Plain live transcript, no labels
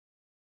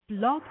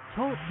Blog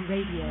Talk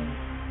Radio.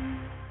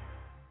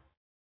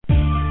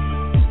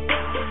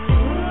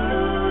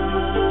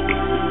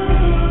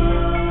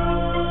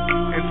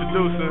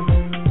 Introducing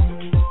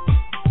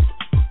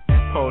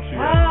Poetry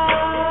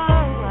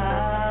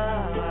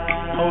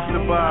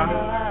hosted by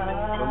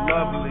the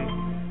lovely,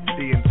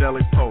 the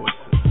angelic poetess.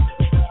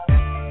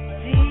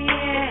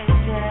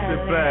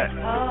 Sit back,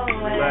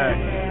 relax,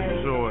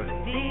 enjoy.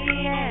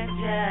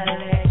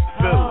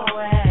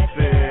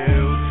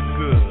 Feels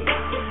good.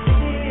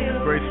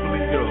 Gracefully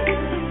yours.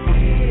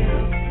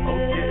 Oh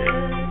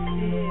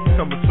yeah.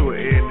 Coming to an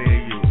end near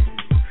you.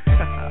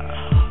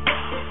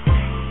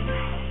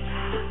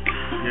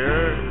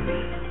 Yeah.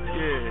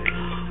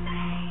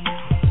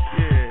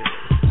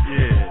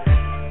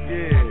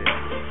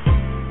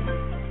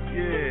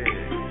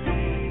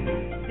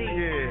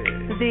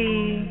 The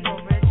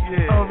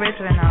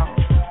oRiGiNaL.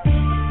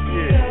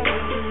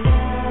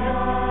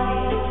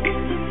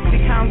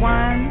 Become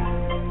one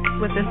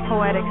with this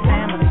poetic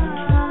family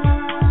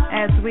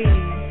as we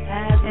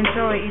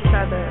enjoy each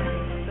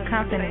other's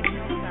company.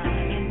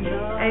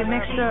 A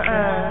mixture of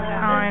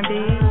R&B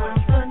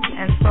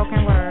and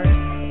spoken word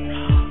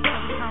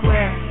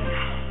with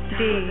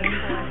the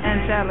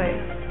angelic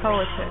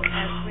poetess.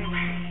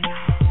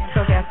 So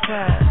guess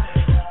what?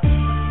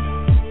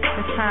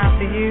 It's time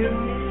for you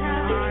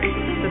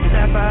to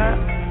step up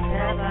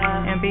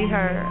and be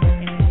heard.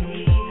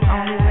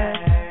 Only with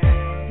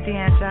the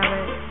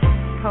angelic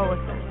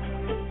poetess.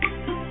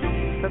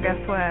 So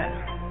guess what?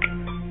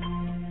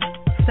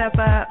 Step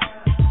up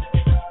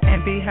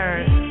and be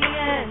heard. The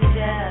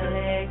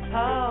angelic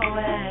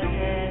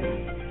poetess.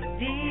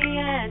 The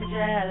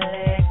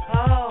angelic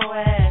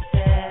poetess.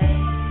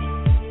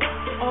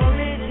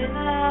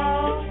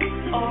 Original,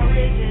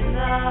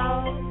 original,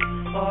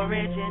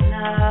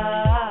 original.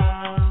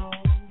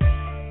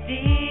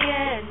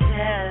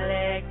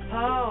 Angelic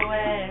poetess.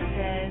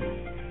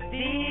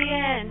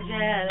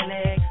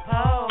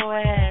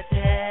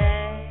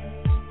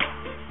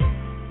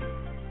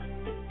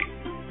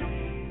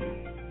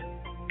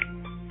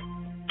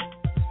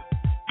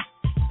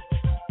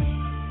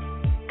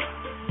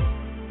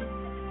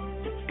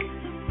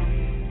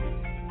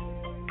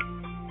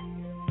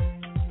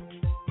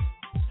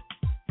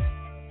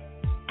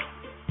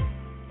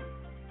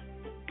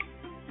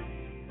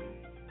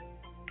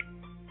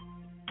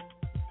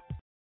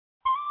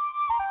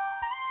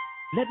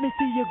 Let me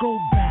see you go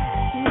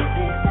back.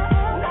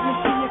 Let me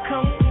see you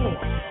come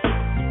forth.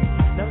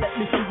 Now let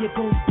me see you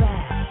go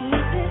back. Let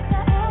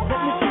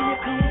me see you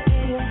come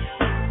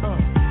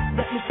forth.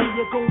 Let me see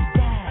you go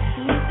back.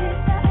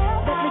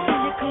 Let me see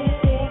you come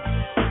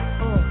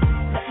forth.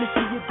 Let me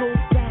see you go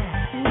back.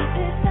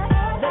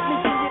 Let me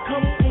see you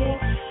come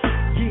forth.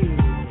 Yeah.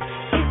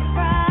 It's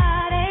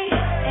Friday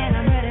and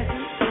I'm ready to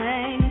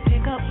sing.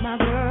 Pick up my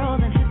girls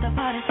and hit the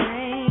party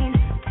scene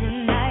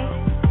tonight.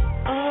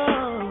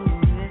 Oh,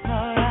 it's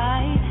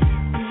alright.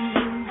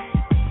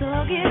 So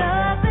get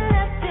up and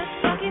let this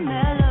funky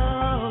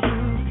mellow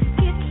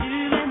get you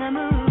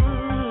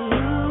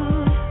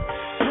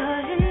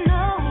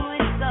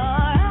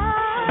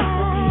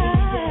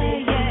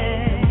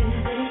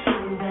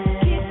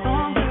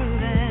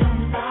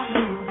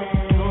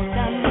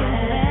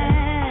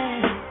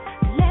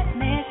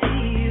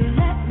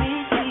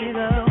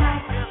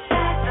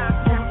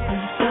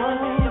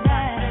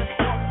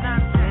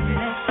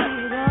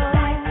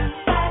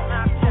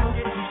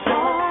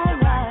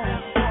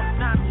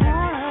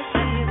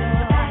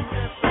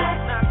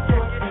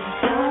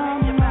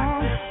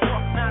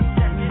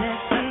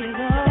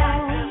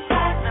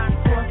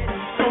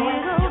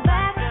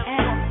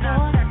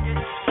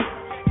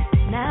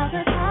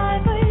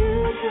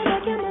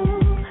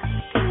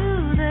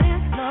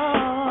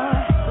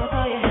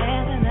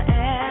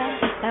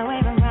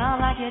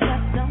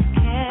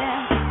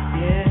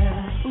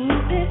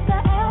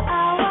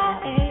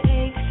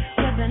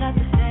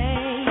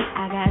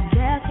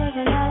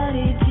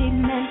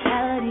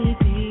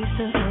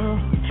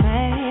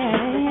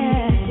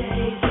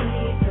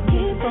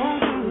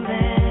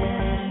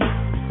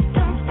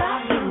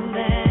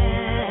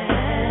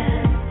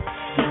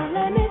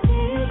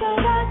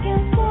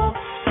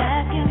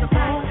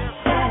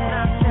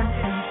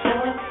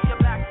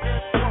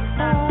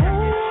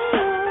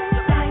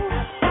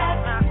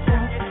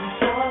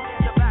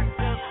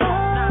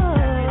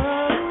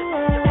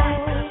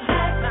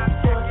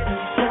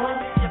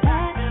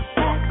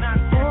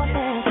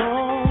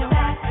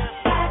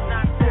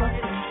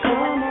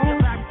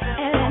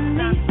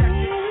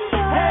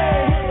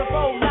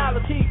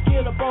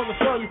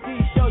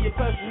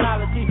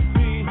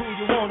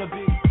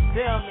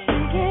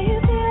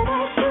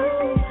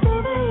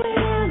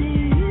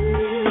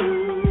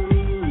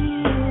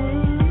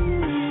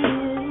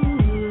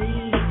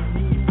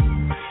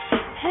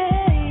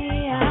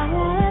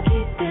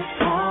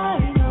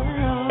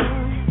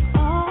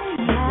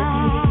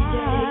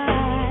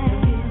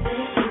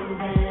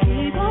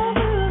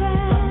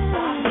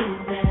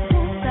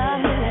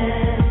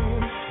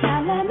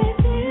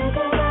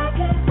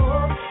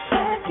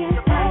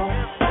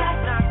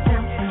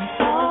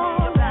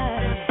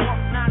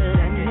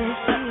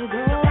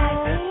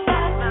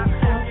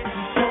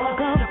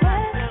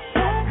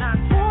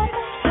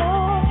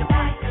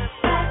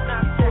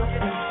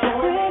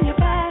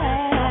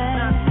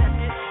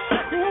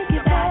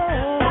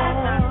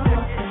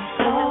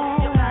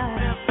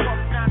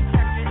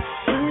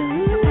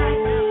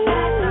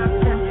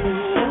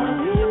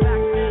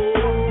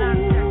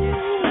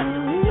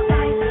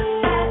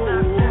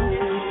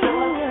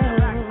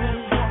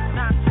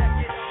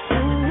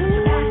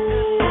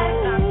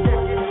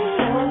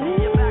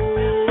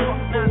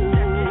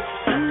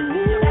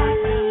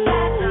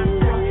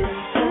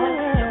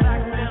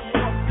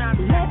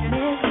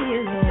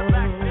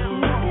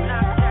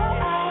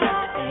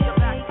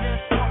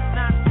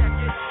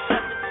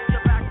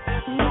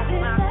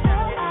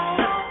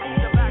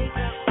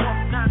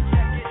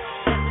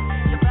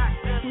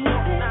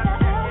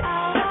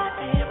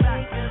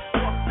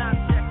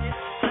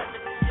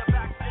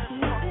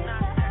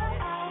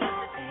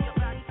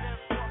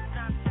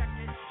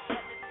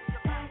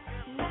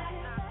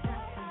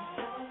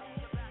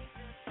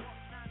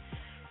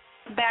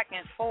Back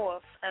and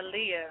forth,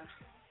 Aaliyah.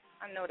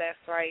 I know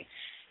that's right.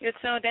 You're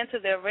tuned into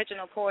the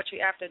original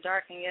Poetry After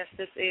Dark, and yes,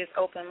 this is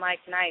open mic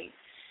night.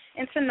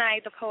 And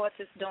tonight, the poet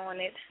is doing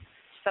it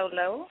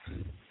solo.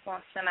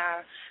 Want to send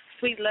our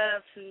sweet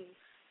love to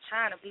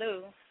China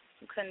Blue,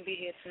 who couldn't be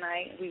here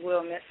tonight. We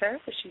will miss her,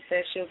 but she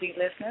said she'll be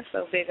listening,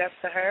 so big ups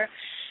to her.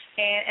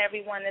 And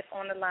everyone that's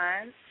on the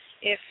line,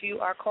 if you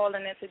are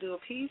calling in to do a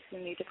piece, you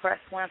need to press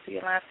 1 so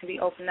your lines can be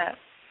opened up.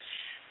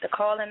 The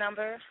call-in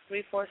number,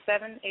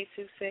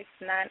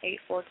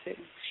 347-826-9842.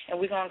 And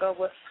we're going to go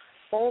with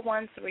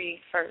 413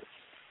 first.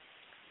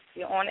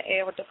 You're on the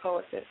air with the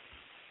poetess.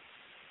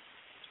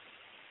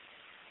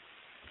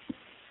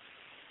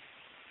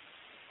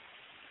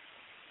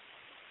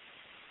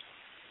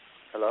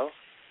 Hello?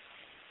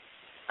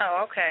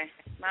 Oh, okay.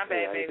 My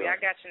bad, baby. I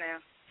got you now.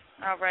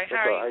 All right.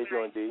 How are you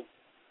doing, D?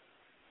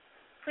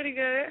 Pretty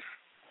good.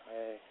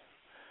 Hey,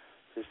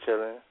 just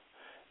chilling.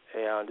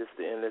 Hey, this is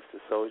the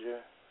enlisted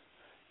soldier,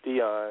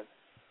 Dion.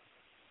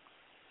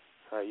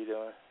 How you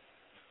doing?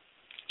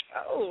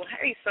 Oh,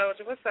 hey,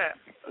 soldier. What's up?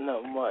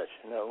 Not much.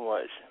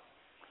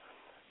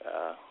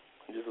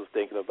 Just was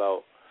thinking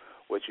about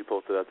what you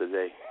posted the other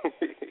day.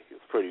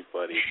 It's pretty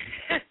funny.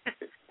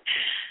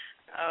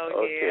 Oh,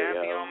 okay, yeah.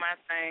 I'll be on my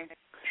thing.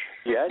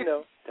 Yeah, I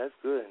know. That's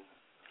good.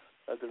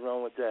 Nothing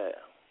wrong with that.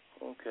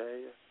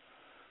 Okay.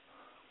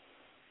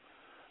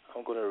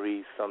 I'm going to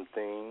read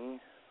something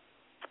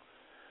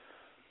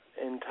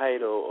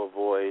entitled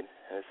Avoid,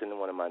 and it's in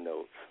one of my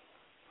notes.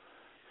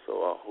 So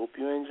I hope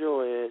you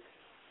enjoy it.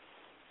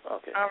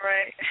 Okay. All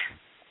right.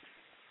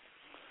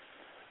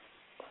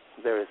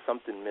 There is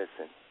something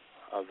missing.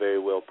 I'm very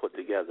well put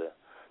together.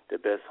 The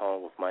best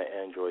home with my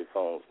Android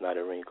phones, not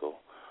a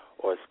wrinkle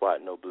or a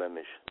spot, no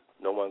blemish.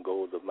 No one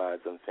goes of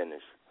mine's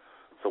unfinished.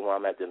 So when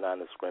I'm at the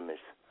line of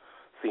scrimmage,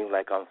 seems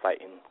like I'm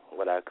fighting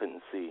what I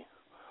couldn't see.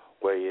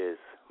 Where is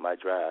my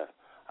drive?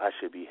 I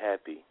should be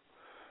happy.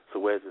 So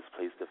where's this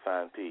place to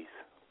find peace?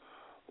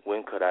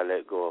 When could I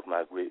let go of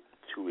my grip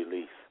to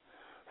release?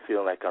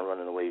 Feeling like I'm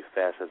running away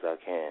fast as I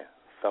can.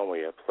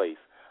 Somewhere, a place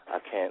I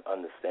can't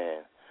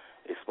understand.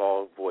 A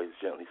small voice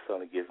gently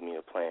suddenly gives me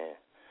a plan.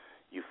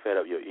 You fed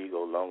up your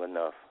ego long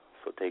enough,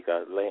 so take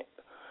a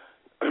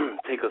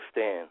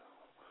stand.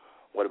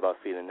 What about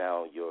feeling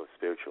now you're a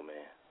spiritual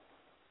man?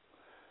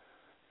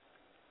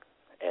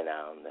 And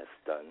that's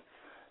done.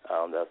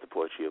 That's the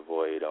poetry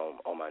Avoid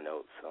on my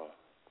notes. So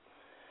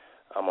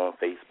I'm on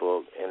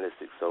Facebook,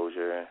 Enlisted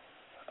Soldier,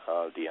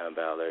 Dion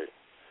Ballard.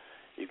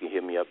 You can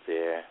hit me up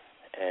there.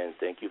 And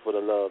thank you for the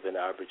love and the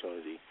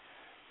opportunity,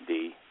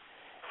 D.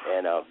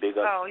 And big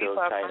up to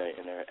China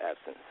in her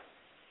absence.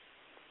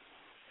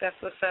 That's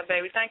what's up,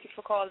 baby. Thank you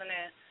for calling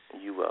in.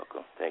 You're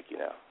welcome. Thank you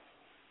now.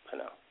 I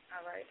know.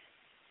 All right.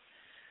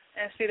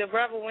 And see, the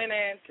brother went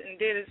in and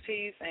did his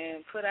piece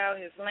and put out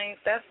his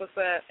links. That's what's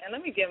up. And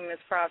let me give him his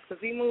props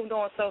because he moved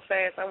on so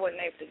fast I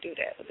wasn't able to do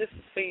that. But this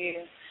is for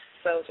you,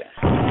 soldier.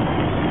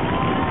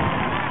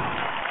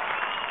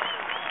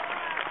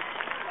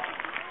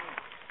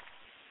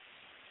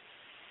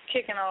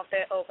 Kicking off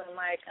that open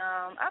mic,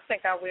 I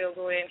think I will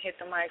go ahead and hit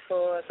the mic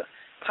for the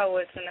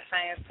poets and the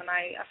fans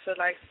tonight. I feel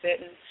like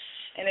spitting.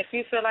 And if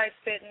you feel like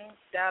spitting,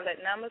 dial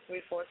that number,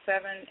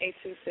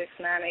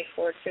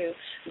 347-826-9842.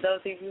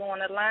 Those of you on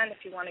the line,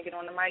 if you want to get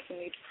on the mic, you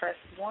need to press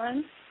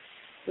 1.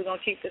 We're going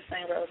to keep this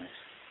thing rolling.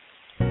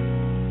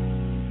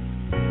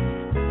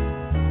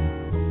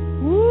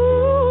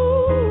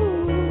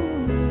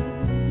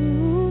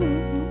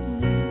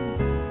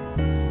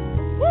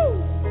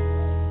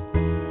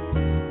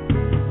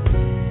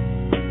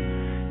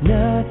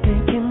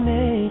 Nothing can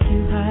make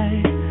you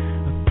hide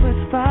or put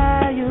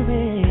fire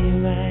in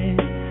your eyes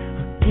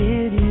or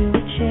give you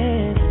a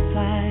chance to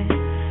fly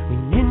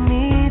when you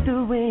need the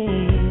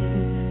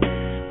wind.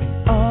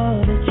 When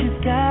all that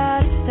you've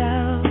got is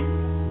doubt,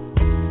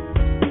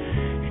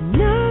 and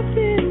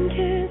nothing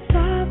can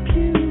stop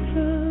you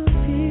from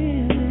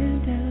feeling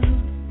down.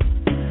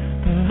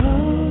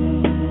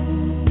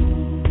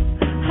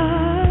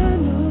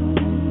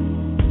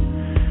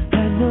 But I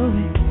know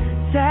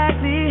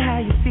exactly how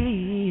you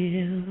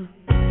feel.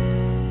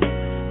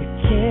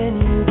 Can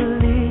you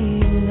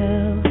believe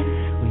now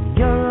when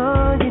you're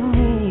on your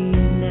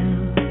knees now,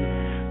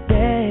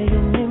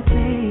 begging and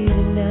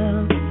pleading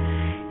now?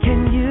 Can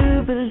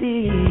you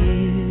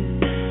believe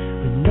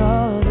when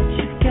all that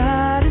you've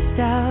got is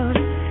doubt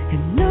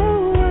and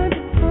no one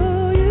to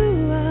pull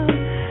you out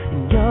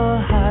and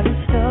your heart is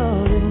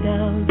slowing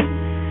down?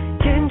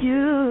 Can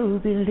you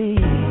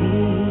believe?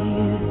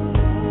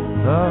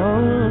 Oh.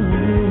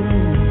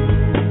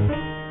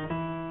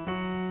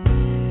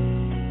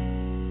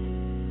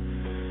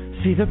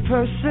 See, the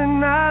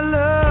person I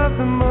love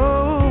the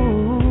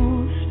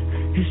most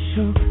is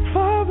so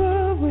far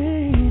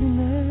away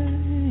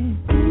tonight.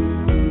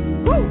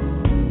 Woo!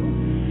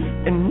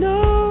 And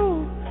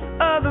no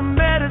other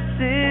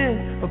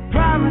medicine or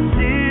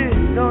promises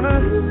gonna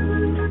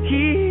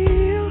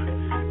heal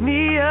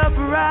me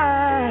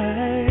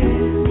upright.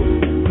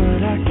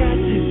 But I got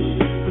to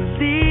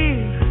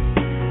believe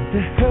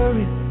that her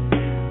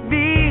and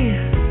me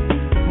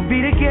will be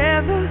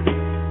together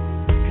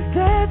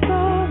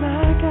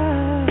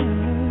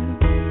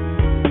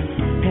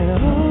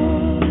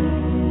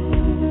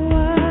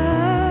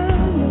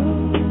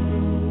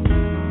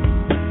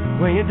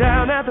When you're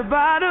down at the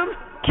bottom,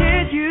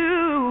 can't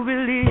you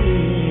believe?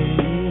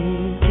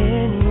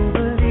 Can you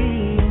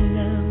believe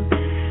now?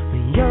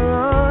 When you're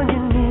on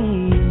your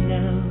knees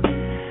now,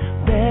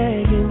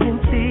 begging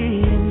and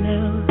pleading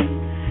now.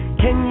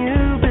 Can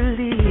you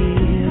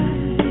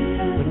believe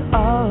when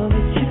all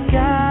that you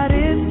got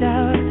is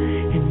out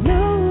and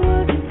no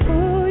one to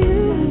pull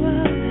you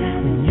out?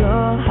 When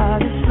your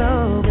heart is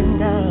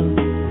slowing down,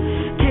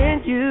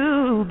 can't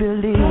you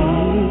believe?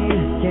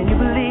 Can you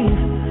believe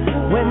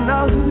when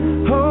all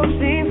hope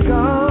seems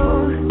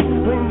gone?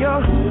 When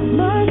your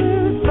mother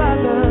and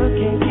father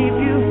can't keep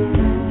you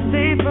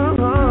safe from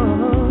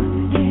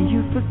harm, can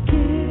you forgive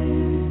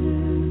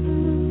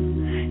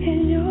in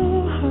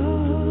your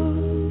heart?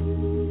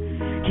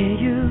 Can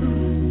you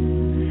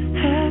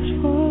ask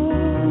for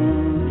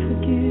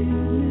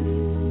forgiveness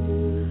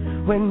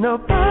when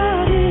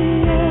nobody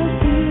else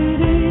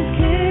believes?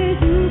 Can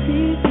you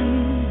believe?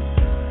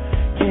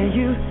 Can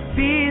you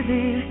believe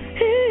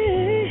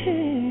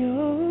in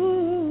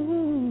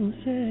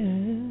yourself?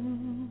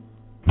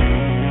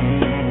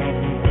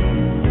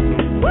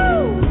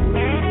 Woo!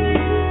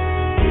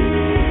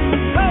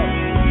 Go!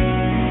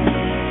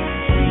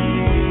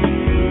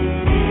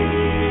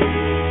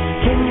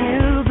 Can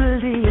you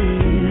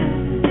believe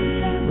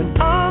when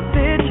all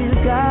that you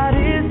got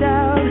is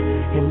out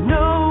and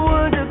no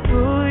one to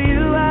pull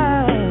you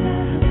out?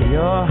 When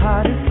your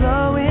heart is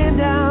slowing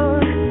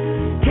down,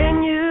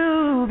 can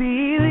you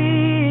believe?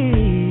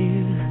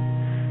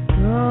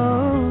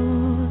 Oh,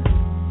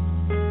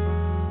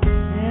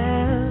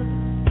 yeah.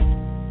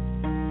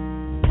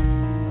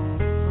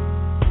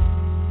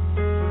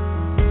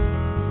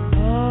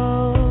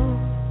 Oh.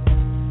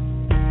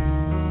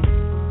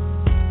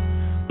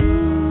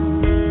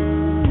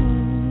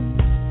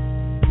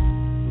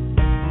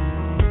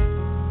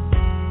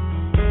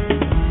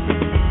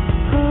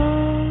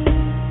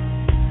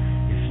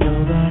 If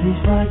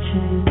nobody's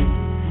watching,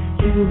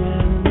 you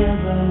will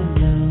never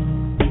know.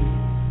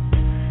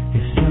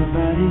 If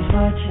somebody's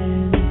watching,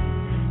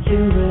 you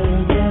will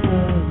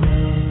never know.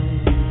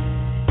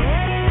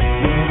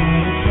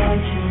 Nobody's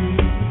watching,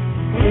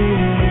 you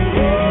will never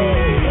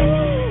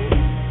know.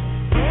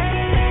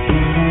 Nobody's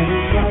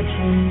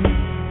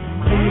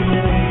watching, you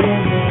will never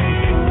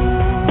know.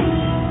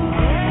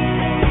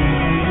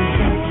 Nobody's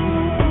watching,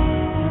 you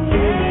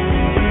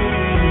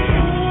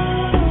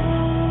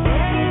will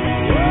never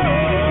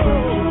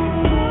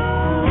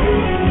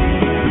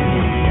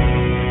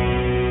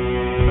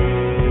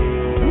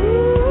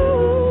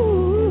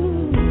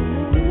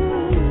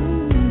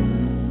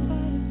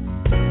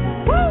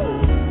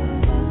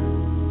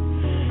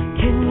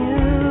Can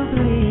you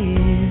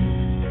believe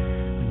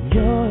when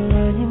you're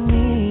on your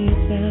knees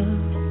now,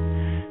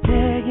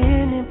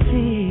 begging and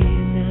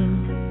pleading now,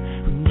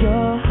 when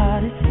your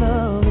heart is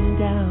slowing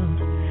down?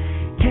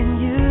 Can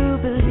you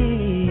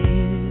believe?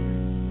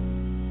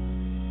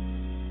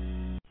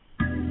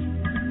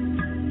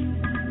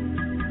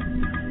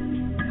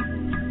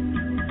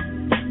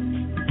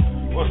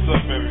 What's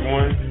up,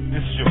 everyone?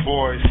 This is your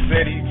boy,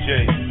 Seti J.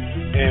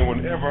 And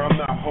whenever I'm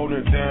not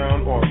holding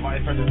down on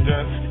life at the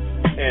desk,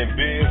 and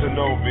biz or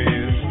no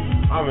biz,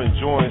 I'm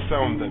enjoying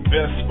some of the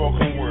best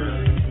spoken word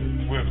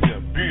with the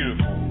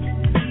beautiful,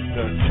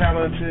 the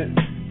talented,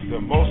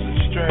 the most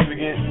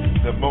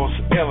extravagant, the most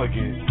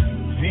elegant,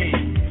 the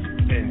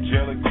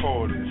angelic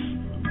poetess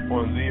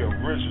on the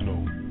original.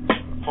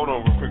 Hold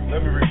on real quick,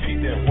 let me repeat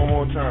that one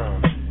more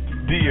time.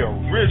 The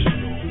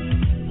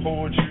original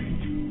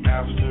Poetry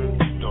After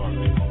Dark,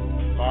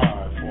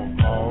 live on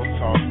All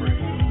Talk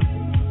Radio.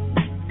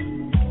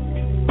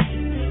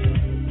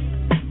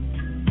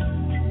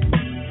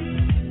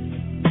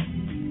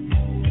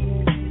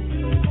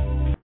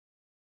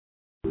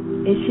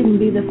 It shouldn't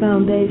be the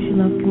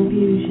foundation of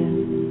confusion.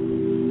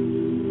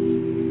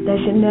 There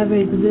should never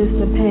exist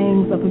the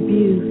pangs of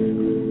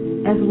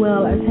abuse, as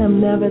well as him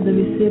never the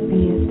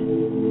recipient,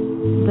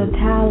 the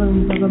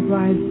talons of a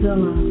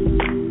bridezilla.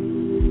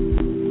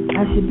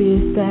 I should be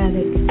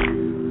ecstatic,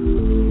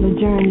 the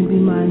journey be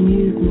my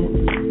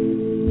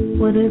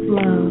amusement. What is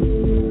love?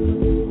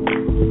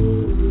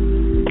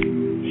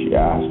 She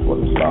asked,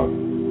 what is love?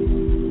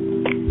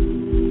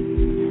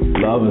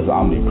 Love is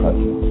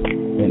omnipresent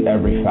in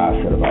every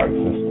facet of our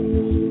existence.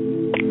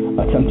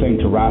 Attempting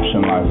to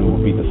rationalize it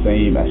will be the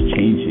same as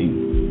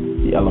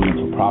changing the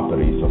elemental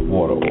properties of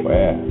water or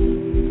air.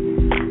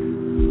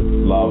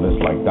 Love is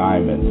like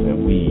diamonds,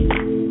 and we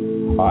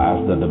are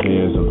as the De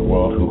Beers of the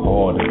world who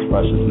hoard its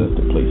preciousness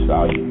to place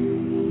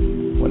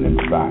value, when in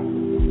fact,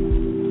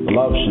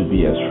 love should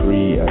be as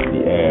free as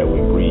the air we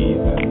breathe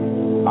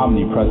and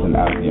omnipresent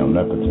as the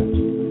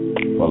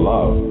omnipotent. For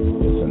love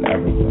is in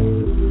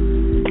everything,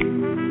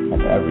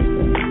 and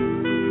everything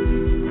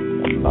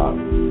in love.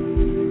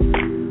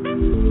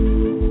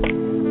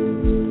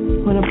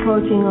 When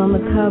approaching on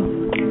the cusp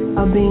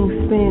of being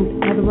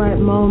spent, at the right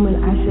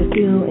moment I should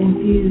feel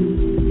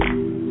infused.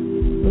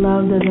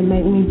 Love doesn't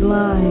make me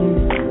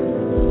blind,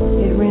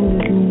 it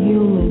renders me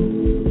human.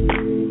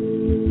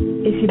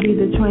 It should be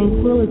the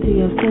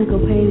tranquility of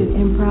syncopated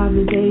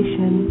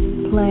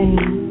improvisation, playing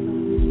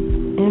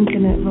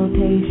infinite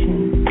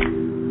rotation,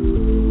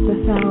 the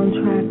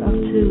soundtrack of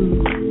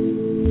two.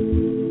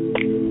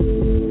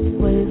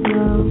 What is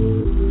love?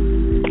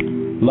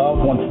 Love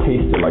once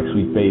tasted like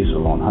sweet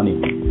basil on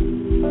honeybees.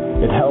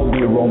 It held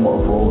the aroma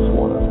of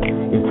rosewater.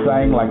 It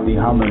sang like the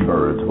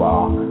hummingbirds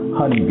while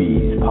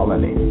honeybees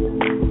pollinated.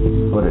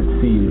 But it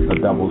seems the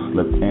devil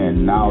slipped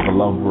in. Now the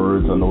love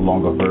words are no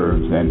longer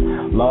verbs,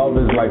 and love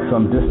is like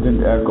some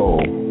distant echo,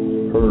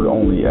 heard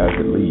only as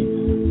it leaves.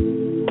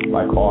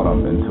 Like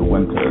autumn into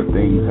winter,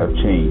 things have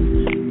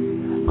changed.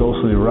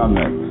 Ghostly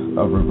remnants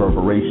of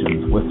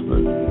reverberations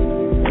whispered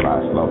the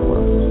last love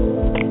words.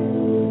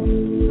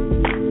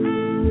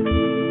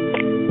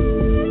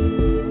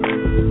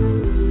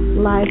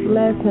 Life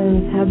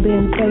lessons have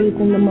been faith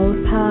in the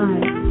Most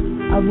High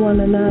of one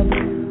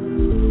another.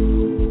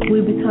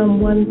 We become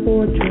one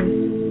fortress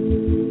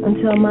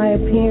until my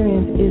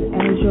appearance is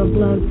as your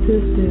blood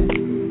sister,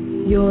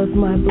 yours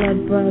my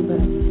blood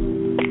brother.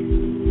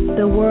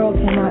 The world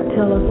cannot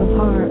tell us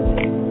apart.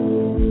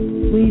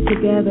 We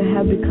together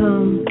have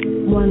become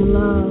one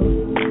love.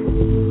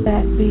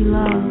 That be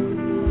love.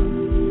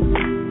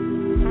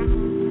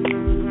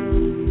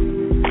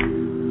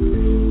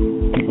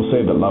 People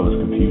say that love is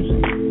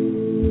confusing,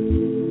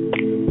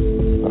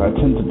 but I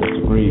tend to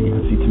disagree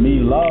because, see, to me,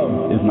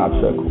 love is not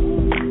fickle.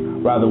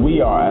 Rather,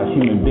 we are, as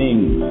human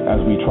beings, as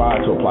we try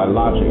to apply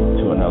logic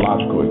to an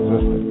illogical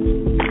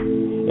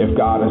existence. If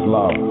God is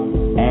love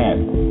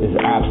and is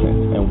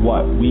absent in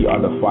what we are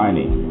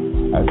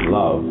defining as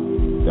love,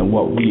 then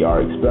what we are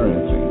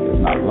experiencing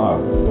is not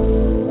love,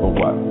 but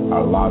what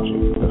our logic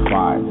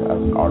defines as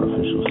an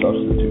artificial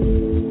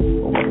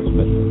substitute for what is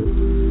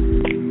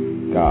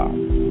missing. God,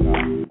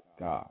 God,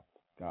 God,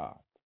 God,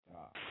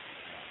 God.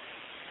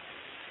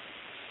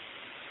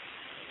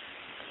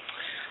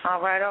 All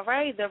right.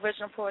 The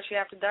original Poetry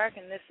After Dark,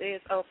 and this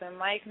is Open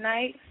Mic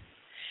Night.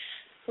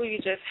 Who you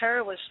just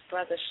heard was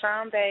Brother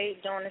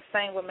Shambe doing the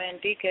same with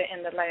Mandika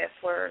in the last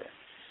word.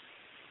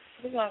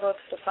 We're going to go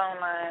to the phone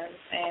lines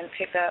and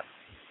pick up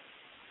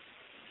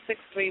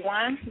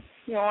 631.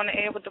 You're on the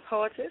air with the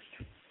poetess.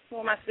 Who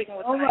am I speaking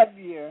with tonight? Oh, my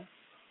dear.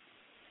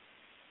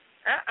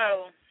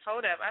 Uh-oh.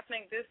 Hold up. I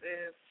think this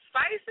is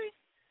spicy.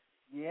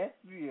 Yes,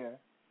 dear.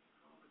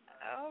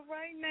 All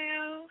right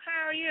now.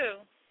 How are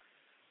you?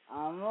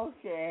 I'm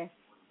okay.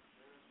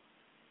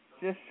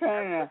 Just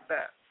trying to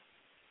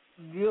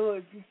deal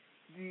with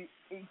the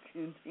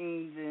ancient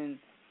things and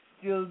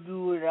still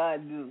do what I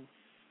do.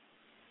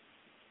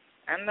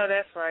 I know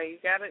that's right. You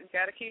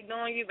gotta keep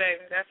doing you,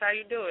 baby. That's how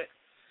you do it.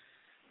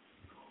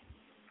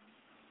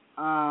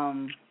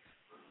 Can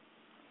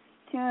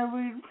I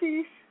read a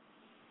piece?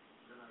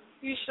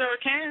 You sure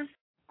can.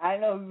 I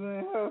know you've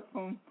been heard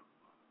from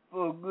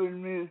for a good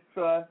minute,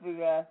 so I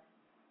figured I'd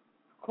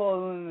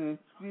call in and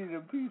read a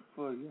piece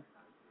for you.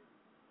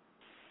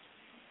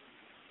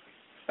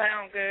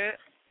 Sound good.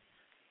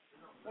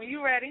 When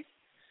you ready.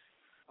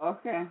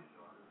 Okay.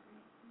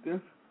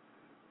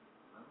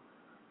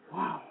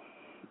 Wow.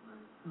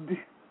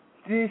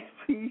 This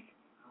piece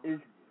is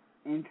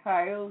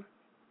entitled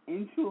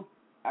Into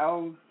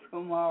Our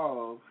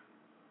Tomorrows.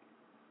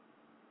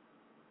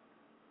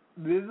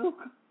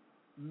 Biblical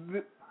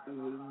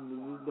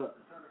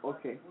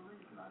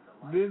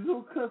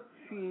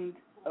scenes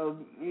of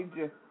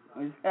Egypt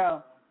was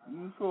how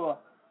you saw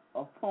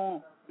a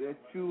poem that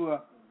you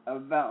were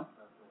about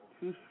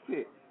to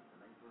spit.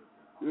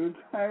 Your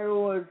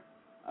title was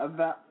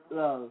about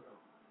love,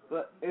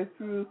 but if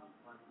you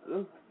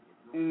look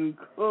any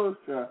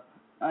closer,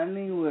 my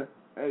name was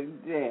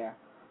right there.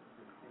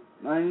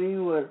 My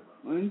name was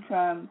One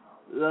Time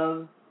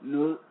Love,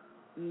 no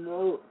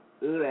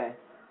less.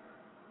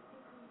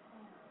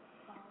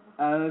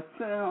 I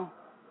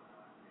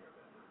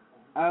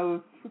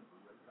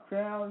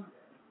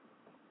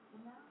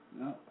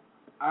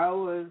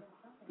was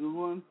the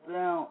one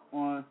found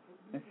on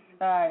the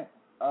side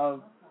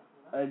of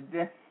a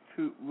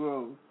destitute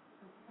road.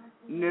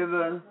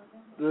 Nevertheless,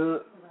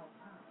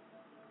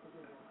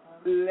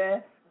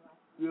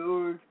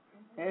 yours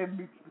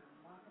had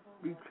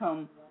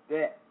become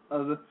that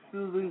of a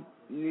soothing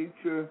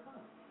nature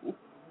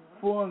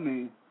for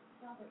me.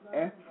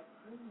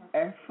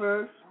 At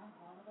first,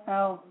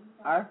 how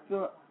I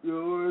thought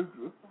your words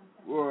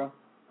were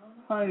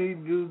honey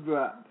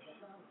dewdrops,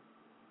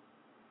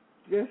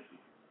 just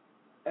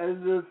as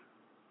if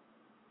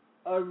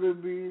other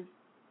bees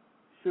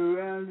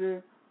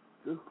surrounded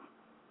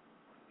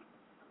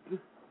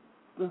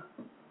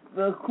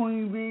the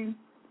queen bee,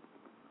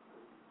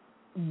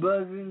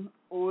 buzzing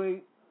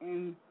away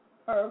in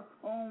her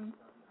comb.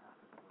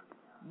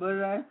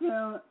 But I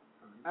found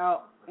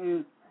out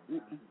in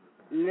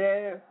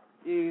later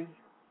days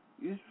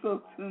you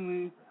spoke to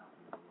me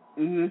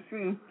in the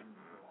same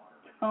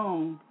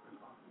tone.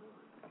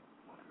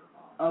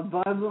 A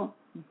Bible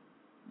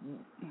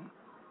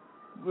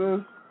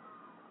verse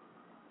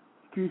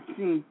to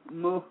see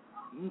more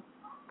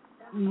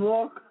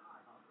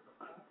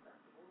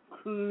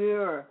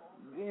clear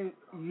than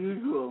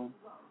usual,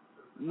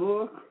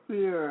 more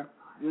clear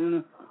than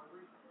the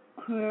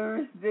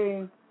clearest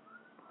day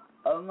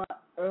of my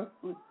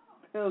earthly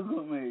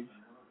pilgrimage.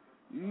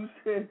 You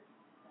said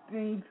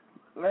things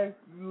like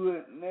you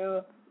would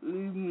never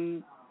leave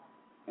me,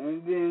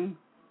 and then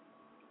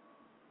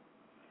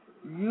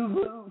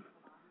you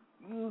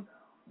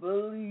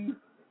believe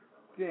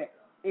that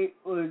it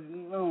was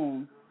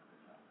knowing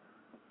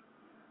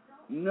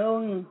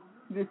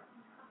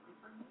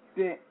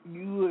that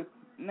you would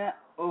not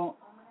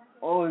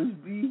always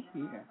be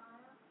here.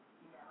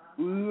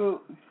 We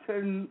wrote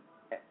certain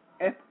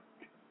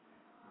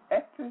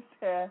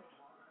epitaphs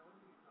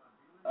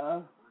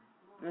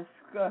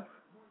discussed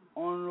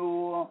on the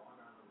wall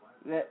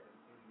that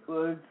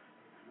was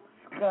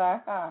sky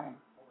high.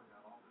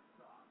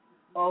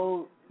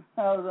 Oh,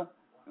 how the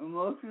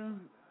emotions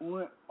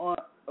went on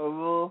a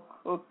roller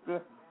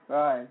coaster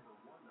ride,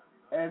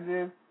 as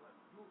if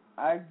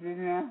I did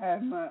not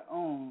have my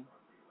own.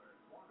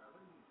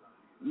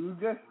 You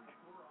just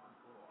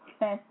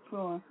can't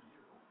on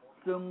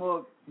some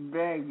more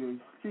baggage.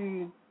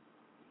 See,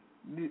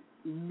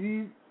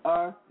 these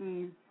are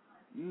things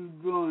you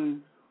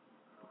join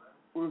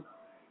with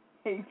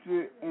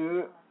hatred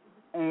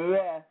and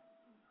wrath,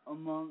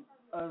 among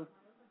other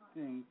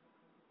things.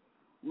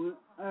 When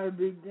I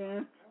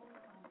began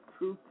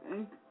to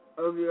think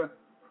of your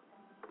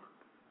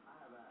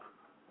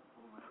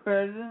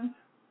presence,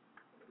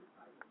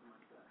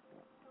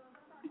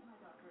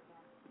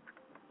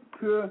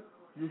 pure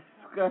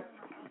disgust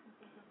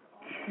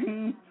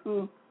came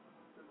to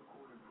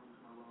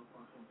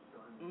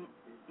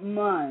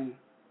mind,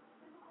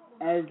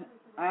 as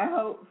I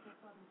hoped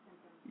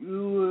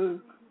you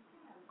would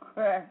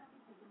crack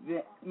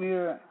that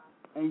mirror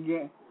and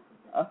get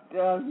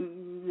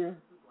 1,000 years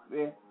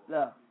with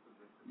love.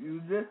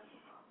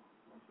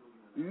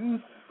 You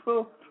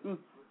spoke to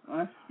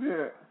my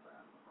spirit.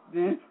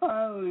 Then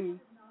finally,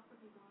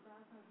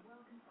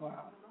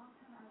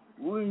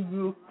 when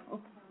you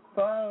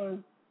finally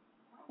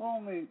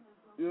call me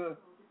your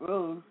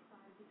rose,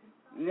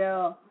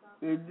 now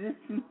the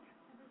distance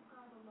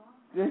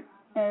that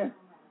has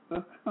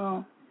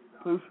become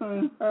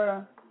between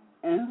her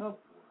and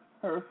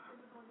her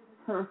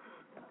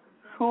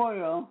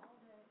soil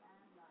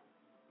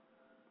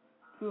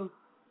to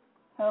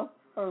help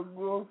her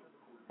growth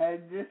has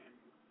just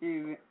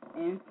given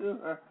into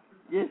her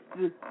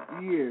distant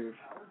years.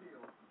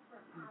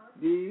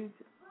 These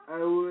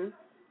I wish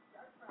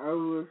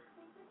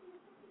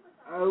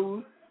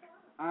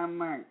I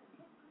might.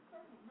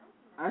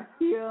 I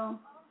feel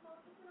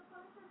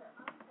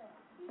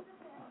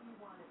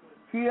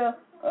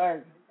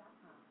like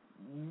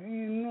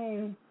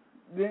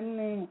the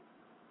name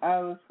I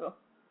was so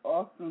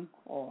often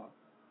called.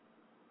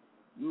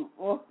 You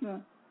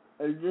often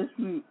address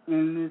me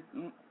in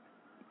this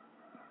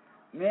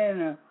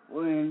manner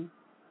when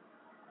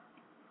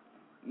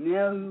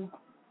now you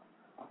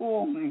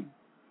call me.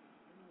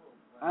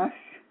 I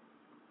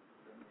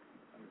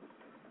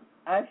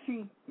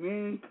see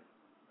many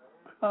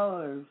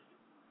colors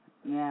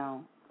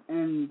now,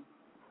 and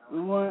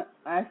the one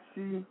I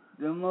see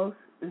the most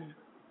is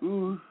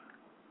rouge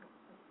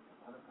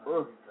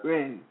or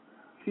red.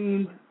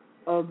 Scenes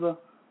of the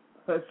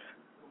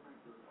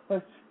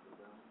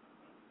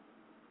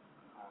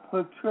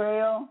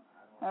portrayal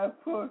have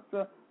put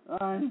the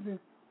lines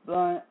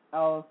behind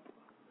our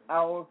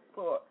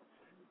thoughts.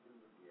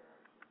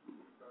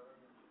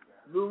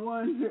 The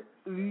ones that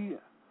lead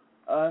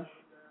us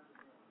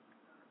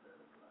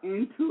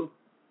into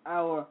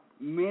our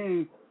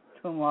many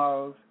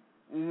tomorrows,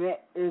 and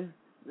that is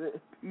the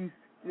peace.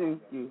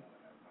 Thank you.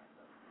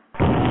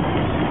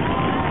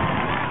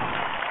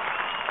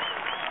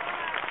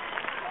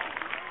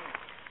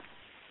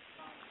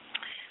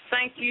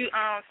 Thank you,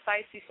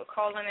 Spicy, for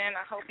calling in.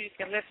 I hope you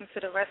can listen to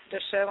the rest of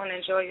the show and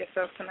enjoy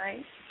yourself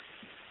tonight.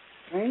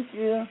 Thank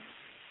you.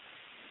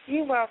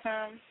 You're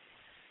welcome.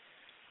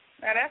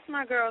 Now, that's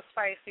my girl,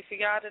 Spicy. For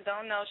y'all that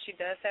don't know, she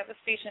does have a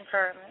speech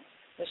impairment,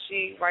 but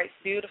she writes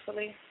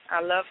beautifully.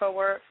 I love her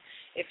work.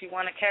 If you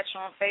want to catch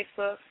her on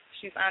Facebook,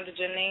 she's under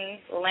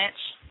Janine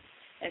Lynch,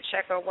 and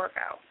check her work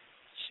out.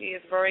 She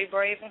is very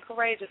brave and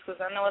courageous, because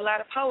I know a lot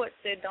of poets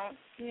that don't,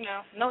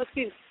 no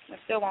excuse, and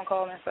still won't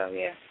call in. So,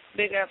 yeah,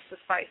 big ups to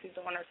Spicy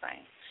doing her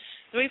thing.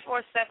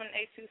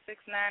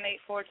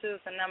 347-826-9842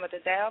 is the number to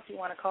dial if you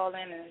want to call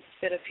in and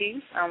spit a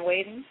piece. I'm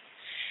waiting.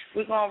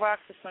 We're going to rock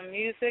to some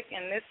music,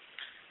 and this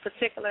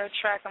particular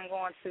track I'm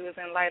going to is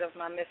in light of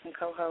my missing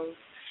co-host.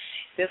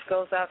 This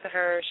goes out to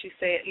her. She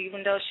said,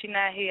 even though she's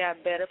not here, I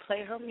better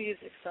play her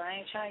music, so I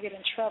ain't trying to get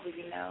in trouble,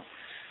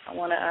 I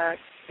want to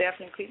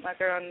definitely keep my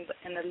girl in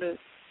the loop.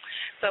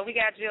 So we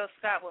got Jill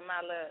Scott with My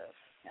Love.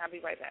 I'll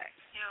be right back.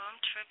 Yo, I'm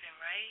tripping,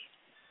 right?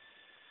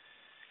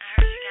 I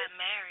heard you got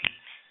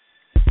married.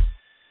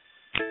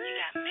 You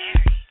got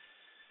married.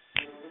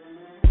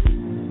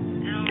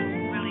 It don't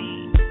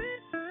really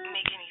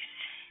make any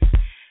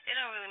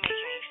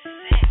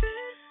sense.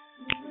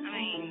 I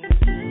mean,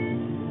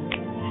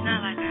 it's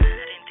not like I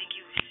didn't think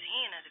you were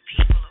seeing other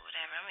people or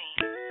whatever. I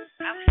mean,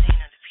 I was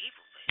seeing other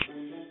people, but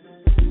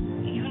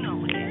you know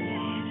what this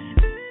is.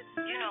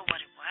 You know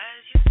what it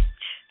was.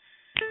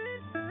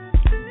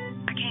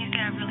 I can't say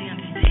I really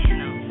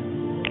understand, though.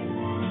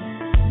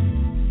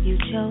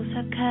 chose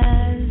her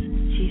 'cause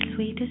she's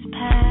sweet as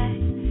pie.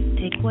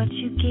 Take what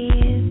you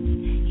give,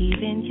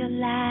 even your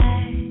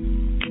lies.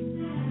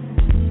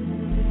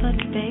 But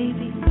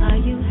baby, are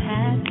you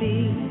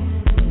happy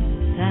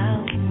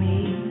without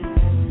me?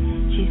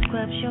 She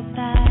scrubs your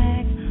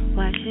back,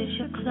 washes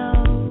your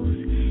clothes,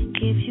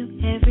 gives you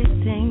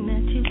everything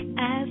that you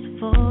ask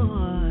for.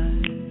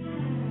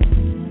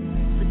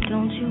 But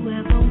don't you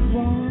ever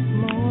want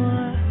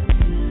more?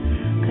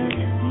 'Cause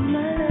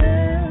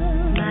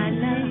my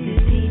love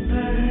is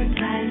deeper,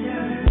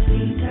 tighter,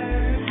 sweeter,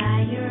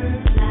 higher,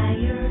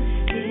 flyer.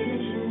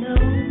 Didn't you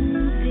know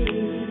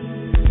this?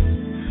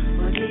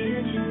 Or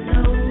didn't you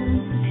know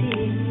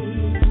this?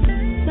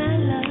 My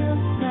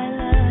love, my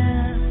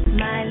love,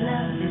 my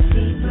love is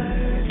deeper,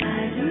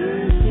 tighter,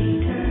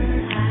 sweeter,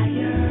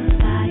 higher,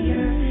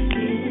 flyer.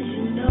 Didn't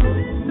you know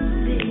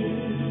this?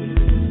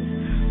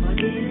 Or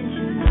didn't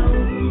you know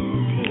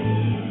this?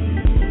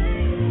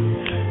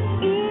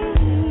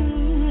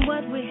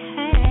 What we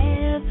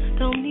have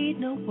don't need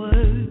no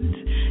words.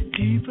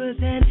 Deeper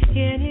than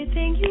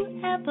anything you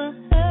ever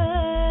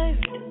heard.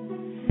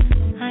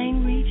 I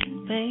ain't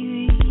reaching,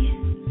 baby.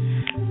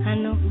 I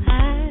know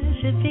I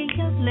should be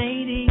your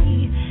lady.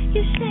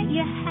 You say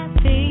you're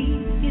happy,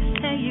 you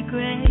say you're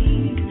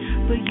great,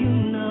 but you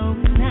know,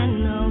 and I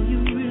know you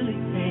really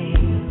think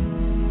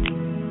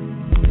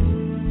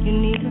you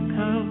need to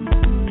come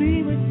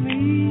be with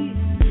me.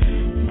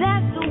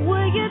 That's the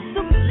way it's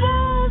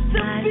supposed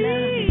to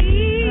be.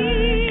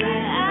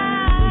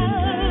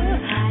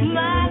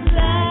 My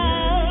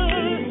love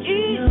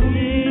is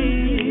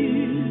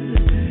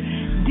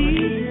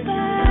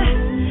deeper,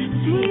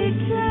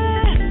 sweeter.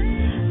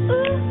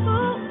 Ooh,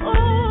 ooh,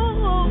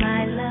 ooh.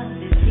 My love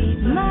is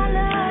deeper. My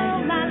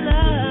love, my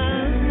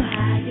love.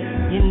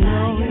 You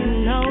know, you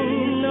know,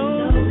 you know,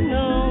 you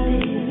know.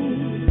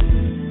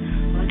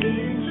 Or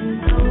didn't you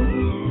know?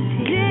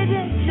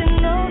 Didn't you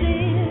know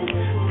this?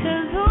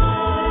 'Cause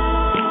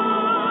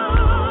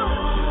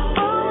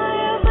all I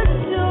ever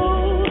do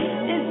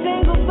is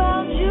think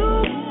about you,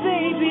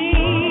 baby.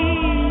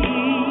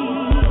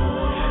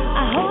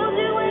 I hold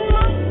you in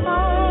my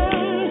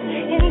arms,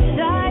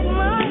 inside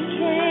my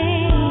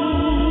cage.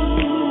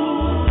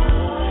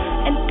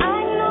 And I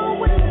know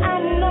what I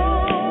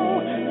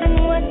know, and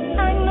what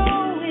I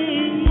know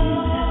is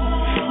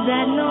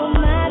that no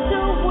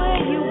matter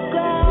where you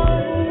go,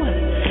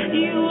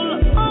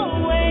 you'll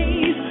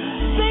always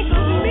think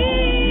of me.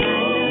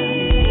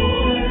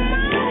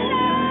 My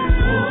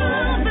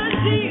love is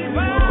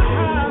deeper.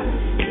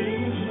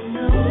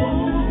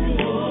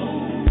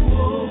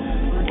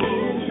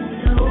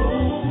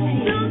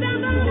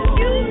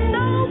 You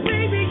know,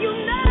 baby, you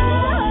know.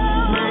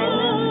 My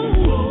love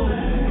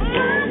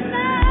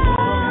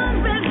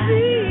is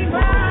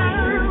deeper.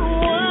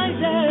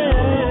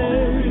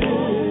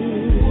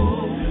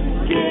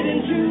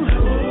 Didn't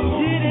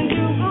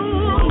you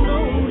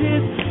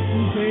notice,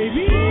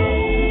 baby?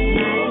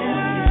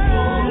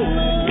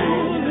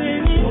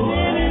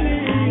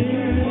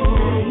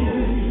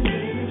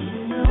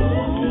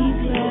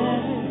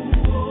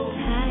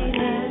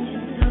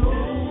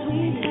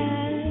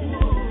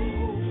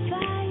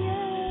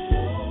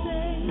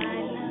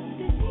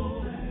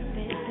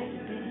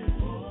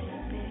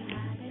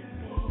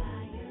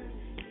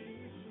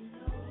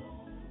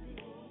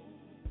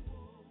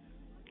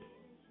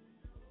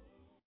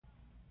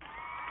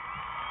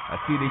 I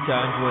see that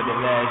y'all enjoyed that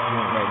last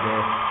joint right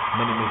there.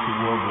 Money makes the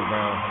world go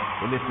round.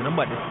 Well, listen, I'm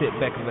about to sit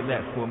back and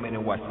relax for a minute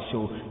and watch the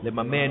show. Let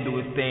my man do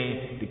his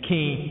thing. The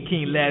King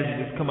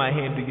Lazarus, come out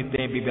here and do your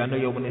thing, baby. I know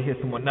y'all want to hear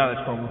some more knowledge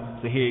from him.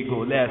 So here you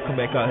go. Laz, come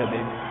back out here,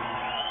 baby.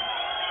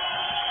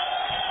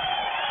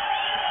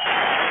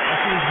 I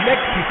see this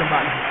next piece I'm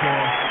about to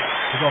perform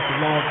is off the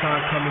Long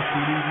Time Coming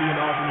CD. Me and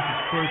Arthur, this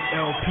is first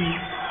LP.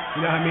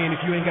 You know what I mean?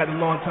 If you ain't got the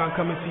Long Time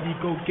Coming CD,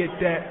 go get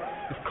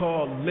that. It's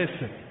called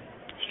Listen.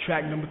 It's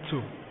track number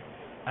 2.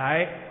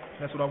 Alright?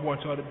 That's what I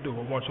want y'all to do.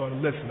 I want y'all to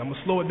listen. I'm going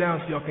to slow it down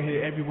so y'all can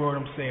hear every word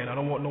I'm saying. I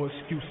don't want no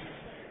excuses.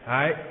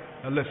 Alright?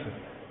 Now listen.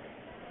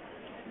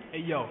 Hey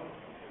yo.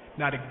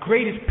 Now the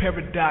greatest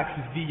paradox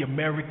is the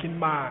American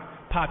mind.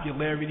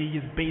 Popularity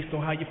is based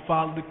on how you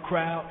follow the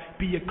crowd.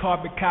 Be a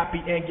carbon copy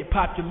and get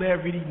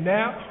popularity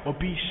now, or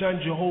be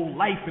shunned your whole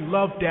life and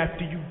loved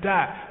after you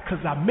die. Cause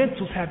our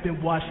mentals have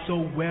been washed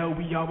so well,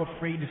 we are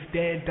afraid to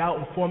stand out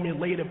and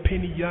formulate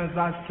opinions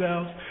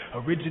ourselves.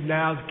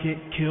 Originals get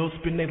killed,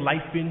 spend their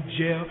life in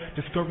jail.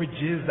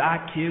 Discourages our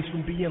kids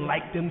from being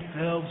like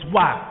themselves.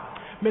 Why?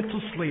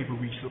 Mental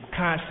slavery,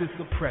 subconscious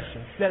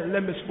oppression. Set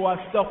limits for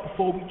ourselves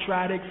before we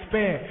try to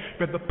expand.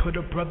 Rather put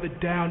a brother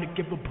down than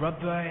give a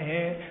brother a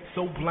hand.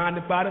 So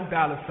blinded by them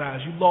dollar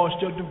signs, you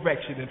lost your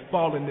direction and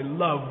fallen in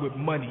love with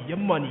money. Your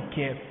money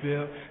can't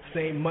fill.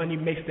 Same money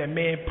makes that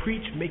man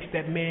preach, makes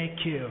that man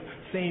kill.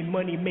 Same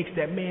money makes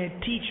that man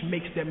teach,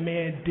 makes that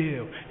man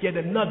deal. Yet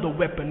another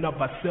weapon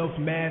of our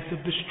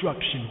self-massive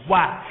destruction.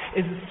 Why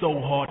is it so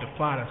hard to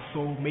find a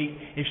soulmate?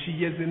 If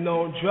she isn't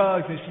on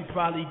drugs, then she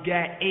probably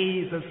got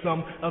AIDS or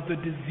some other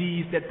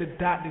disease that the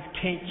doctors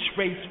can't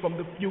trace from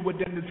the fewer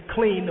that is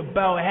clean.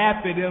 About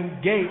half of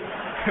them gay.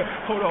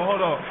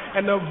 Hold on.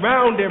 And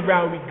around and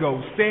round we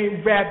go.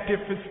 Same rap,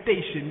 different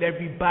station.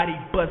 Everybody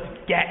bust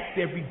gats.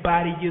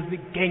 Everybody is a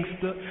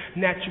gangster.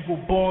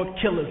 Natural born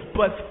killers.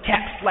 Bust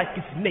caps like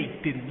it's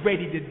Nathan.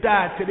 Ready to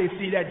die till they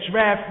see that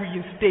draft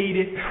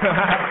reinstated.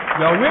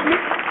 Y'all with me?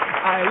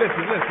 Alright,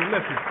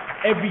 listen.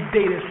 Every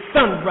day there's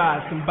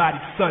sunrise,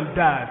 somebody's son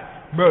dies.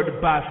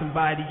 Murdered by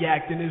somebody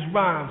acting his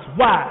rhymes.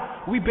 Why?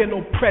 We've been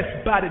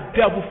oppressed by the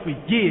devil for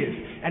years.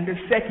 And the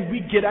second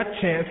we get our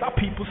chance, our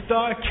people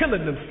start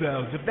killing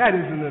themselves. If that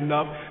isn't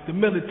enough, the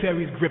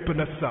military's gripping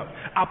us up.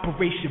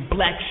 Operation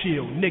Black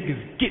Shield,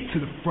 niggas get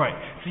to the front.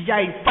 See,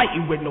 I ain't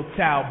fighting with no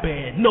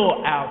Taliban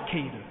nor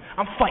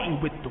Al-Qaeda. I'm fighting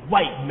with the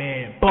white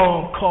man,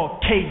 bomb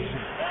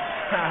Caucasian.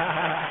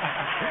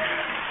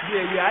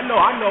 Yeah, I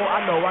know,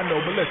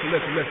 but listen.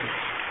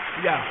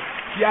 Yeah.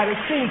 See, I done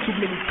seen too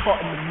many caught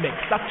in the mix.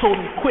 I told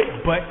them quit,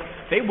 but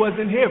they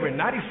wasn't hearing.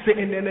 Now they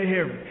sitting in the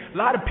hearing. A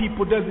lot of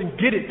people doesn't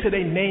get it till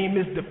their name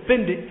is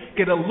defended.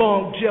 Get a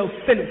long jail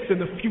sentence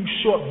in a few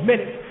short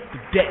minutes. The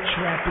debt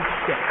trap is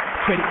set.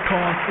 Credit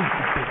cards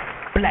incubated.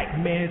 Black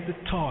man's the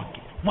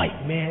target.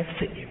 White man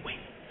sitting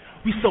waiting.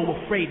 We so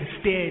afraid to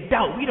stand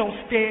out. We don't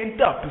stand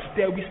up.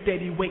 Instead, we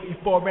steady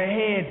waiting for a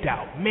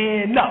handout.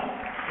 Man up.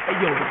 Hey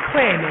yo, the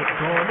Klan ain't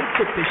gone. They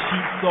took their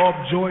sheets off,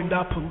 joined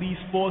our police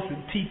force and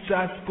teach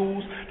our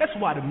schools. That's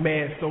why the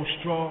man's so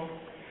strong.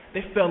 They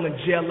fell in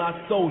jail our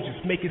soldiers,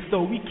 make it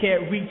so we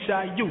can't reach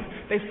our youth.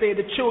 They say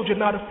the children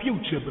are the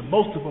future, but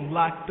most of them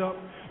locked up.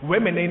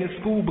 Women ain't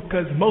in school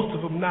because most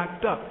of them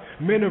knocked up.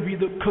 Men are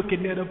either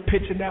cooking it or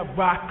pitching that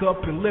rock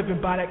up and living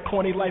by that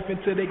corny life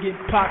until they get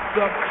popped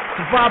up.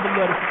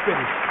 Survival of the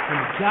fittest. When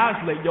the jobs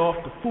lay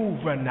off, the food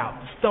run out,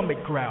 the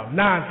stomach growl,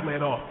 nines let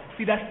off.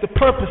 See, that's the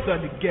purpose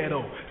of the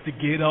ghetto, to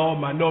get all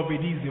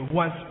minorities in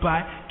one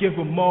spot, give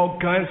them all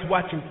guns,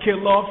 watch them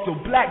kill off. So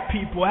black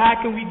people,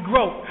 how can we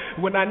grow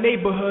when our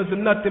neighborhoods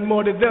are nothing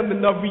more to them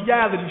than a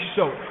reality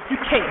show? You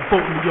can't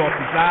vote me off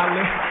this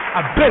island.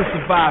 I've been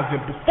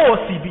surviving before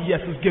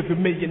CBS was giving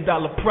 $1 million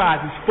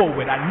prizes for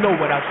it. I know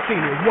what I've seen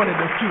in one of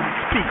the few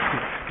that speaks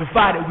it.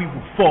 Divided we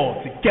will fall,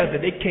 together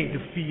they can't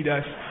defeat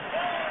us.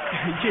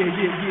 Yeah.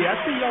 I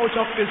see y'all with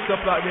y'all fists up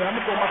out there. I'm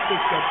gonna throw my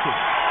fists up too.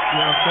 You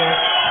know what I'm saying?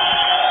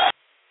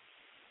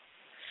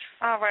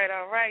 All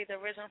right. The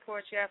original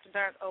Poetry After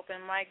Dark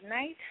open mic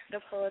night. The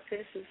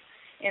poetess is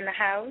in the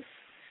house.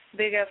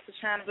 Big ups to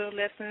China Blue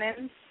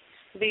listening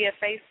via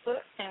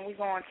Facebook, and we're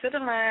going to the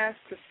lines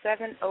to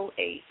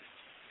 708.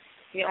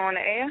 You're on the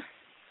air?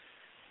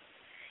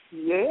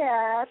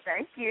 Yeah,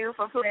 thank you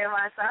for playing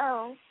my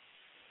song.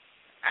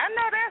 I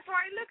know that's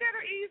right. Look at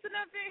her easing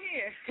up in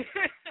here.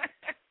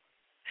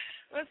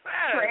 What's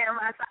up? Playing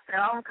my song. So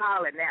I'm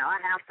calling now.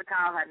 I have to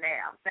call her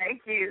now.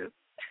 Thank you.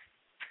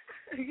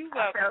 You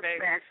welcome,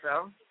 baby.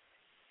 Special.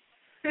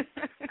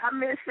 I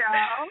miss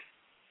y'all.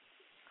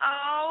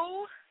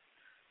 Oh.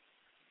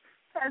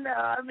 I know,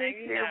 I miss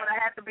you, but I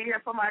have to be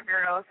here for my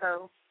girl,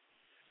 so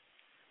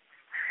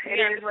it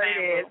is what it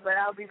is. But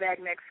I'll be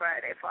back next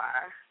Friday for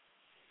our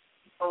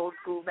old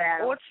school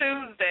battle. Or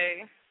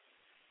Tuesday.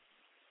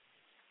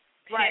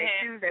 Right,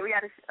 Tuesday. We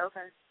got to,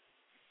 okay.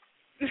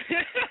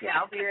 Yeah,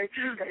 I'll be there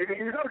Tuesday.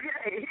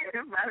 Okay,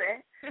 my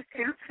bad.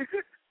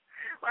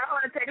 Well, I don't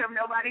want to take up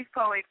nobody's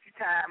poetry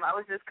time. I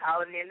was just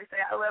calling in to say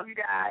I love you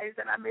guys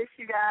and I miss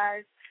you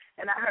guys.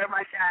 And I heard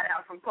my shout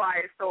out from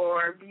Quiet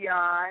Store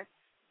Beyond.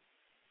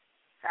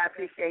 I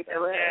appreciate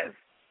the love. Yes.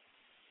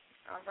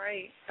 All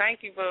right. Thank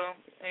you, boo.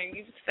 And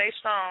you stay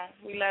strong.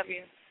 We love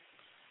you.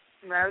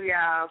 Love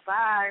y'all.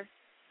 Bye.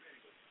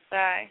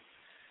 Bye.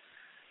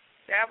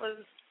 That was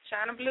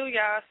China Blue,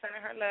 y'all,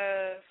 sending her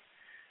love.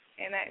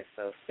 And that is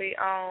so sweet.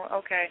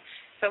 Okay.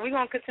 So we're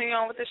going to continue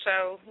on with the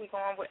show. We're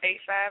going with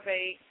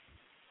 858.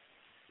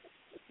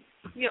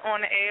 You're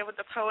on the air with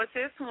the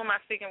poetess. Who am I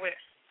speaking with?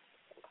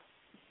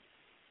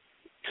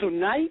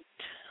 Tonight,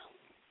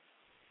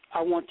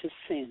 I want to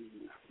sing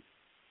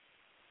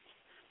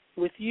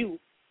with you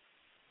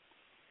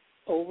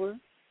over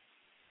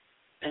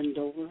and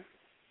over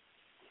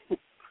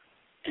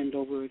and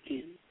over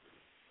again.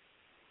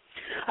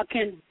 I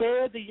can't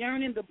bear the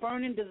yearning, the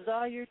burning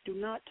desire. Do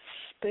not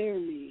spare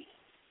me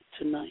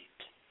tonight.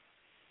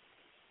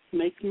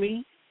 Make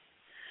me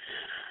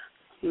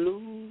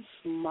lose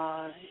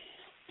my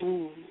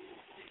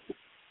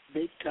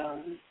big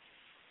time.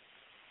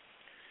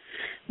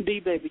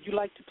 D, baby, you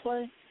like to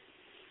play?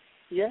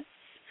 Yes?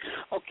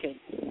 Okay.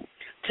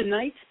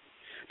 Tonight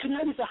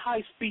is a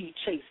high-speed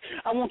chase.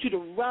 I want you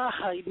to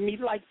ride me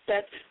like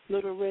that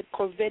little red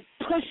Corvette.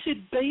 Push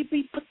it,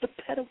 baby. Put the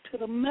pedal to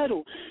the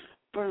metal.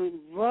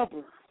 Burn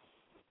rubber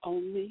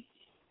on me.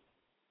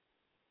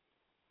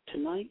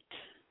 Tonight,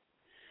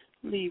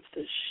 leave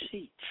the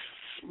sheets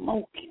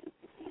smoking.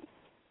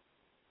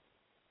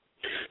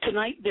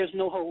 Tonight, there's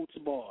no holds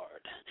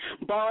barred.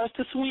 Bars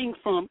to swing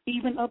from,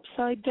 even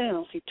upside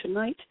down. See,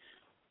 tonight,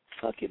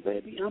 fuck it,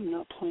 baby, I'm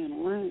not playing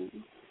around.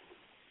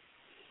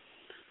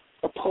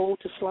 A pole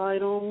to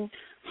slide on,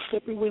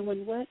 slippery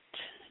when wet,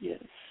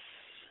 yes.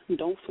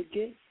 Don't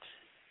forget,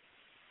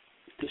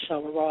 the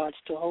shower rods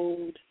to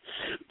hold.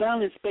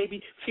 Balance,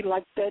 baby. Feel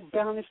like that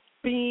balance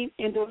beam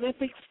in the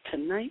Olympics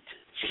tonight.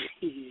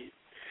 Yeah,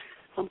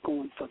 I'm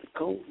going for the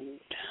gold.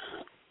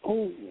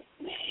 Oh,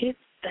 hit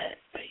that,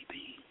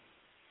 baby.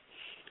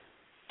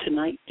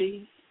 Tonight,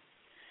 D,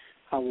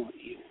 I want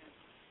you.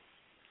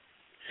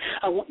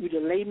 I want you to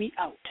lay me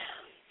out,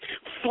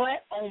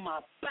 flat on my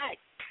back.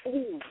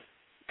 Ooh,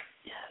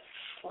 yes,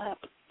 slap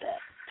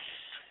that.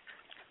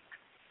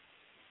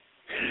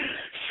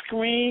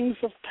 Screams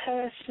of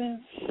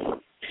passion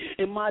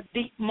and my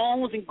deep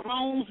moans and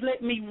groans,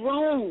 let me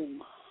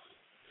roam.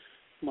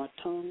 My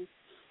tongue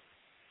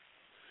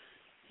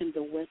in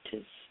the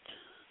wettest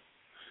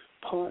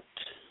part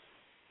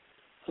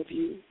of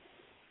you.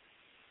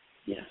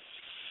 Yes,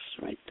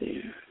 right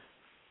there.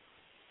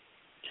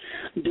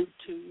 Due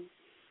to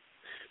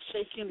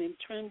shaking and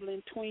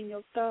trembling between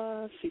your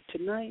thighs. See,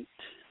 tonight,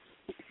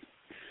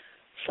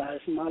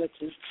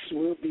 seismologists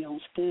will be on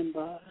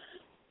standby.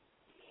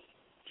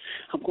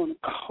 I'm going to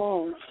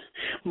carve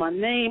my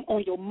name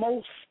on your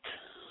most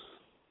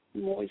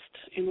moist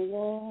inner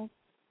wall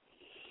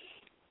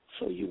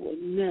so you will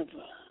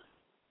never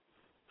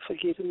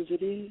forget whose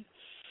it is.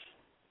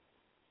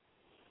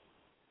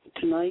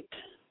 Tonight,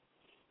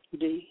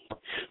 D,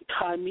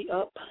 tie me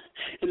up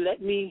and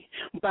let me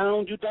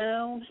bound you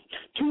down.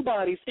 Two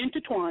bodies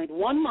intertwined,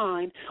 one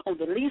mind on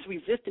the least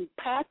resistant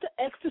path to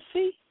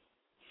ecstasy.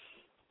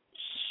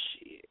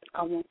 Shit,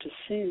 I want to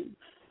sin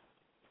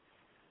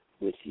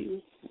with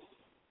you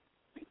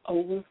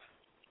over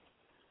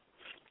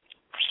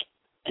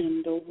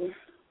and over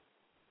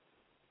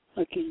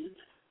again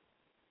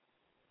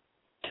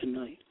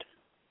tonight.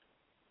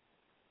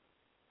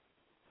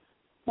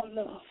 My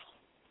love.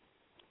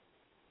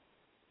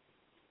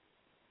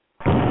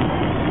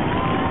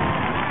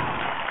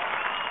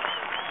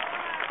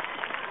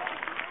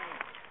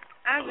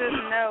 I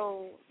just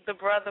know the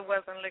brother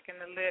wasn't licking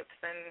the lips,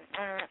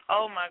 and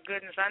oh my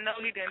goodness, I know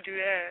he didn't do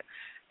that.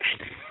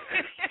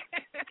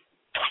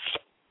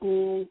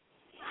 Oh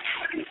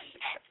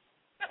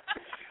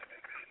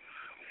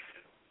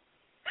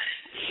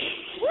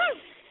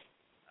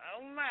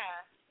my.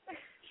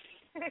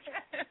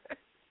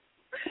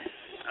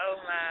 Oh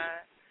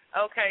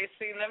my. Okay,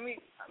 see, let me,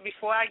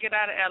 before I get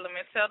out of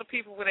element, tell the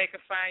people where they can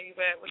find you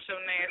at with your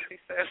nasty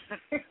self.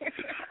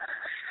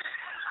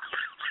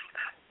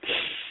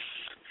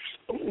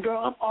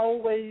 Girl, I'm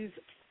always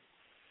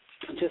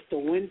just a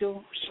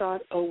window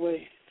shot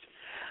away.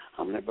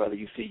 I'm that brother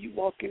you see you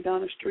walking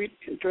down the street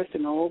and dressed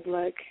in all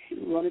black,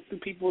 and running through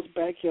people's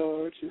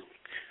backyards and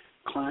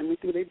climbing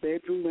through their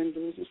bedroom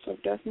windows and stuff.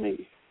 That's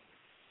me.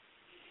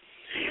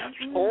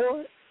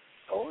 Or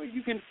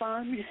you can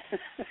find me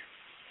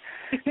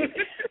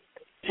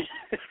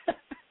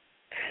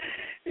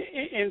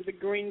in the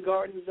green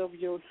gardens of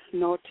your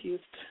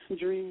naughtiest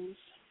dreams.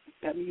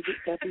 That be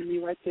me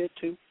right there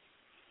too.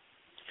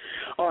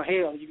 Or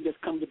hell, you can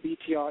just come to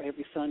BTR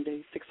every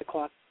Sunday, 6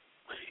 o'clock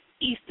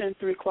Eastern,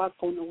 3 o'clock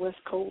on the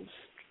West Coast.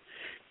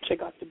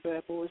 Check out the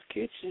Bad Boys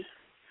Kitchen.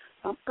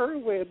 I'm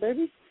everywhere,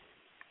 baby.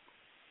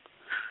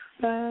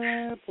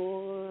 Bad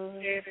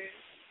Boys.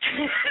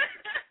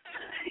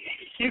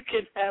 You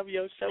can have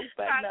your show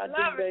back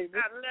now, baby.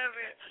 I love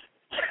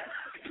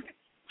it.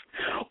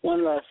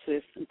 One love,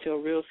 sis. Until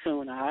real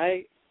soon, all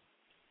right?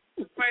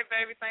 Right,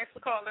 baby. Thanks for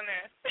calling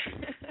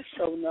in.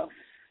 So, no.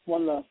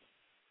 One love.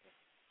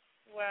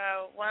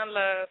 Wow, One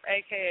Love,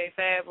 a.k.a.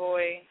 Bad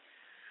Boy.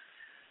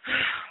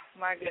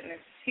 My goodness.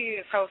 He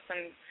is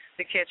hosting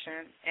the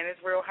kitchen, and it's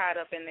real hot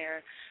up in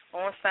there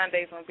on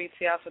Sundays on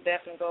BTL, so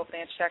definitely go over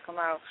there and check them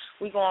out.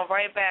 We're going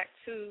right back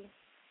to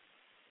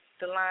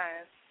the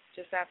lines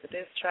just after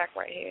this track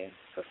right here.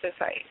 So, sis,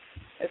 hey,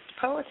 it's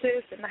the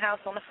Poetess in the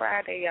house on a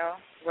Friday,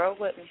 y'all. Roll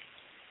with me.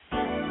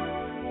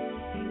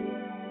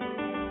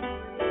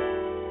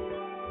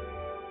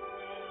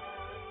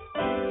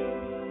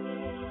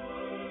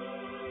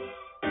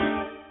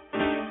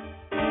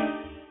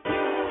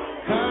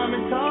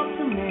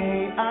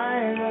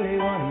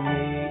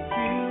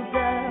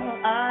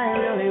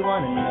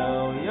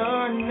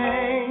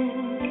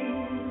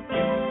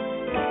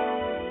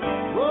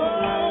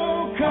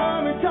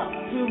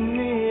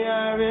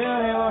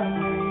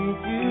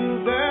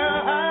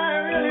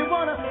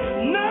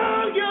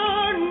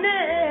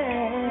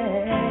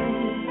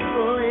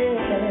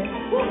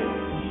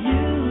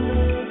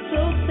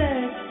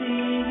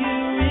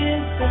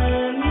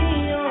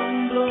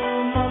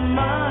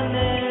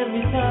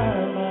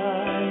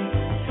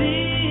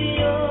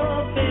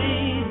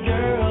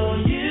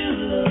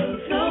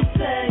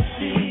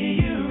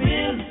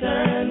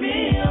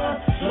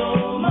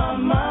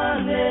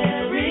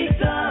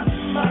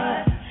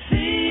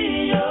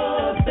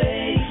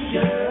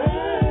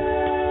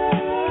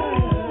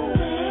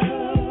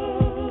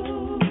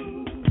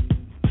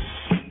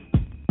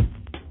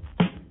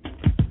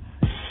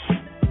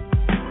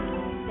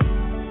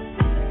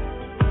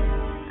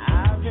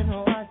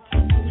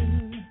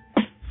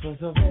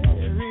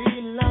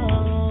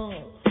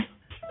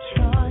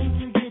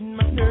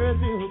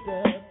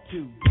 To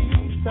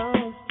be so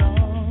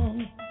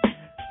strong,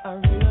 I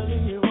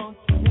really want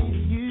to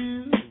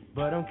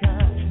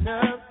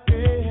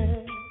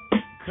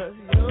 'cause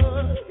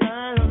you're the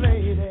kind of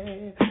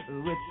lady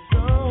with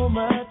so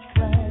much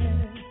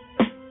class.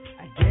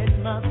 I get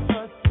my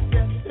thoughts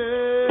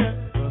together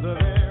for the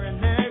very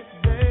next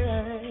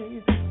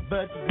day,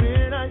 but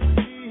when I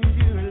see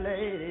you,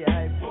 lady,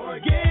 I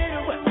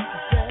forget what to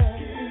say.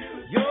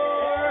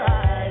 Your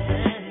eyes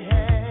and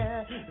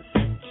hair,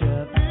 such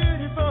a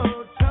beautiful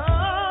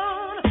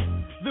tone,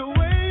 the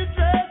way you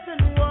dress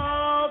and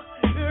walk,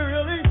 it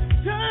really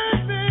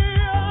turns me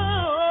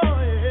on,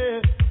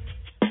 yeah.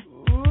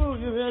 Ooh,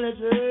 you really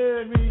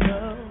turn me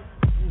on.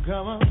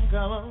 Come on,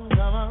 come on,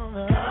 come on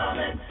now. Come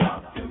and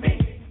talk to me.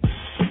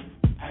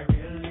 I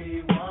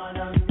really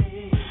wanna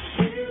meet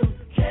you.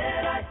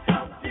 Can I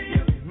talk to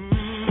you?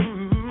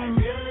 I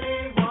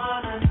really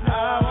wanna know.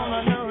 I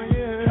wanna know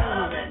you.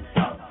 Come and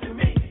talk to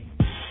me.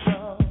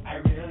 I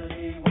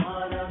really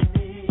wanna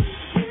meet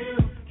you.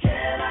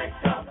 Can I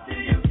talk to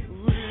you?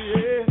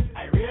 Yeah.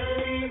 I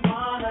really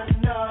wanna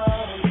know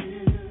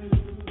you.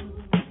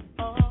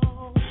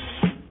 Oh,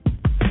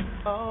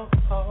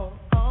 oh,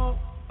 oh,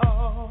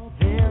 oh.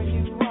 There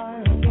you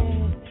are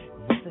again,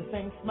 with the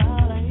same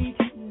smile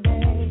each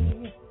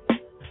day.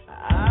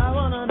 I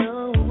wanna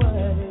know what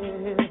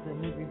it is that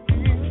makes me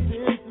feel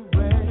this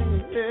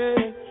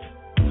way.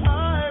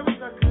 I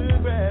wish I could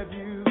grab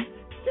you,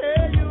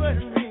 tell you what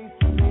it means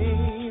to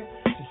me,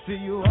 to see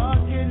you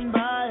walking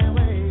by a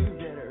wave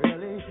that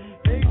really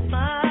makes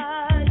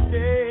my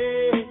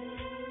day.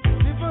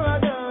 Before I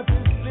go to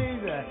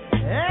sleep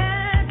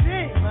and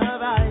dream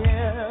about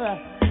you,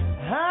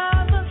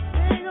 I'm a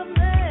single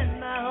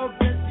man. I hope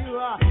that you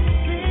are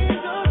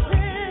single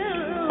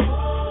too.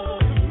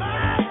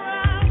 My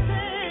round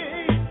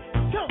thing,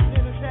 don't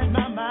ever set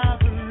my mind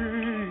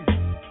free.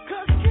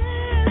 'Cause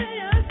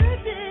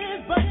curiosity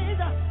is but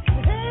the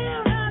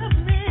hell out of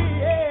me,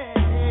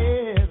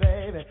 yeah,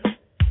 baby.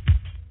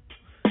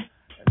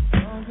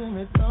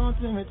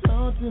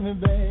 Talk to me,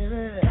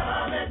 baby.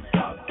 Come and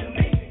talk to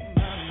me,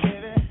 my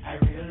baby. I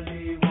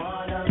really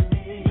wanna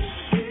meet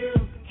you.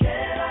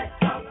 Can I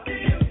talk to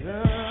you?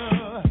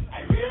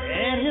 I really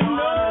and you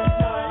know,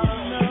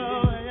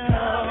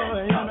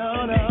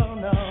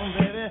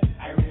 baby.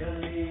 I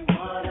really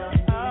wanna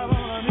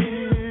meet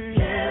you.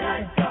 Can I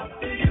talk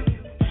to you?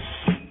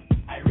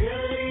 I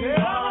really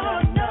wanna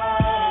know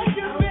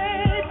you,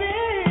 baby.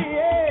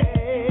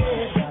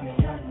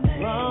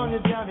 Won't you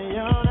tell me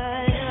your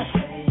name?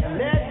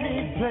 Let me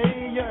play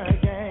your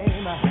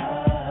game.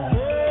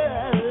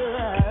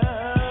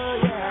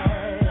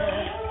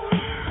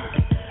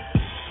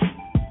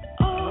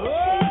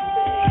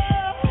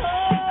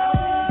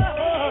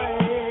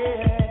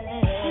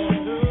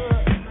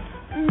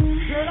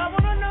 Girl, I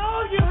wanna know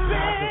you,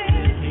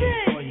 baby.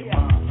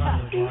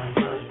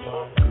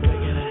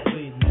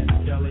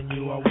 Telling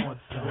you I want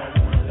some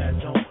that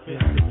don't fit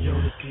the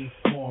Jodeci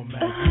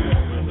format. You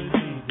don't really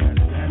need that.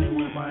 Standing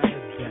with my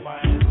head set,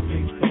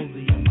 big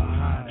cozy in my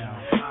hideout.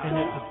 And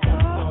if it's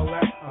all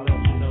that, I'll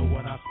let you know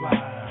when I fly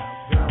out.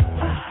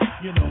 Girlfriend,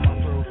 you know my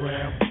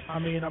program. I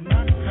mean, I'm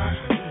not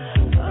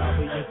usual, but I'll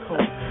be your coat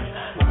man.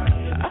 Slide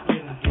in the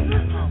skin and get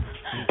it comfy.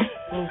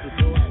 Close the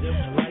door, dim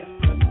the lights,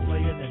 let's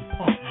play it and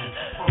pump me.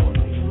 Power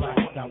me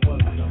like I was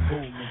the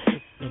booming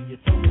system. You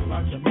told me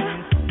about your man,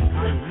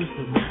 how you used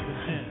to make the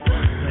tent.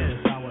 That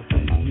is how I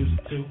think you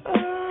used to.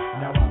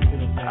 Now I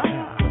feel that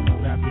when the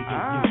rap you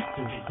get used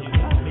to. You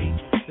know me,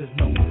 there's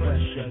no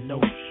pressure, no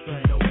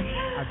strain.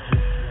 I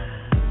just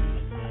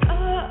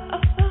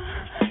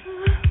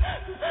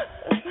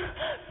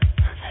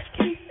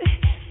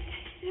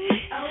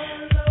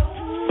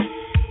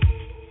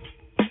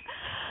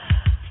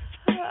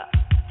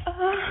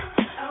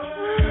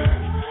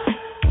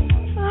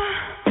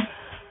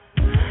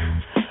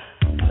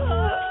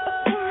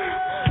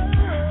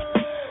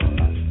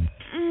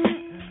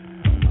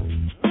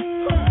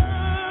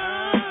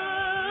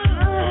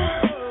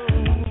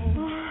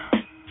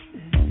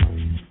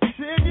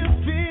Said you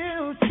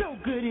feel so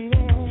good,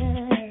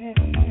 yeah.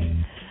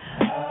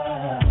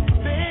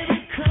 Baby,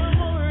 come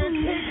over and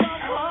take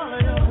off all of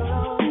your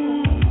clothes.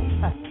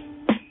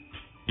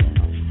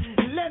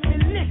 Let me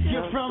lick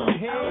you from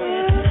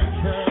head to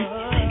toe.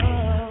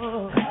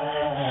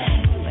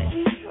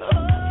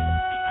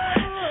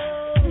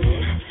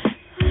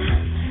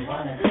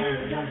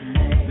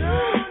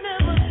 Don't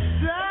ever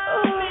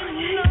stop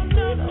me,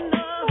 no.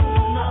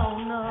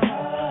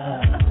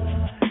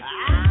 I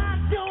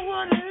don't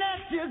wanna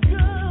let you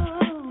go,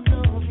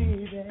 no,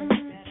 baby.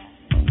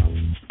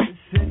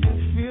 Said you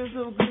feel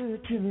so good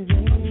to me,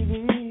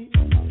 baby.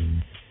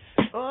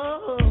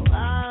 Oh, I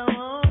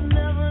won't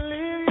never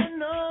leave you,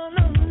 no.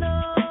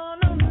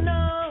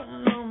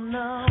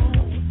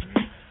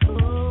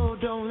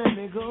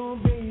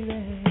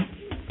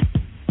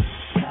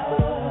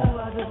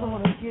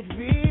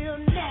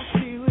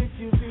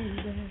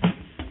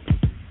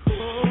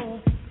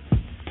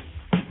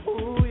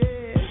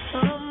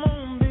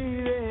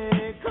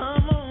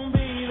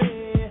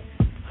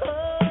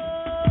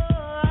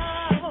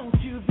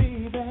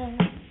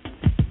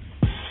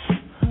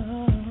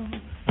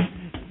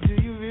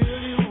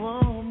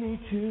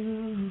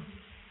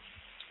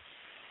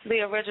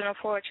 Original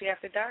Poetry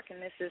After Dark, and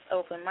this is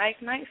Open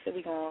Mic Night, so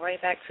we're going right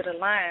back to the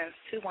lines.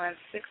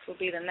 216 will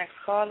be the next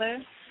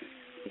caller.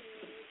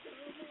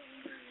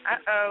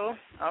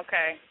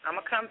 Okay. I'm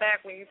going to come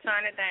back when you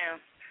turn it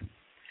down.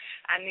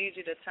 I need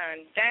you to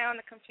turn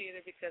down the computer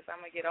because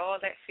I'm going to get all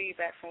that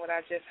feedback from what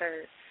I just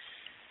heard.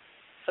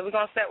 So we're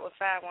going to start with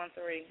 513,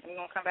 and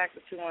we're going to come back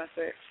to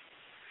 216.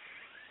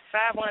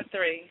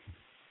 513,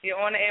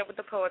 you're on the air with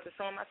the poets.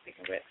 Who am I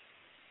speaking with?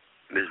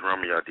 This is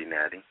Romeo D.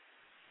 Natty.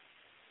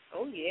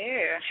 Oh,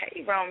 yeah.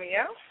 Hey,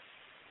 Romeo.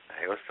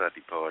 Hey, what's up,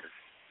 the poets?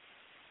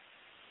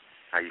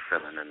 How you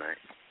feeling tonight?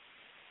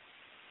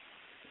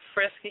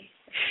 Frisky.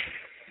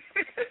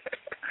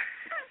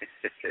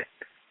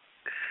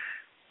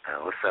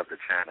 What's up to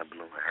China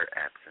Blue in her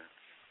absence?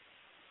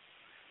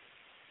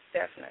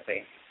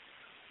 Definitely.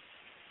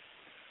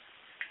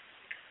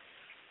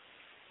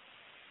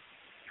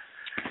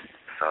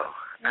 So,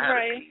 I had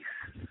right. a piece.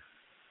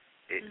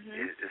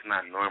 It's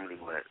not normally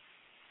what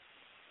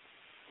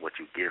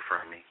you get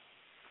from me.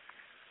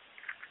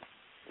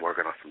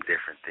 Working on some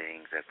different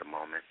things at the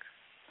moment.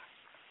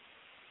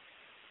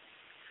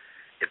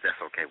 If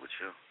that's okay with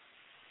you.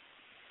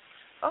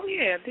 Oh,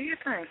 yeah, do your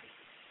thing.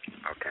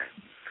 Okay.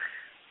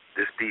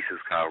 This piece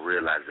is called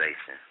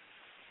Realization.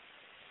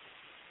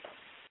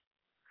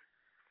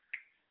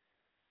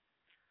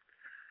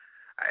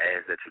 I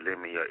ask that you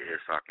lend me your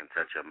ear so I can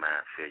touch your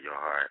mind, feel your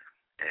heart,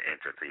 and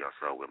enter to your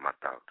soul with my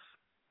thoughts.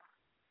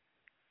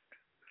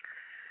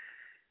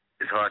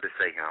 It's hard to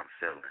say how I'm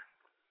feeling,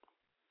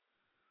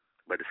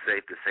 but it's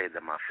safe to say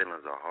that my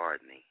feelings are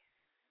hardening.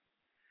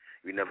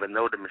 You never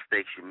know the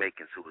mistakes you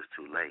make until it's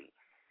too late.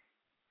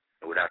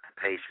 And without the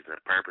patience and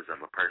purpose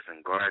of a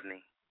person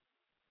gardening,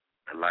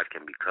 a life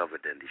can be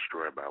covered and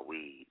destroyed by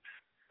weeds.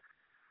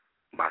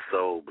 My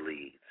soul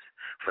bleeds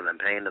from the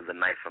pain of the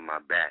knife in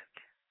my back,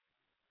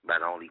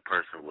 by the only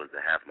person who was to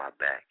have my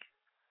back.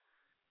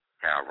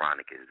 How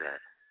ironic is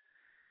that?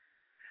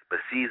 But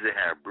Caesar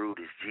had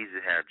Brutus,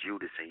 Jesus had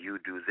Judas, and you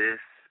do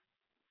this,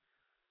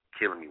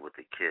 killing me with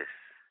a kiss.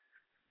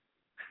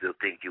 Still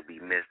think you'll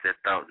be missed. That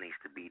thought needs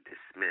to be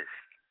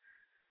dismissed.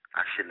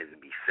 I shouldn't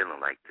even be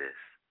feeling like this.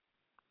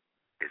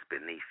 It's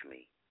beneath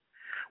me.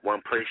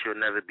 One place you'll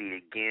never be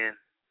again,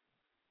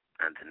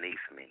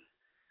 underneath me.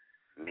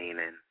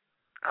 Meaning,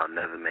 I'll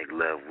never make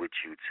love with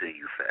you till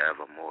you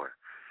forevermore.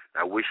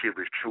 I wish it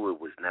was true it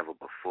was never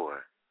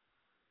before.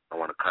 I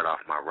want to cut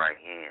off my right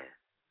hand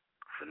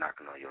for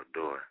knocking on your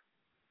door.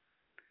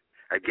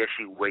 I guess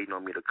you waiting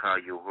on me to call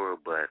you a whore,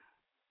 but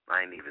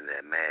I ain't even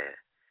that mad.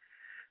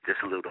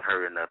 Just a little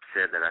hurt and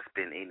upset that I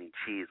spend any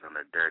cheese on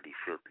a dirty,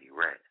 filthy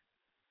rat.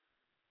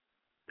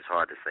 It's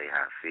hard to say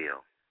how I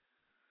feel.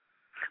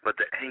 But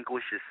the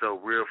anguish is so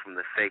real from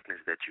the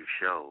fakeness that you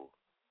showed.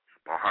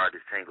 My heart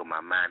is tangled,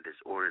 my mind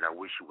disordered. I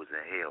wish you was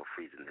in hell,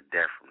 freezing to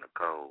death from the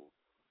cold.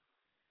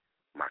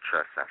 My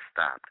trust I've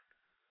stopped,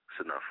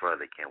 so no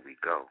further can we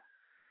go.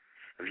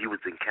 If you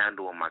was in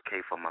candle on my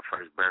cake for my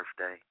first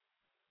birthday,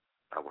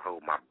 I would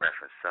hold my breath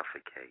and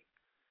suffocate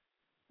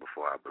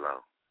before I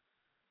blow.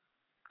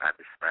 I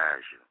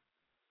despise you,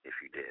 if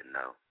you didn't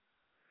know.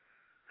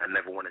 I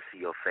never want to see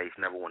your face,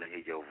 never want to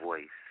hear your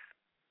voice.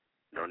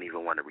 Don't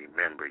even want to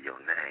remember your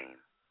name.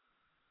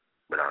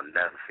 But I'll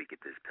never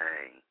forget this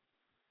pain,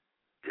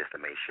 just to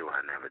make sure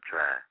I never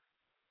try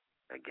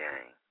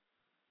again.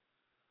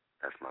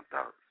 That's my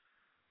thoughts.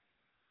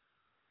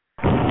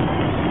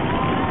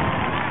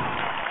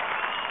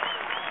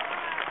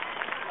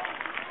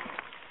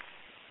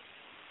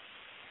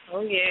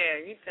 Oh,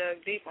 yeah, you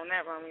dug deep on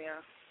that,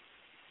 Romeo.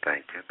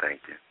 Thank you.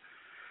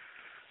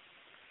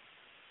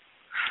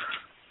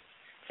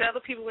 Tell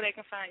the people where they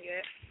can find you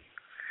at.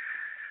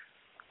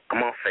 I'm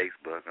on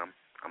Facebook.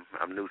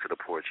 I'm new to the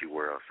poetry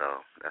world,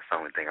 so that's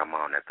the only thing I'm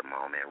on at the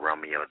moment.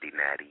 Romeo D.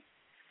 Natty,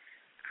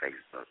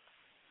 Facebook.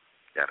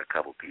 Got a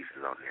couple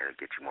pieces on there to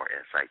get you more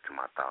insight to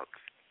my thoughts.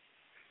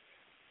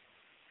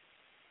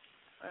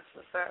 That's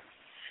what's up.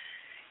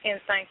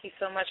 And thank you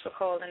so much for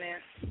calling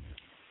in.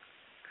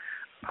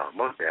 Oh,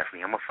 most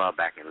definitely. I'm going to fall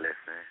back and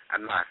listen. I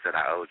know I said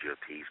I owed you a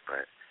piece,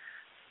 but...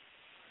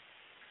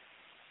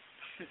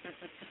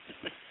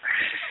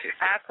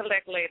 I'll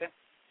collect later.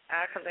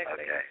 Okay.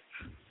 Later.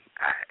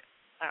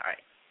 All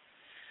right.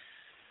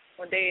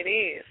 Well, there it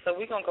is. So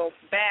we're going to go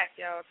back,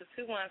 y'all, to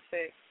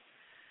 216.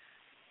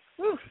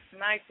 Whew,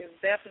 Mike is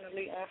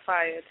definitely on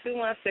fire.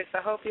 216,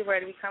 I hope you're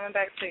ready. We're coming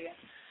back to you.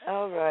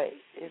 All right.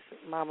 It's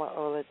Mama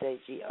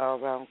Oladeji,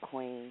 all-round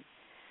queen,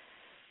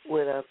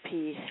 with a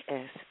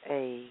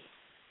PSA.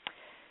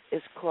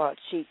 It's called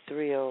Cheap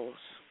Thrills.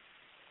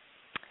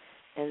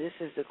 And this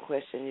is the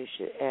question you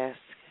should ask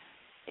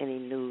any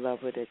new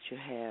lover that you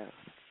have.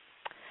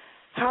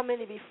 How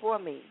many before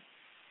me,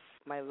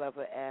 my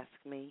lover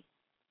asked me?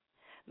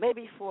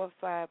 Maybe 4 or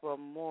 5 or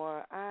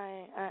more.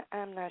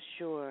 I'm not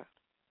sure.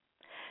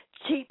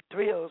 Cheap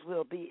thrills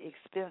will be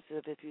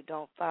expensive if you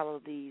don't follow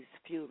these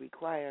few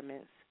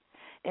requirements.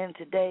 In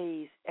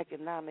today's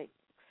economics,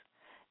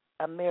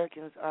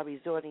 Americans are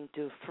resorting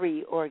to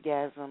free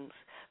orgasms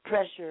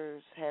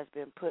Pressures has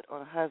been put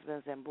on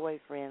husbands and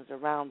boyfriends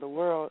around the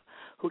world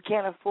who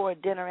can't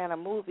afford dinner and a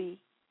movie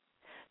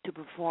to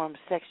perform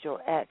sexual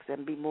acts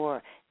and be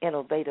more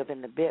innovative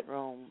in the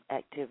bedroom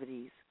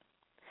activities.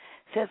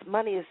 Since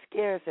money is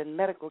scarce and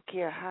medical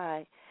care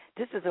high,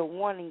 this is a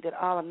warning that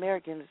all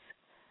Americans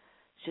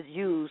should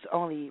use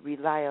only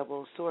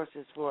reliable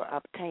sources for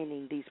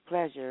obtaining these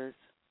pleasures.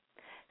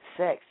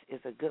 Sex is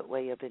a good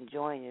way of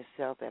enjoying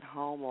yourself at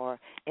home or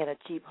in a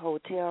cheap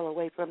hotel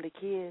away from the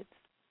kids.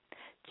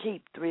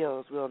 Cheap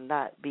thrills will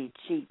not be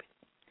cheap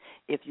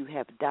if you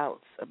have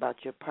doubts about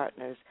your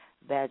partner's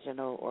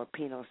vaginal or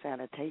penile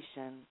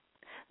sanitation.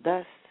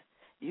 Thus,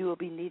 you will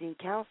be needing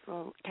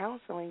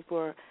counseling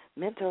for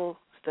mental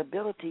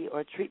stability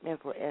or treatment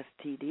for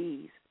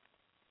STDs.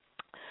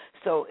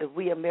 So if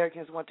we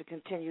Americans want to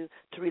continue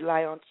to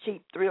rely on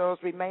cheap thrills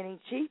remaining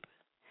cheap,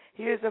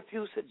 here's a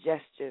few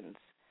suggestions.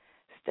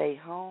 Stay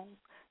home,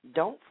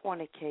 don't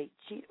fornicate,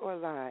 cheat, or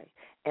lie,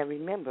 and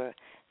remember,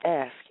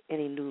 ask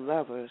any new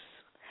lovers,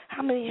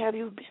 how many have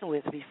you been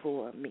with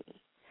before me?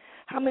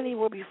 How many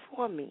were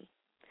before me?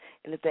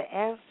 And if the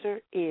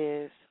answer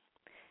is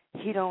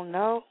he don't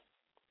know,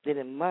 then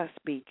it must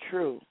be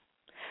true.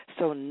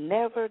 So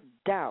never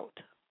doubt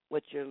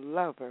what your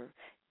lover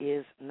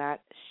is not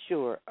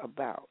sure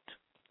about.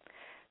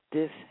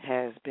 This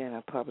has been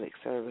a public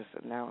service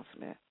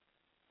announcement.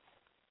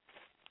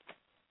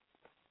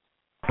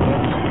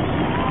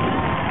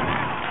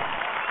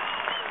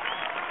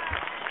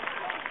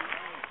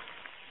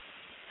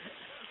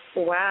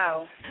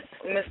 Wow.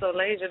 Miss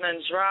Olasia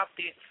done dropped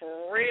it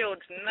for real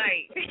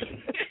tonight.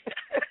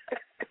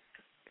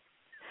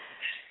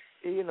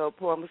 You know,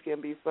 poems can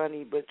be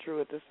funny but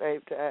true at the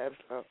same time.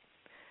 So.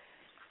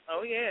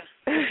 Oh, yeah.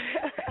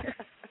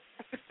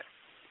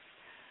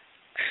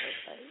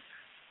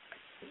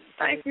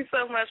 Thank you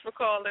so much for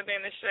calling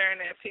in and sharing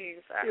that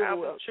piece. I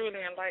was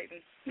truly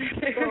enlightened.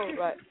 All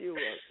right. You're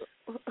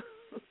welcome.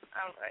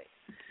 All right.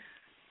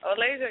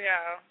 Olasia,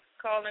 y'all,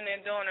 calling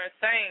in, doing her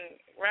thing.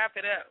 Wrap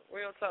it up.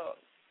 Real talk.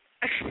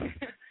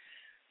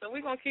 So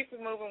we're going to keep it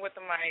moving with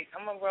the mic.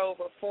 I'm going to roll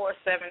with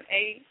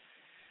 478.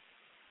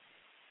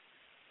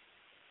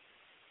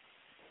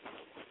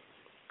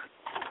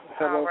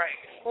 Hello. All right.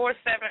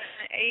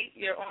 478,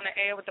 you're on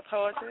the air with the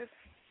poetess.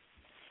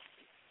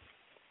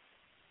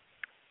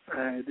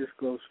 Hi, this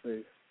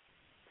Ghostface.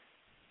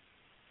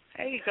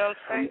 Hey,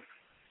 Ghostface.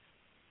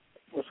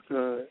 What's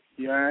good?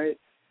 You all right?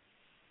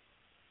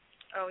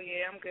 Oh,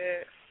 yeah, I'm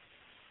good.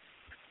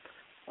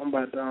 I'm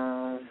about to,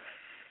 I'm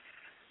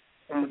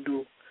going to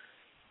do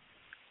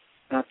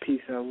my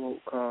piece I wrote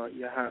called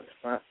Your Hot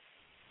Spot.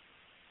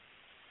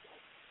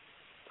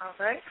 All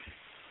right.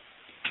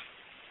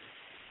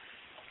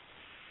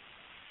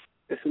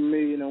 It's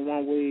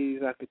 1,000,001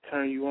 ways I could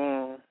turn you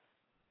on.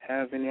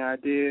 Have any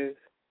ideas?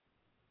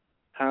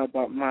 How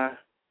about my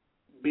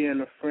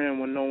being a friend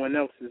when no one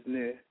else is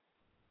near?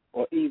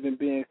 Or even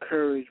being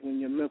encouraged when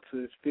your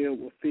mental is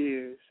filled with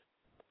fears?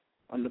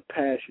 On the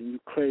passion you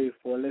crave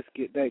for, let's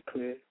get that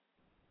clear.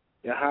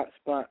 Your hot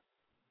spot,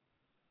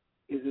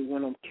 is it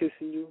when I'm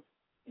kissing you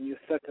and you're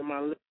sucking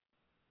my lips?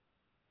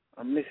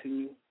 I'm missing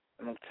you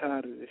and I'm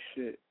tired of this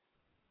shit.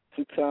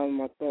 Sometimes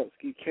my thoughts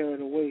get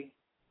carried away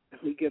and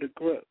we get a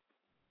grip.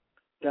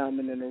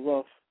 Diamond in the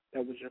rough,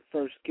 that was your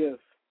first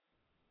gift.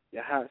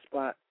 Your hot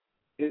spot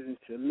isn't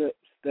your lips,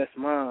 that's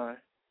mine.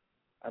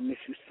 I miss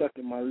you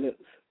sucking my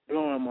lips,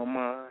 blowing my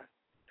mind.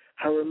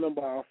 I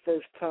remember our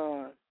first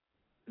time.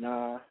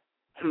 Nah,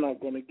 I'm not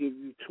going to give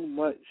you too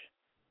much.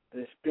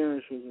 The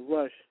experience was a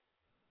rush.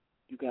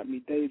 You got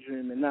me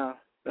daydreaming now,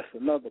 that's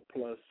another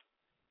plus.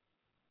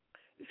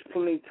 There's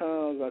plenty of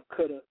times I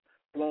could have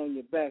blown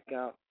your back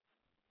out.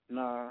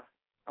 Nah,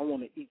 I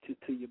want to eat you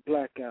till you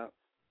black out,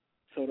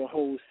 so the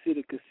whole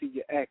city could see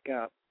you act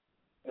out.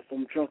 If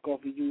I'm drunk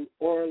off of you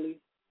orally,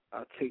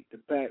 I'll take the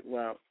back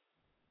route.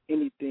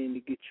 Anything to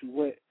get you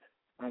wet,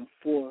 I'm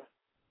for.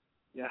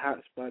 Your hot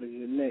spot is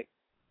your neck.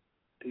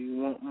 Do you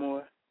want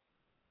more?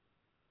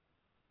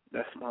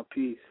 That's my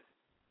piece.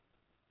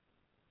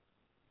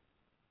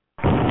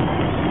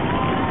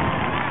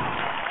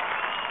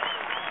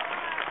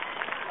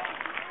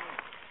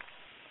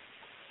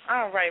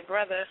 All right,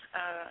 brother.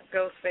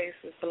 Ghostface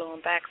is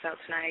blowing backs out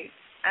tonight.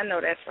 I know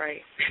that's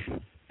right.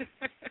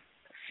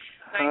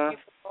 Thank you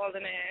for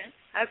calling in.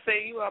 I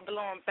say you are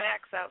blowing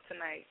backs out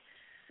tonight.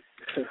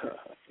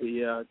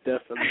 Yeah,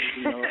 definitely.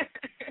 You know,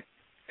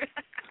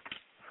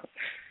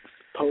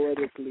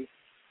 poetically.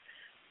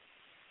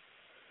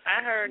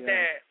 I heard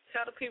that.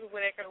 Tell the people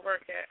where they can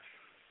work at.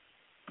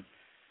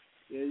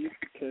 Yeah, you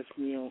can catch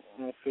me on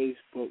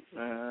Facebook,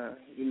 man.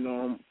 You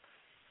know,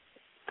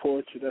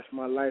 poetry, that's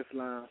my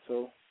lifeline.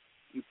 So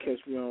you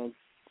catch me on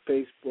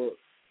Facebook,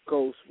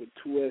 Ghost with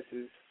 2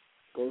 S's,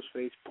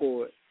 Ghostface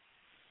Poet.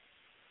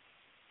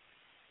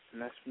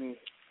 And that's me.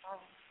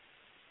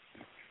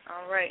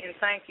 All right, and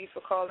thank you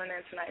for calling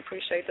in tonight.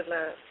 Appreciate the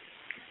love.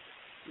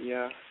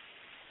 Yeah.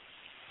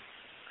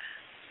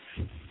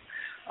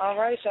 All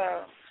right,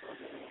 y'all.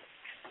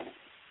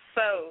 So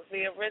So,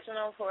 the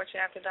original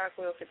Poetry After Dark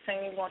will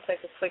continue. We're going to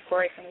take a quick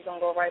break, and we're going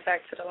to go right back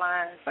to the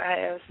lines. I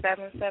have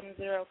 770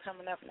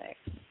 coming up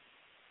next.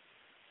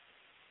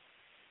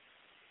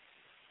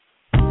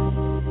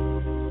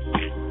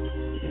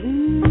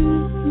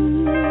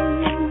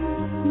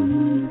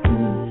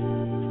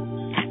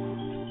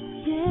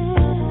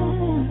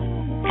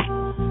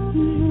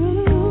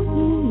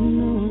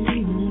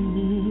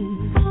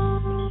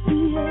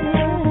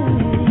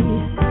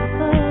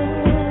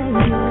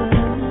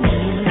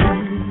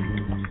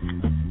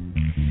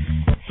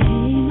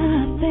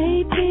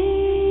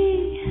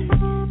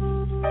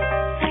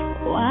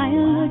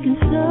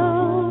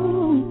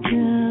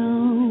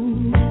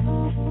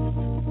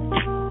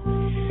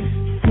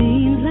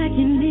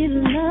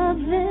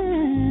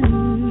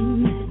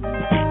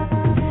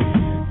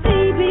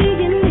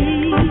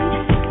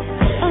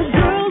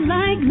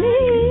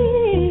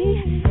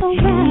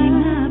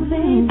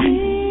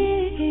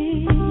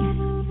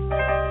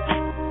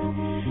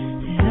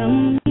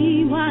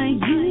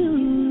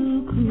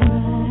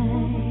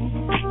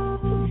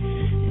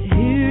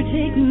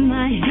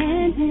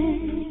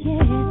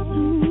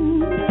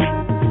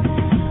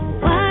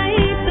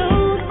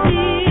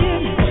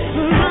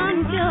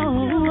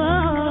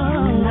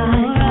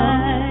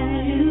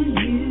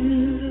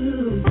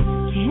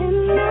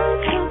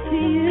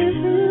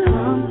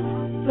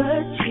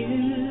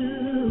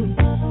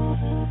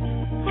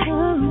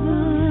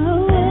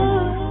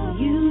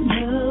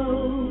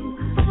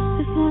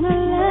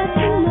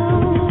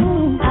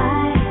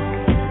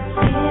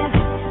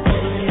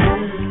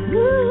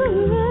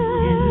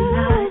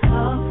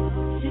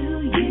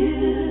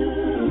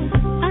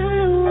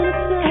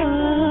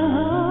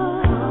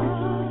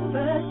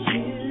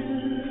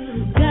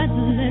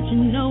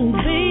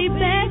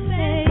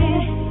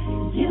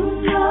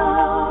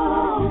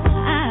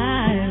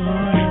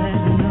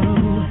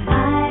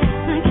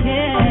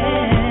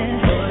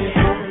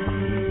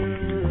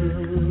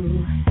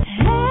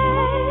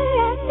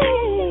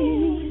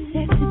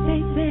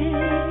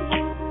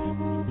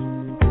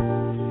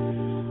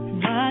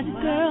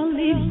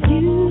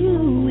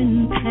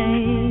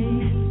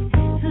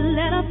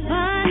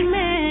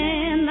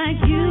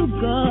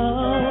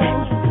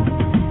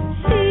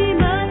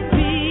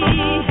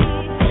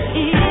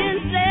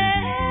 Insane.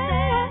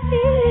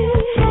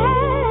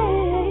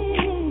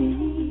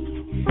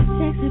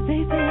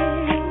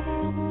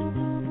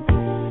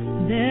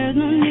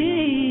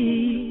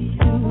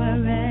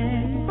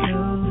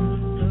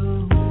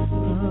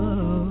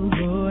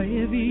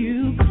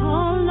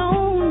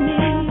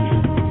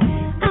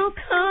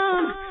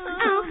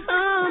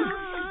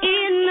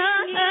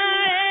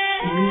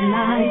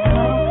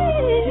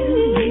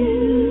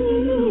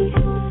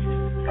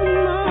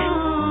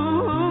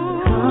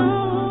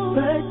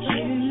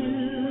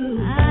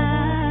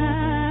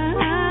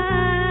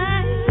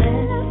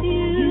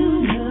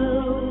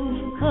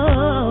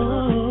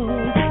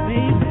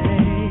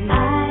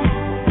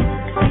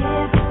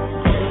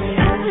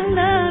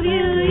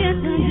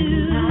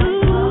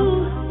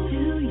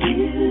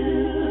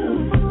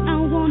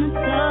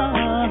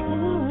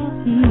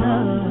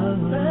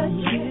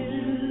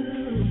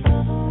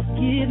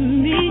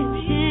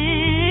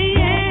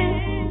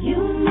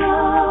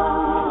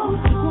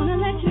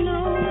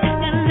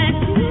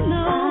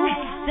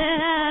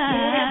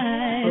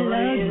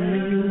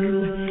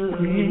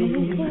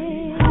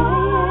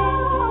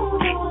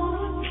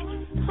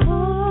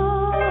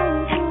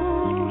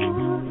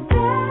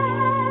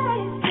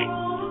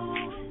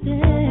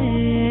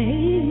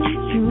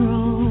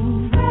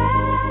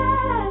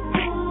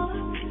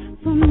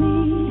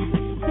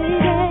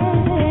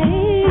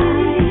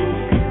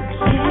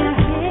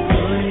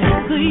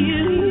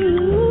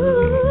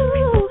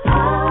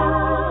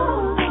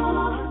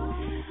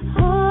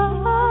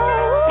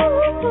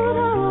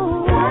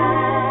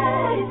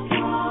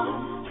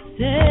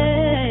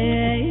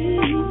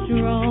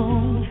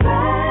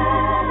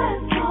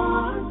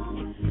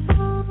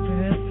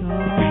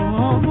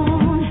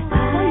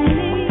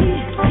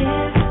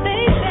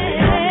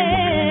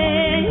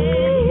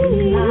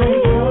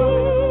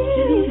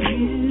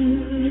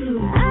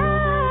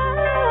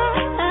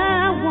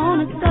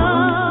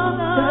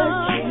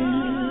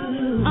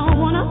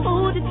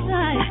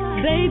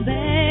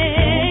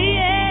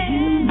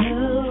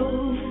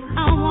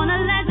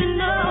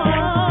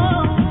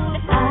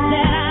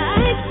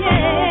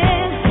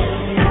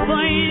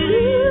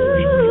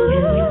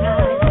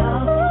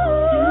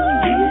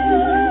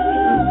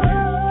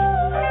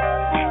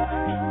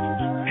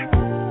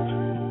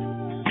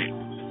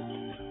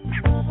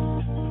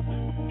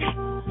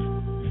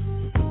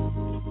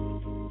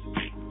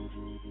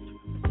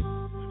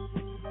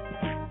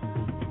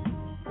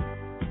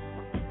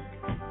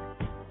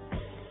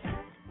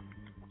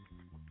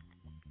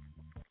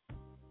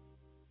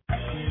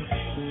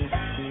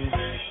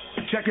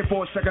 check it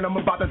for a second. I'm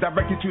about to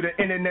direct you to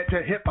the internet,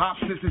 to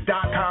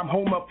hiphopsisters.com,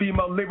 home of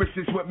female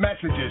lyricists with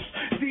messages.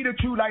 See the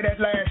true light at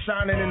last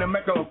shining in the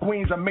Mecca of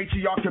Queens, a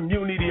matriarch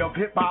community of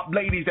hip-hop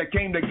ladies that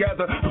came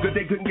together because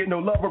they couldn't get no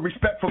love or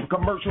respect from the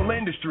commercial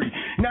industry.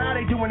 Now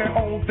they doing their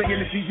own thing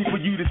and it's easy for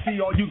you to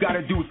see. All you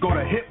gotta do is go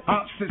to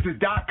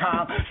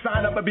hiphopsisters.com,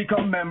 sign up and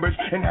become members,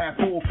 and have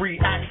full free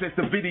access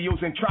to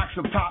videos and tracks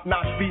of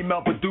top-notch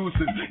female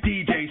producers,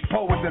 DJs,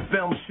 poets, and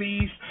film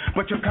C's.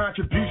 But your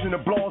contribution to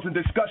blogs and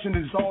discussion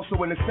is also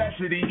a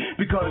necessity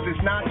because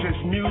it's not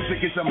just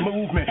music, it's a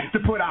movement to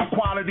put out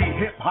quality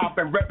hip-hop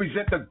and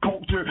represent the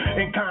culture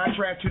in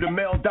contrast to the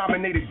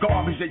male-dominated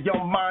garbage that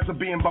young minds are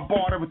being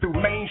bombarded with through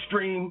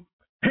mainstream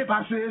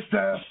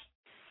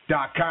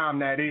hiphopsisters.com,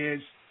 that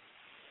is.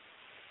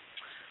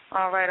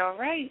 All right.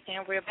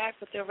 And we're back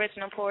with the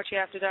original Poetry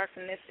After Dark,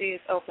 and this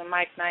is Open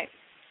Mic Night.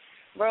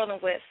 Rolling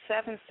with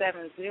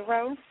 770.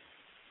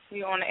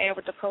 You on the air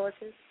with the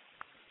poetess?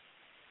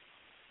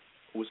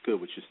 What's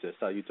good with you, sis?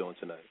 How you doing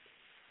tonight?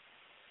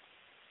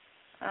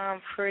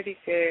 I'm pretty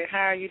good.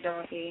 How are you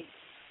doing, E?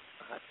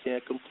 I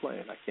can't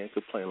complain.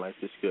 Life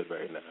is good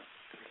right now.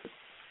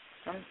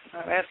 Oh,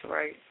 that's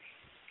right.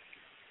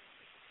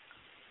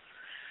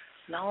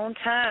 Long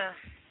time.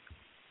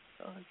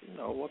 I've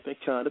been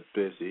kind of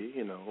busy,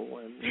 and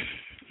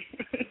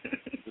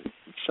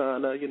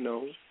trying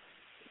to,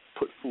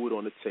 put food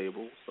on the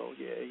table. So,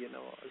 yeah,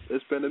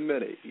 it's been a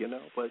minute,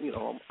 but,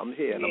 I'm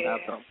here, and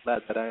I'm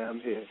glad that I am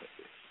here.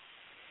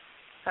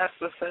 That's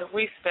what's up.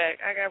 Respect.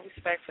 I got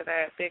respect for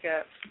that. Big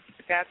up.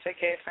 Gotta take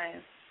care of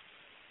things.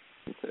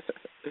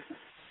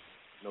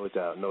 No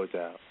doubt. All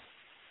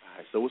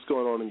right, so what's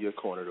going on in your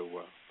corner of the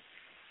world?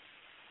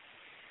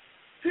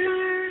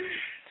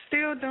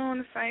 Still doing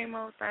the same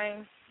old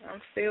thing.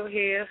 I'm still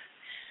here,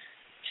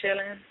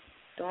 chilling,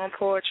 doing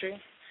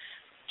poetry,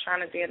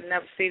 trying to get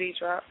another CD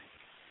drop.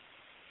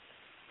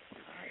 All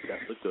right,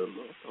 that's a good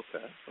look.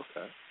 Okay.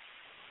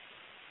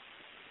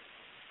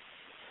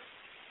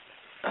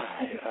 All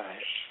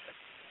right.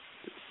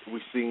 We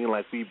seem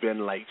like we've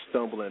been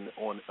stumbling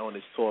on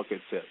this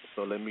talking tip.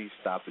 So let me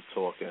stop the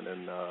talking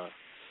and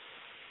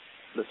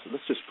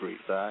let's just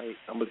breathe. All right,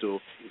 I'm gonna do a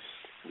piece.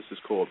 This is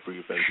called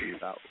Breathe In,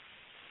 Breathe Out.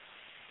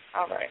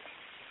 All right.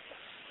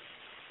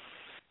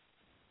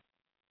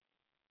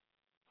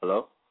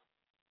 Hello?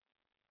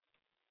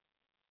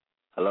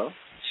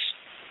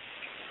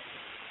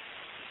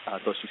 I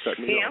thought you cut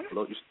me off.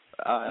 Hello?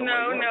 No,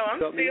 I'm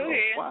still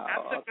here. Wow. I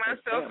took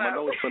myself out. I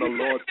know it's been a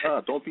long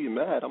time. Don't be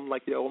mad. I'm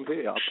like, yo, I'm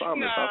here. I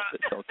promise.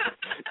 No.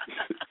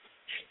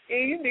 Yeah,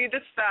 you need to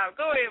stop.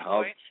 Go ahead,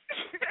 boy.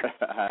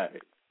 All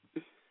right.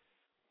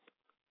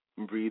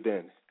 Breathe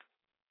in.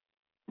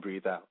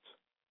 Breathe out.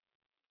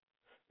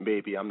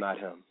 Baby, I'm not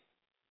him.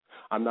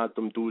 I'm not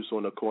them dudes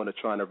on the corner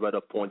trying to run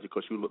up on you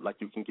because you look like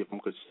you can give them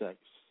good sex.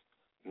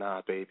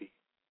 Nah, baby.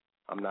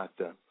 I'm not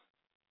them.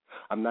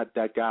 I'm not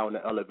that guy on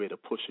the elevator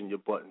pushing your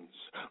buttons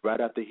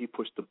right after he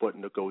pushed the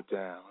button to go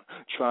down,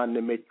 trying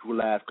to make you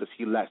laugh because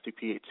he lacks the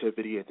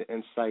creativity and the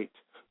insight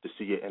to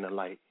see your inner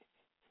light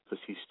because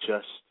he's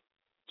just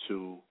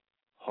too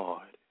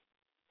hard.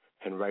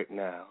 And right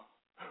now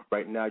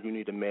you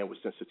need a man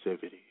with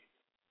sensitivity.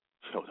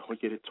 Yo,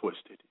 don't get it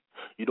twisted.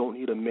 You don't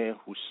need a man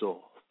who's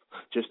soft,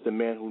 just a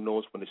man who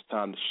knows when it's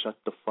time to shut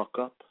the fuck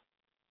up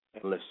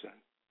and listen.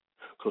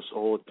 Because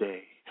all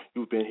day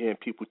you've been hearing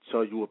people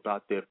tell you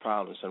about their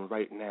problems, and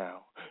right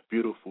now,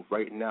 beautiful,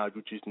 right now,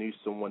 you just need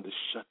someone to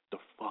shut the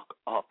fuck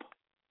up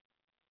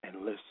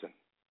and listen.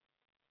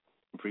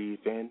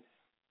 Breathe in,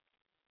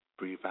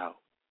 breathe out.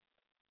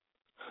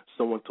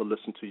 Someone to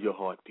listen to your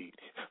heartbeat,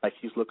 like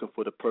he's looking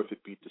for the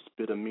perfect beat to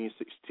spit a mean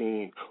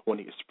 16 on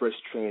the express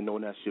train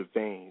known as your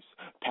veins,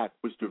 packed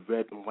with your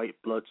red and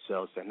white blood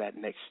cells, and that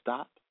next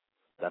stop,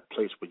 that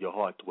place where your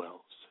heart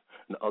dwells.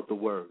 In other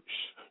words,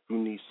 you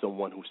need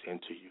someone who's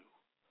into you.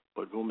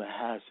 But rumor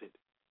has it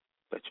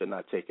that you're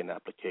not taking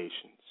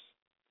applications.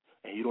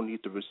 And you don't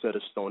need the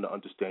Rosetta Stone to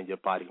understand your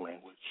body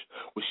language,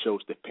 which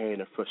shows the pain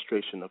and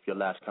frustration of your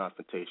last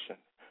confrontation.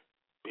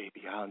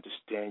 Baby, I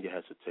understand your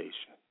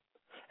hesitation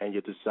and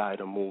your desire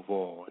to move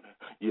on,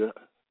 your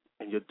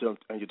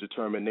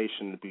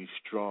determination to be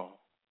strong.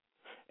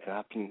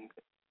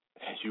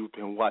 And you've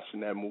been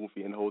watching that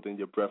movie and holding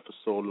your breath for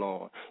so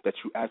long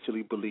that you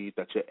actually believe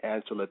that you're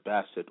Angela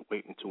Bassett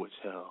waiting to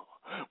exhale,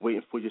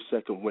 waiting for your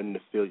second wind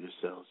to fill your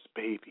cells.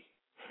 Baby,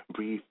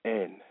 breathe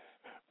in,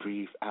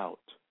 breathe out.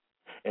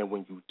 And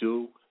when you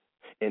do,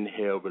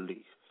 inhale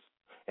relief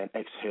and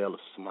exhale a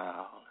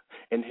smile.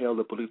 Inhale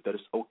the belief that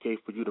it's okay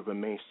for you to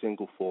remain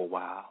single for a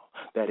while,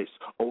 that it's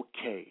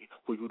okay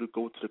for you to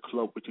go to the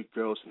club with your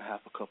girls and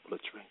have a couple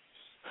of drinks,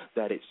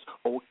 that it's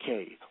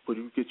okay for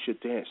you to get your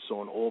dance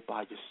on all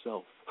by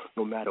yourself,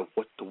 no matter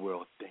what the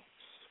world thinks.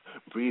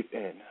 Breathe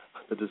in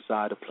the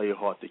desire to play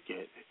hard to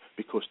get,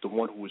 because the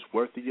one who is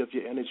worthy of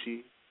your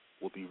energy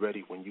will be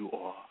ready when you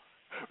are,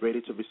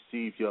 ready to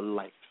receive your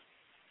life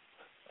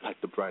like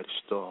the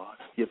brightest star,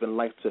 giving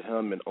life to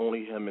him and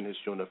only him in his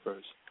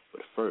universe.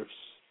 But first,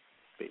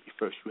 baby,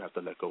 you have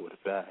to let go of the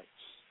bags.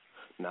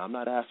 Now, I'm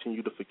not asking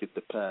you to forget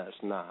the past,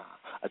 nah.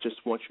 I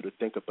just want you to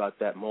think about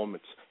that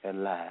moment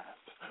and laugh.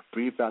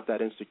 Breathe out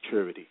that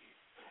insecurity,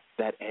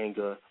 that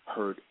anger,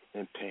 hurt,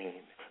 and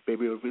pain.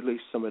 Baby,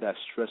 release some of that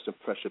stress and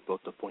pressure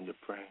built up on your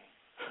brain.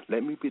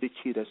 Let me be the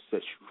key that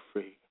sets you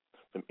free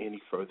from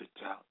any further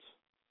doubt.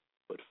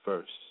 But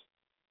first,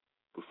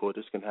 before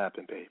this can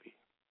happen, baby,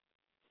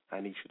 I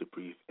need you to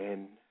breathe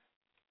in,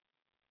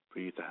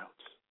 breathe out.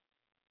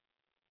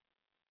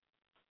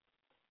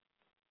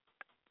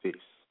 Peace.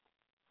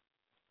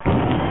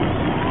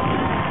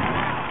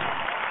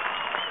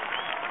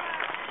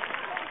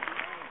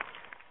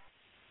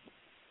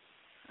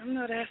 I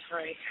know that's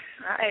right.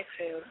 I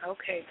exhaled.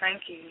 Okay,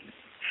 thank you.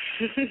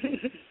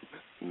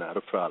 Not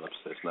a problem,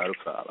 sis. Not a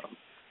problem.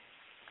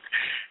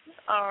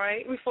 All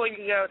right. Before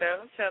you go,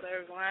 though, tell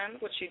everyone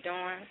what you're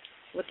doing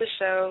with the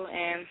show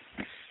and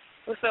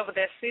what's up with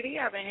that CD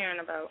I've been hearing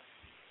about.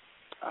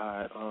 All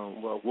right.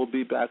 Well, we'll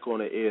be back on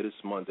the air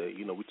this Monday.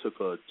 You know, we took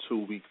a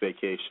 2-week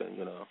vacation,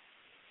 you know,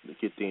 to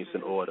get things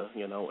in order,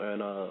 you know,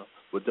 and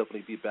we'll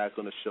definitely be back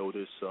on the show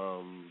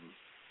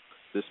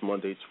this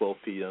Monday, 12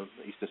 p.m.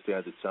 Eastern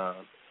Standard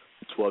Time,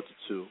 12 to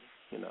 2,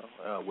 you know,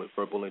 with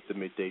Verbal Length to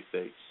Midday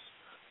Face.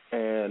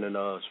 And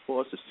as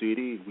far as the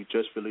CD, we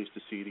just released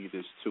the CD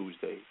this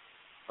Tuesday,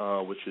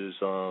 which is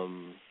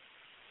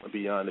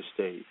Beyond the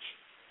Stage,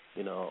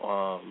 you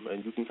know,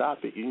 and you can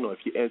copy it. You know, if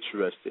you're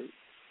interested,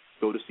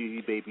 go to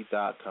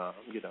cdbaby.com,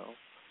 you know,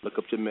 look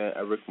up your man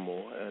Eric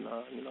Moore, and,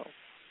 you know,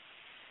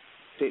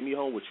 take me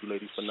home with you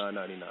ladies for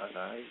 $9.99, all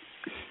right?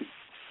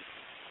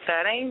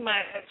 That ain't much.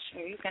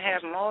 You can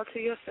have them all to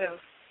yourself.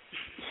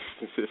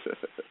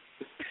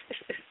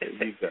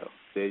 There you go.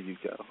 There you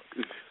go.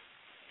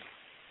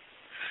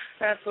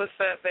 That's what's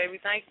up, baby.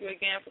 Thank you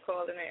again for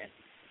calling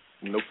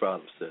in. No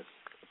problem, sis.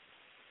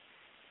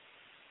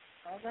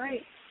 All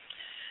right.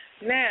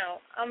 Now,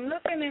 I'm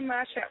looking in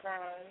my chat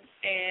room,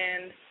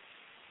 and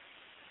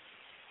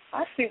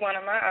I see one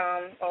of my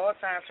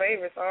all-time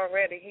favorites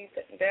already. He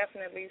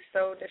definitely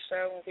stole the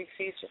show when we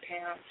featured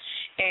him.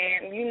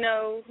 And you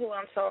know who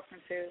I'm talking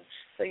to,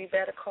 so you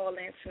better call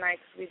in tonight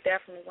because we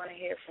definitely want to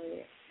hear from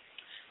you.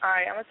 All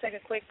right, I'm going to take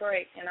a quick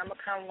break, and I'm going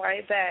to come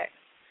right back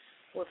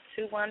with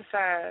 215.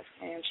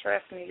 And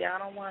trust me, y'all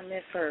don't want to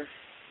miss her.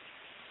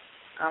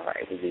 All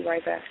right, we'll be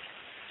right back.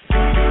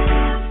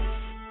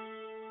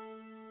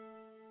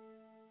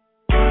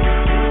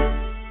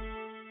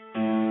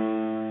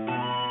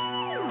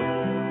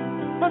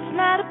 Must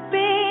not have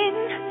been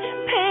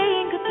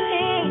paying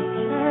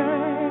attention.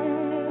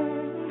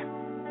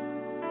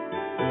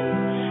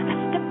 I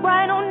stepped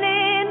right on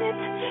in it,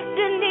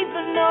 didn't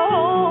even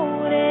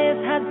notice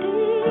how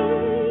deep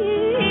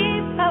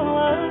I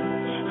was.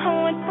 I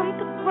went from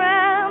the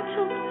ground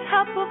to the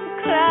top of the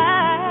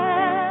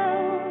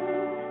cloud.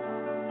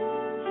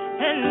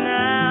 And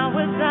now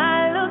as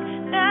I look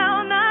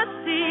down, I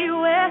see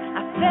where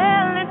I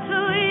fell into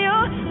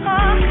your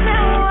arms.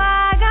 Now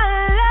I got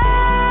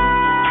love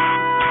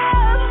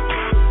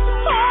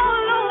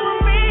all over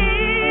me.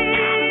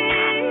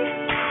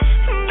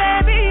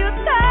 Baby, you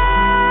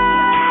touch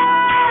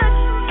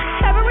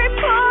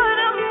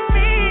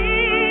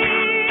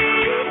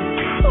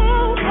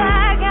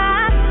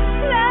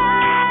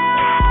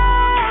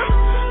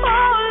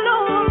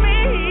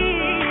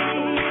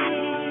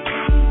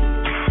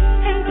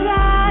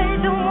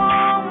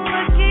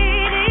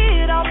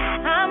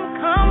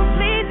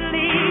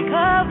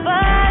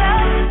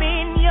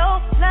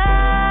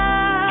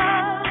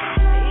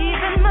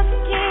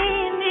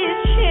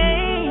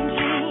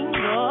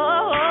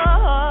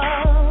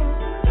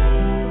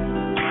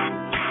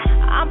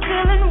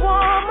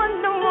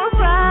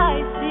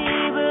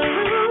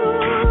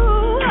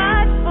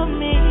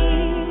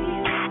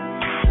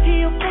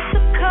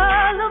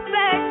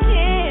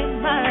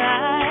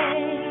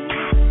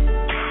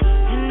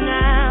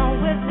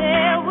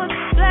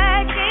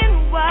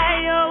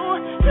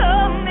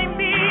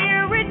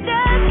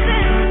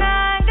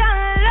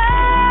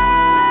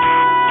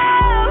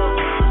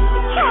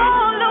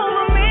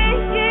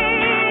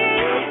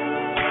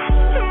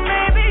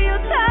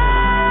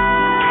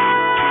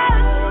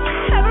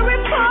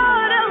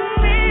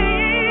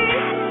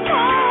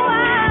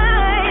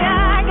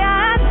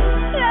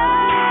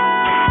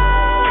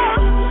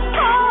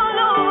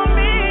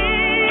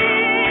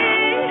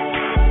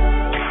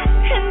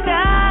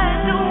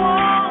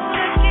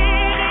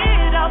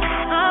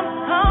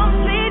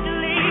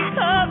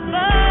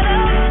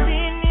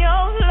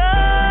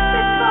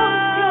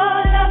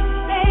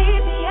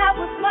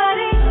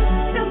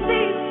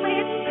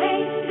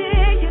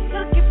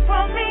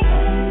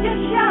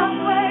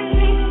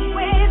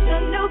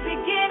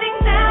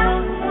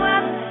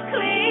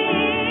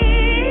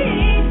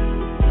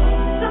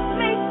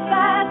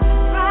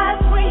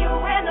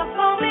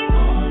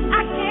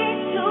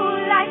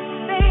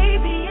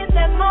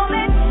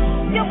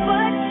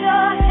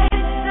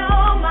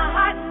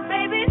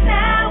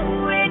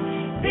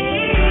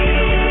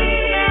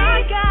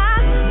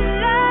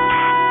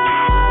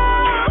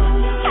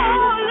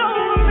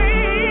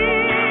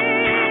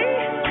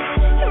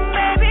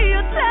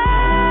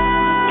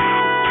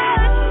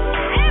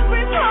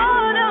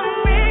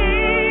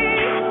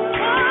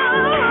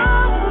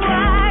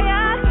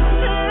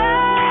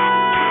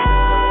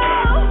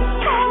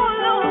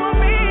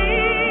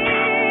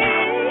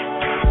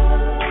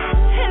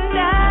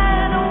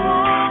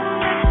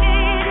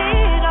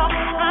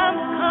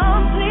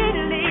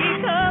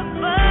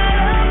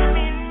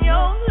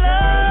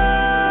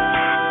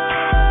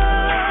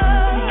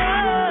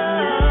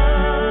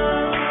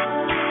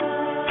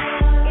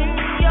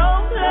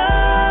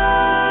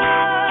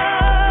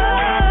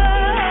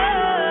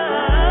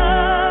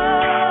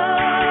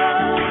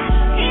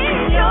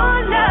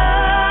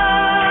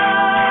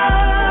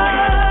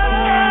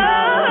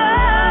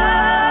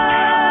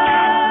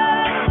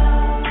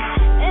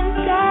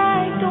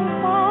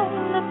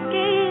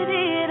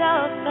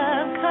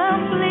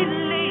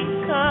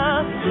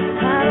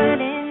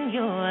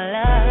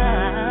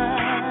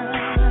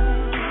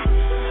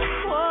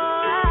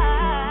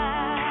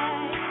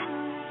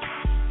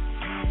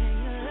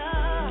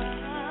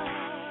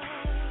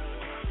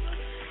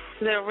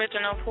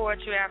original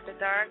Poetry After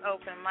Dark,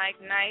 open mic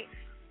night.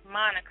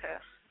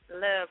 Monica,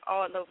 love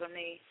all over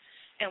me.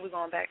 And we're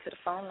going back to the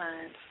phone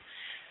lines.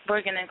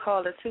 Bringing in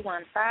caller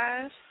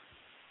 215.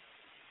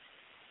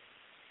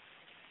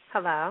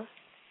 Hello.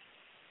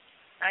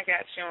 I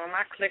got you on.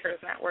 My clicker's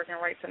not working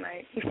right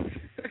tonight.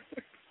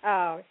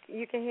 Oh,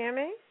 you can hear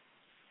me?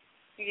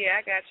 Yeah,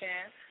 I got you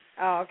in.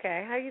 Oh,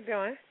 okay. How you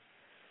doing?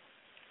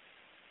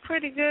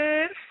 Pretty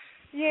good.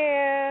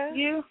 Yeah.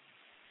 You?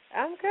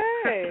 I'm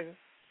good.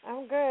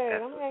 I'm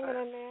good. I'm hanging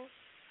in there.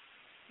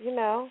 You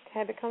know,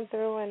 had to come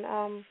through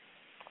and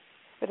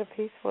spit a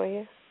piece for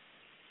you.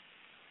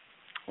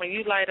 Well,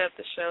 you light up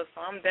the show,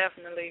 so I'm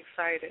definitely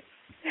excited.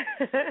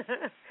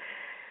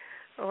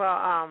 Well,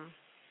 I'm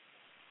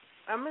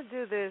gonna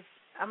do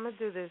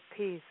this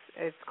piece.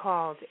 It's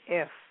called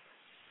If.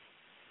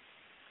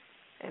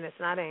 And it's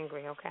not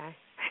angry, okay?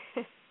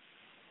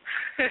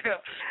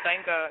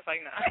 Thank God.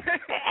 Thank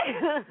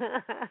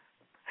God.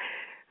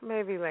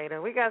 Maybe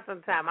later. We got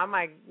some time. I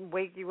might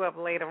wake you up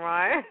later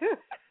on.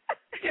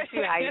 Get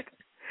you hyped.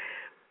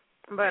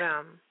 But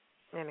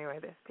anyway,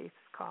 this piece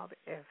is called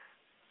If.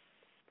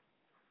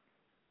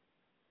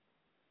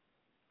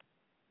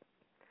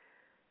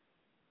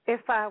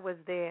 If I was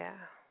there,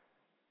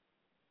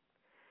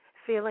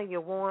 feeling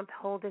your warmth,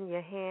 holding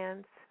your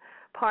hands,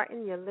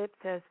 parting your lips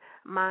as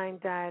mine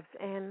dives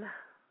in,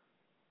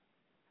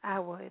 I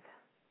would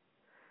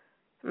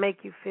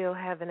make you feel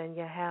heaven in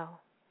your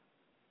hell.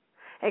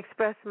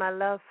 Express my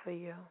love for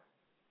you,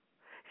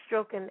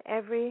 stroking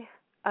every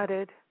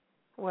uttered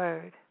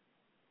word,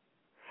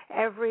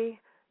 every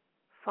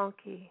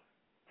funky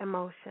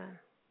emotion,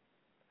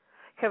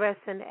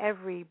 caressing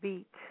every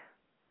beat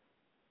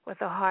with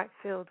a heart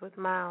filled with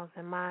miles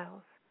and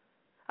miles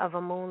of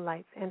a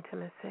moonlight's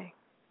intimacy.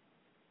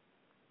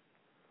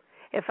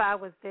 If I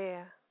was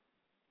there,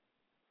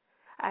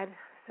 I'd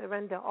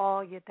surrender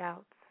all your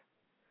doubts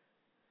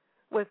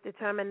with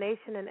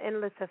determination and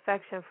endless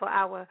affection for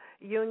our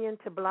union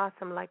to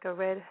blossom like a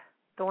red,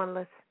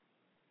 thornless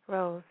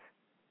rose.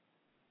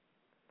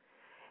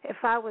 If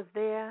I was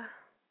there,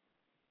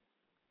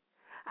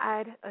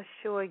 I'd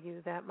assure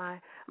you that my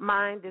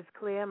mind is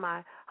clear,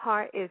 my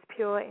heart is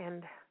pure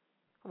and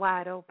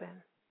wide open,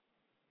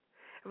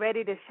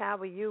 ready to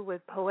shower you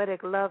with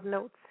poetic love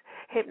notes,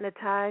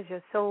 hypnotize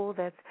your soul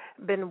that's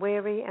been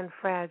weary and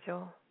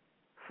fragile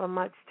for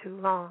much too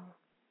long.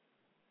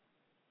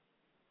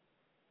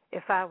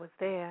 If I was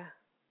there,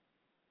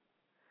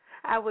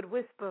 I would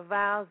whisper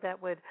vows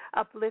that would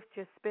uplift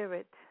your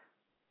spirit,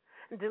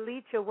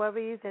 delete your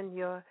worries and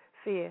your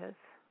fears,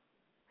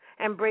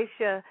 embrace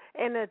your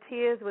inner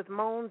tears with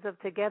moans of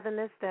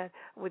togetherness that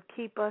would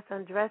keep us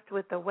undressed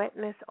with the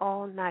wetness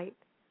all night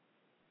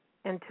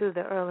into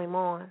the early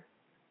morn.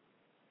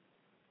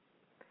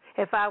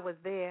 If I was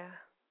there,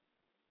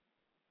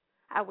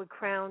 I would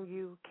crown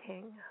you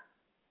king,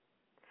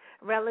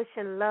 relish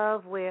in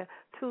love where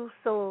two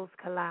souls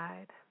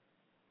collide,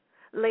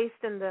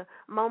 laced in the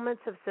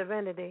moments of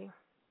serenity.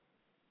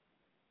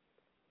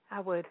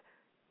 I would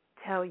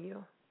tell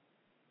you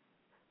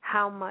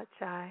how much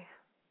I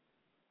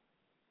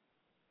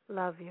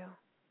love you,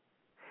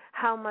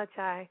 how much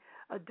I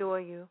adore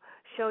you,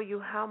 show you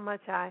how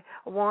much I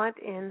want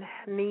and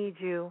need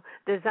you,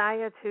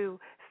 desire to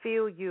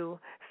feel you,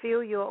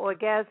 feel your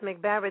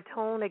orgasmic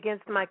baritone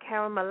against my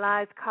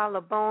caramelized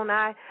collarbone.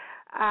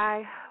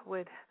 I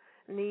would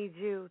need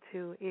you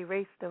to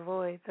erase the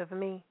voids of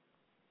me,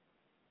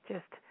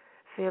 just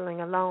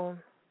feeling alone.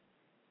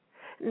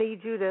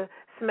 Need you to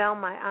smell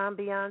my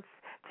ambiance,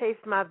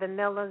 taste my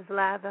vanilla's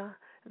lather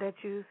that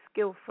you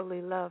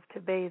skillfully love to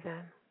bathe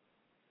in.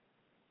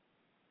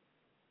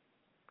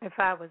 If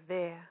I was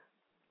there,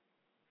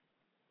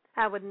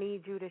 I would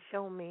need you to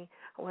show me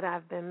what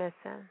I've been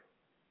missing.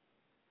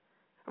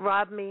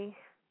 Rob me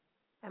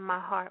and my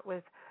heart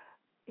with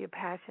your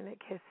passionate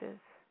kisses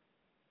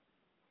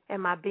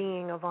and my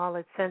being of all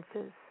its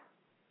senses.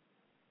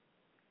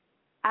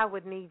 I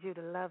would need you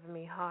to love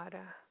me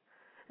harder,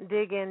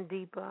 dig in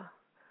deeper,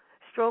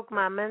 stroke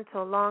my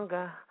mental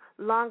longer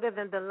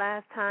than the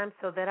last time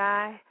so that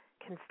I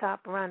can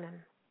stop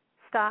running,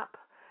 stop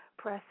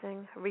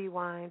pressing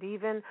rewind,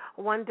 even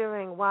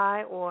wondering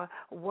why or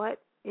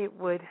what it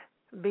would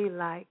be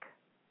like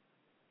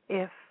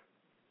if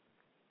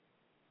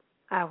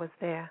I was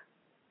there.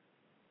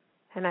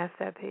 And that's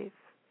that piece.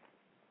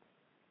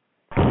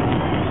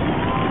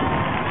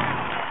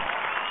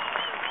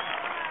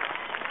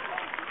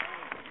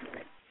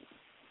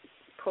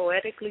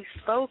 Poetically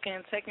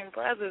spoken, taking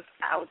brothers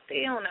out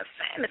there on a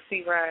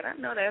fantasy ride. I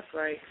know that's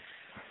right.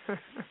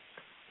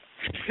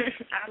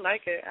 I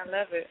like it. I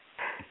love it.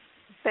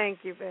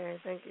 Thank you, Barry.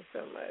 Thank you so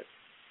much.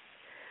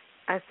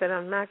 I said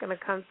I'm not going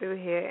to come through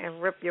here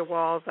and rip your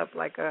walls up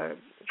like a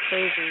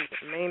crazy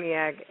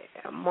maniac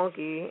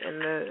monkey in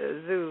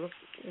the zoo.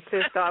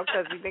 Pissed off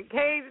because you've been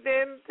caged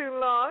in too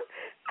long.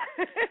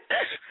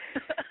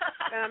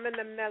 I'm in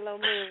the mellow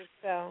mood,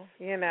 so,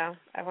 you know,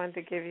 I wanted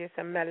to give you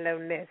some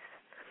mellowness.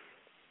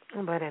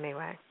 But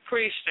anyway.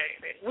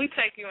 Appreciate it. We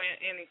take you in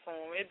any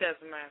form. It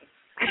doesn't matter.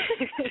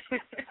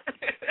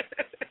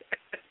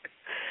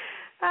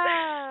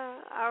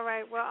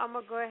 I'm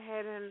going to go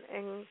ahead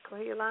and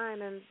clear your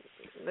line and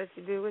let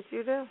you do what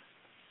you do.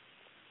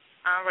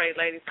 All right,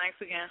 ladies. Thanks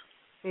again.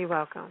 You're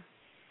welcome.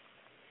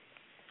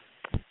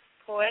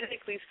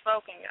 Poetically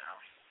Spoken,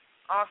 y'all.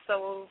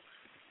 Also,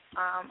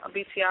 a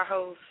BTR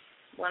host,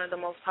 one of the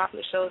most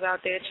popular shows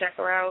out there. Check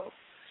her out.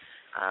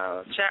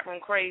 Chat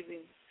room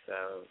crazy.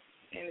 So,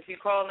 and if you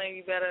call in,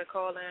 you better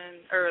call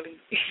in early.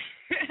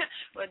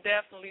 But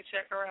definitely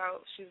check her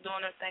out. She's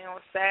doing her thing on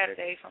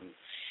Saturday from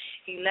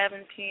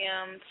 11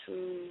 p.m.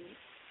 to,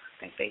 I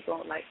think they go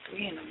like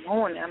 3 in the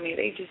morning. I mean,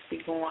 they just be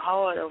going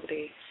hard over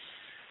there.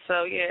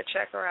 So, yeah,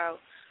 check her out.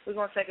 We're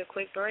going to take a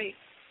quick break,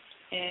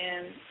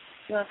 and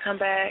we're going to come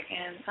back,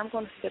 and I'm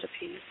going to spit a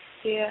piece.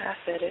 Yeah, I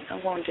said it.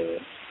 I'm going to do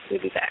it.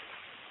 We'll be back.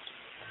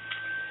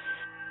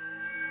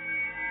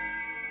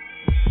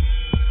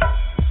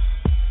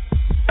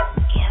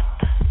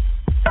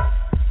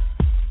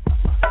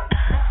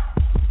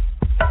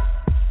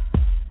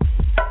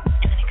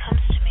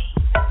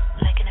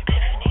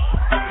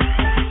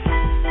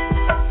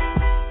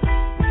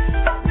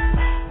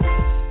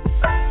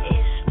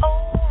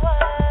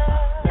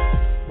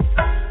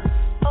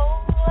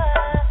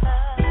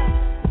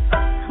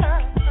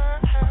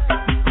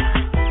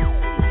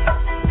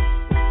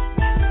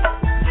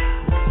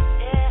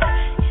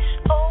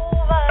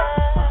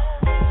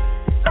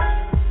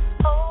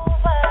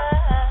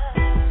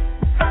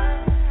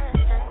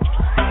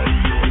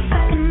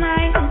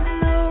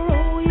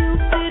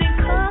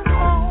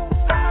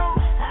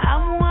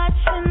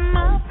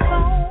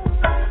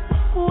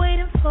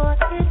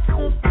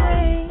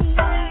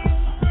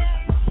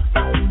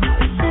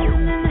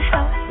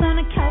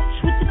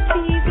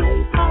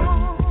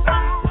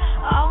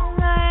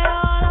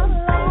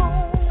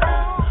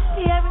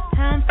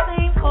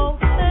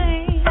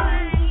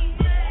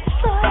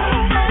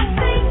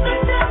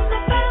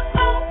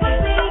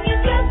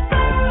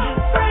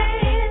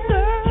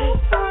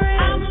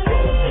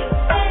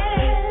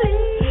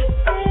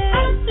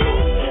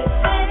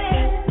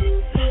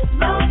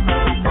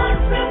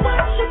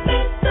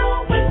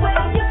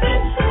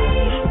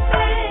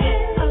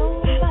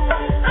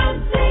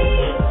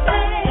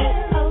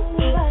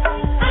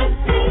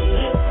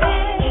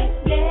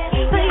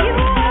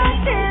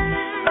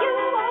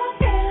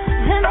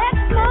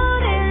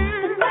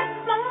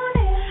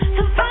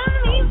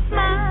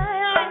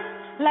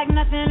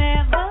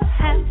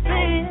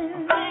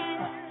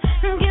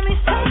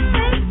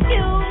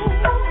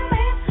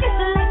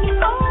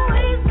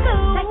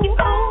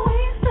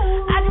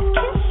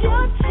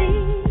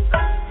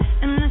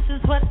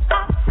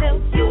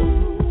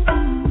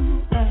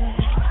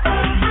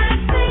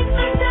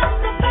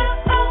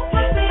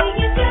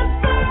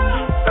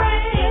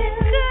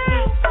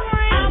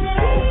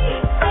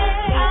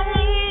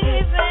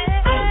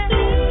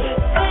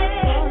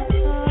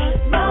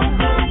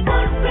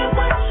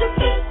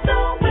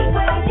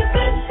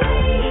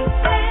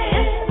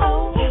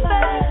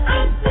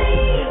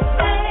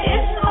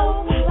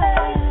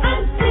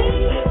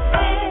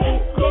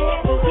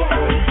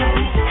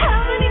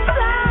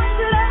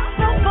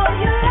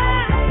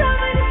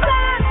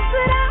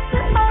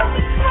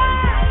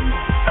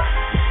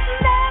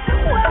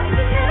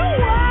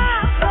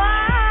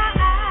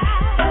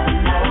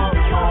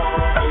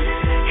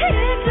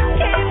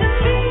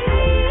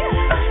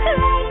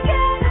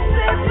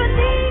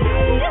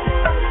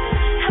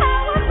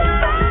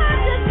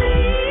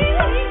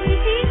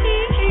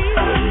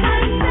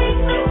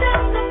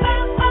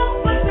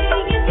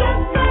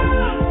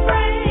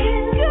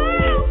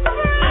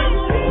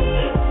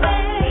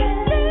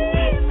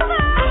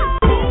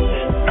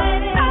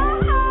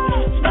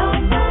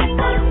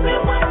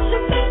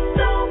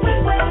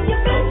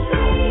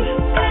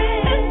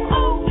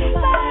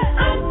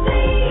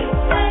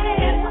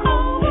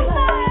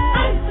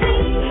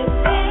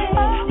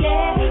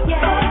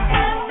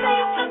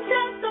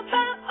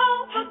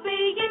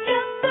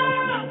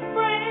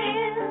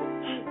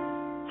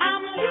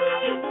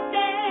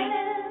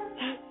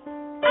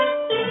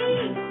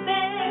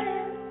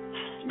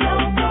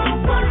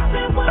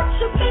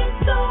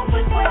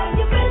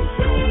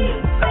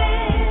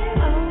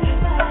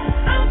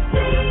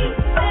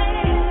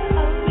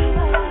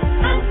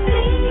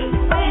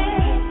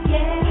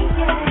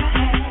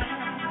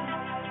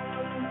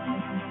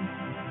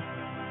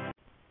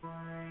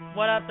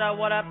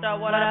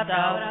 What up,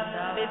 though?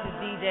 This is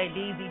DJ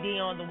DZD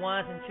on the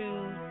ones and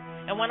twos.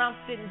 And when I'm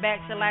sitting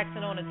back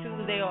chillaxing on a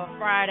Tuesday or a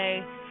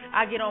Friday,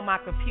 I get on my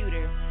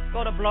computer.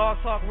 Go to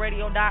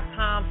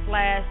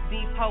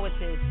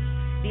blogtalkradio.com/thepoetess,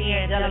 the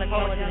angelic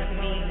poetess to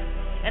me.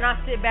 And I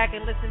sit back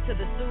and listen to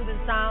the soothing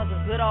sounds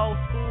of good old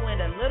school and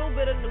a little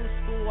bit of new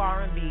school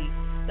R&B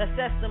that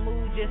sets the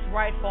mood just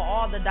right for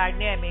all the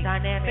dynamic,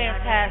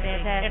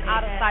 fantastic, and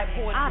out-of-sight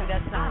poetry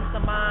that soothes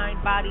the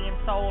mind, body, and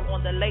soul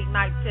on the late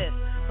night tip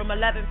from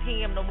 11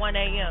 p.m. to 1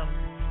 a.m.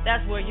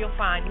 That's where you'll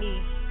find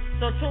me.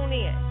 So tune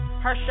in.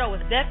 Her show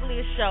is definitely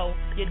a show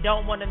you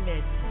don't want to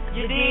miss.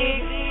 You dig?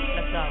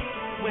 Let's go.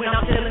 When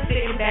I'm chillin',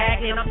 sitting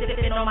back, and I'm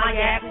sipping on my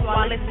yak, who do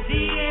I listen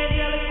to?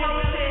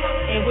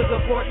 And with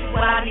good fortune,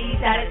 what I need,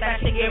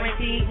 satisfaction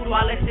guaranteed. Who do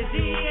I listen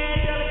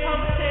to?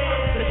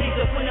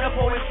 her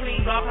poetry,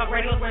 blog talk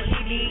radios where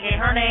she be, and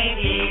her name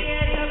is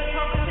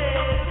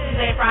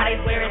Tuesday,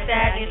 Fridays where it's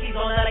at, and she's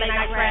on the late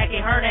night track,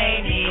 and her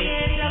name is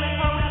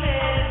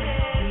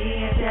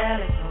The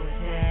Angelic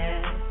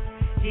Poetess,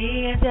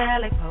 The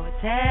Angelic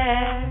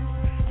Poetess,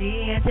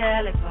 The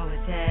Angelic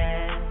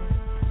Poetess,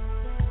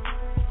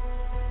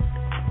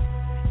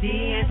 The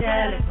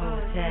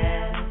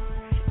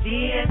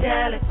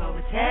Angelic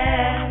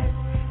Poetess,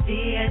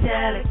 The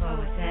Angelic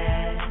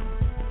Poetess.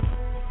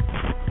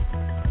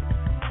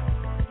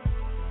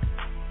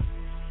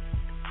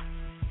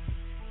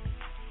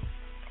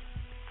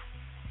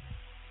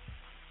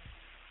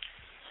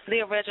 The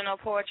original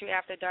Poetry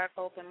After Dark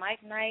open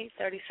mic night,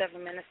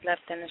 37 minutes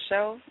left in the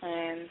show,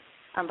 and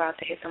I'm about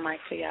to hit the mic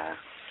for y'all.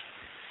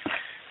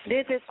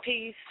 Did this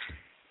piece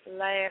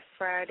last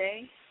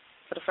Friday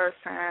for the first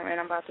time, and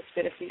I'm about to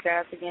spit it for you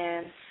guys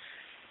again.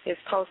 It's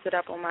posted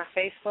up on my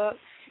Facebook,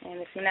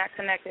 and if you're not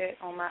connected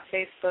on my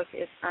Facebook,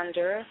 it's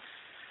under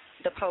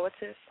The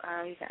Poetess.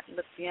 You can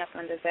look me up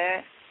under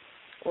that,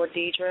 or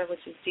Deidre,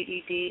 which is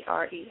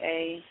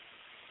Dedrea.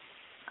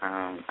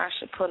 I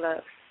should pull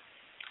up.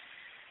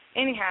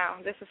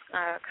 Anyhow, this is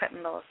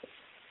Cutting Losses.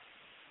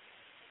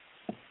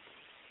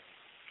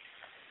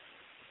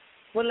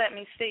 Well, let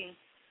me see.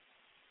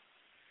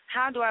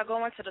 How do I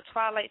go into the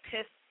twilight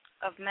pit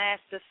of mass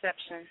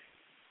deception?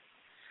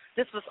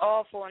 This was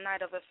all for a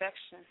night of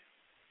affection.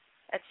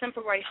 A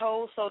temporary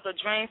hold so the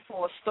dream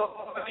for a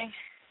story.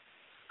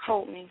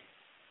 Hold me.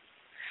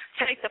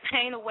 Take the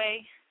pain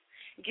away.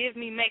 Give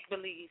me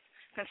make-believe.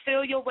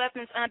 Conceal your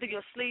weapons under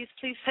your sleeves.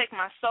 Please take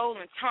my soul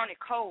and turn it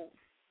cold.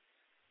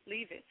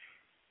 Leave it.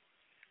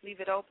 Leave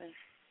it open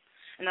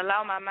and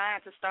allow my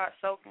mind to start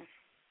soaking.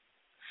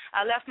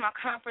 I left my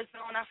comfort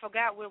zone. I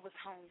forgot where was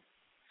home.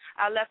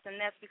 I left the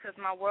nest because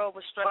my world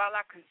was stressed. While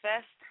I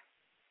confessed,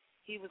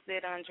 he was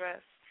there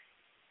undressed.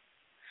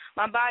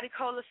 My body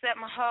cola set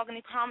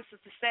mahogany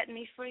promises to set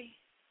me free.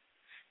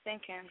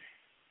 Thinking,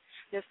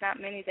 there's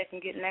not many that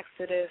can get next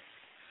to this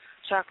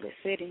chocolate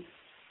city.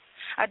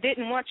 I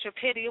didn't want your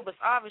pity. It was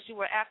obvious you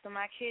were after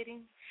my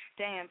kitty.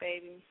 Damn,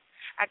 baby,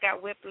 I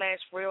got whiplash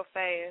real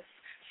fast.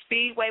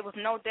 Speedway with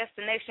no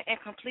destination,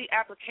 incomplete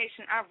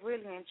application. I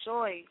really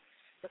enjoyed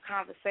the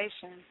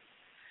conversation.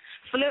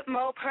 Flip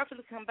mode,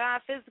 perfectly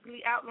combined, physically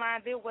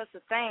outlined. There was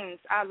the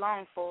things I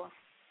longed for,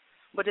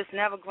 but it's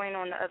never green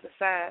on the other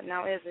side.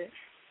 Now is it?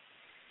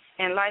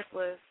 And life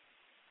has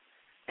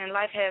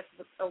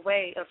a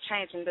way of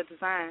changing the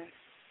design.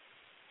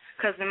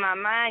 Because in my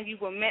mind, you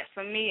were meant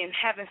for me and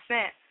heaven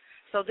sent.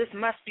 So this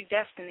must be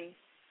destiny.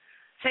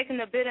 Taking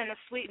the bitter and the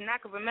sweet, and I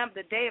can remember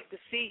the day of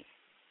defeat.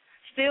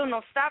 Still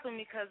no stopping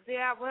me because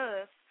there I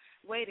was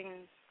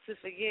waiting to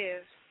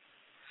forgive.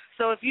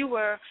 So if you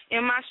were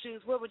in my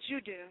shoes, what would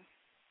you do?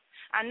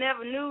 I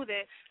never knew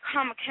that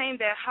karma came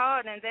that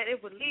hard and that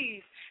it would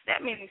leave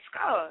that many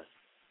scars.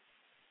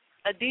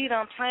 A deed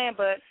unplanned,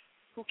 but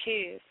who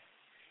cares?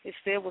 It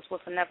still was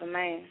with another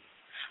man.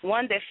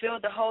 One that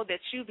filled the hole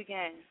that you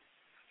began.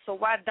 So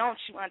why don't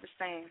you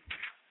understand?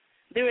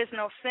 There is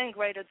no sin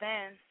greater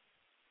than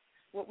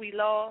what we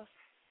lost.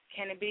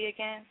 Can it be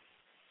again?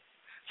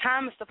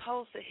 Time is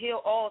supposed to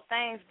heal all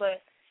things,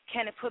 but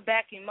can it put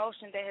back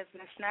emotion that has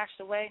been snatched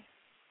away?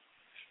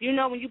 You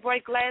know, when you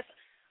break a glass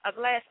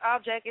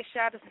object, it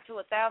shatters into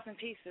 1,000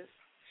 pieces.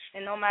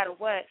 And no matter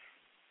what,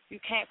 you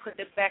can't put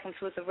it back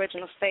into its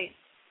original state.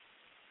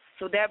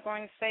 So that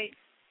brings fate.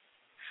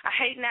 I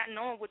hate not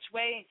knowing which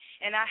way,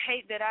 and I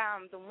hate that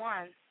I'm the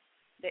one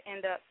that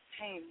end up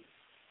paying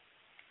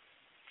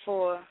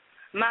for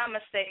my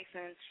mistakes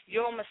and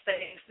your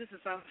mistakes. This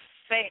is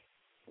unfair.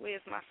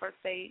 Where's my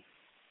first aid?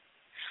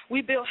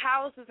 We built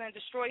houses and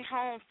destroyed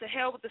homes. To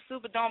hell with the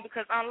Superdome,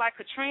 because unlike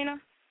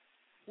Katrina,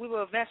 we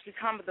will eventually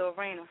come to the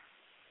arena.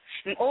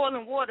 And oil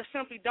and water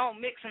simply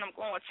don't mix, and I'm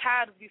growing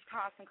tired of these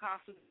constant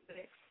conflicts.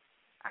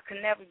 I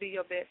could never be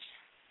your bitch.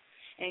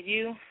 And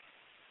you,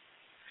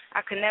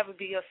 I could never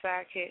be your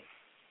sidekick.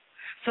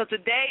 So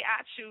today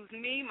I choose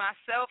me,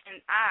 myself,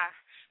 and I,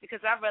 because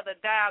I'd rather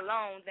die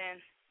alone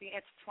than be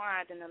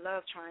intertwined in a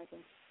love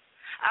triangle.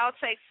 I'll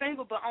take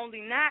single, but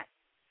only not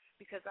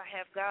because I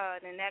have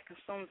God, and that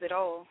consumes it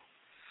all.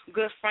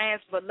 Good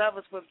friends, but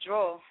lovers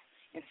withdraw,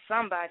 and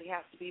somebody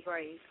has to be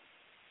brave.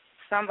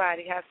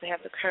 Somebody has to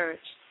have the courage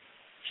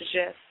to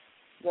just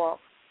walk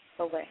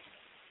away.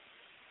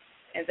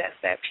 And that's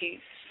that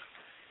piece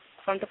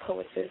from the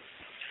Poetess.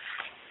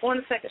 I want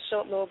to take a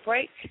short little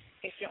break.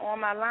 If you're on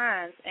my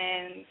lines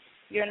and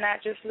you're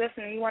not just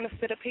listening, you want to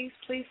spit a piece,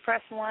 please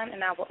press 1,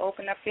 and I will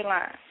open up your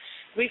line.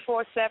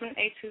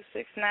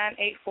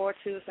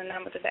 347-826-9842 is the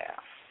number to dial.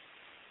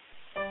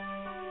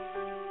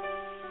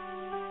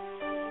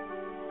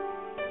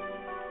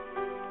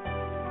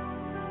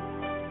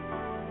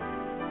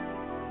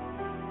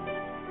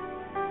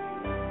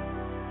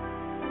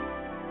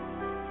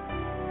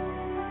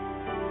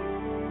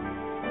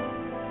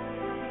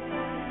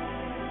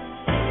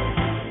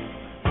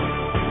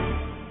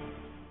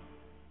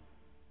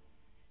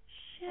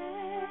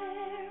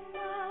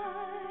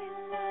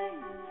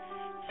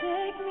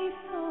 Take me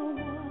for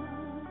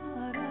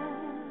what I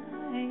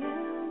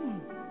am.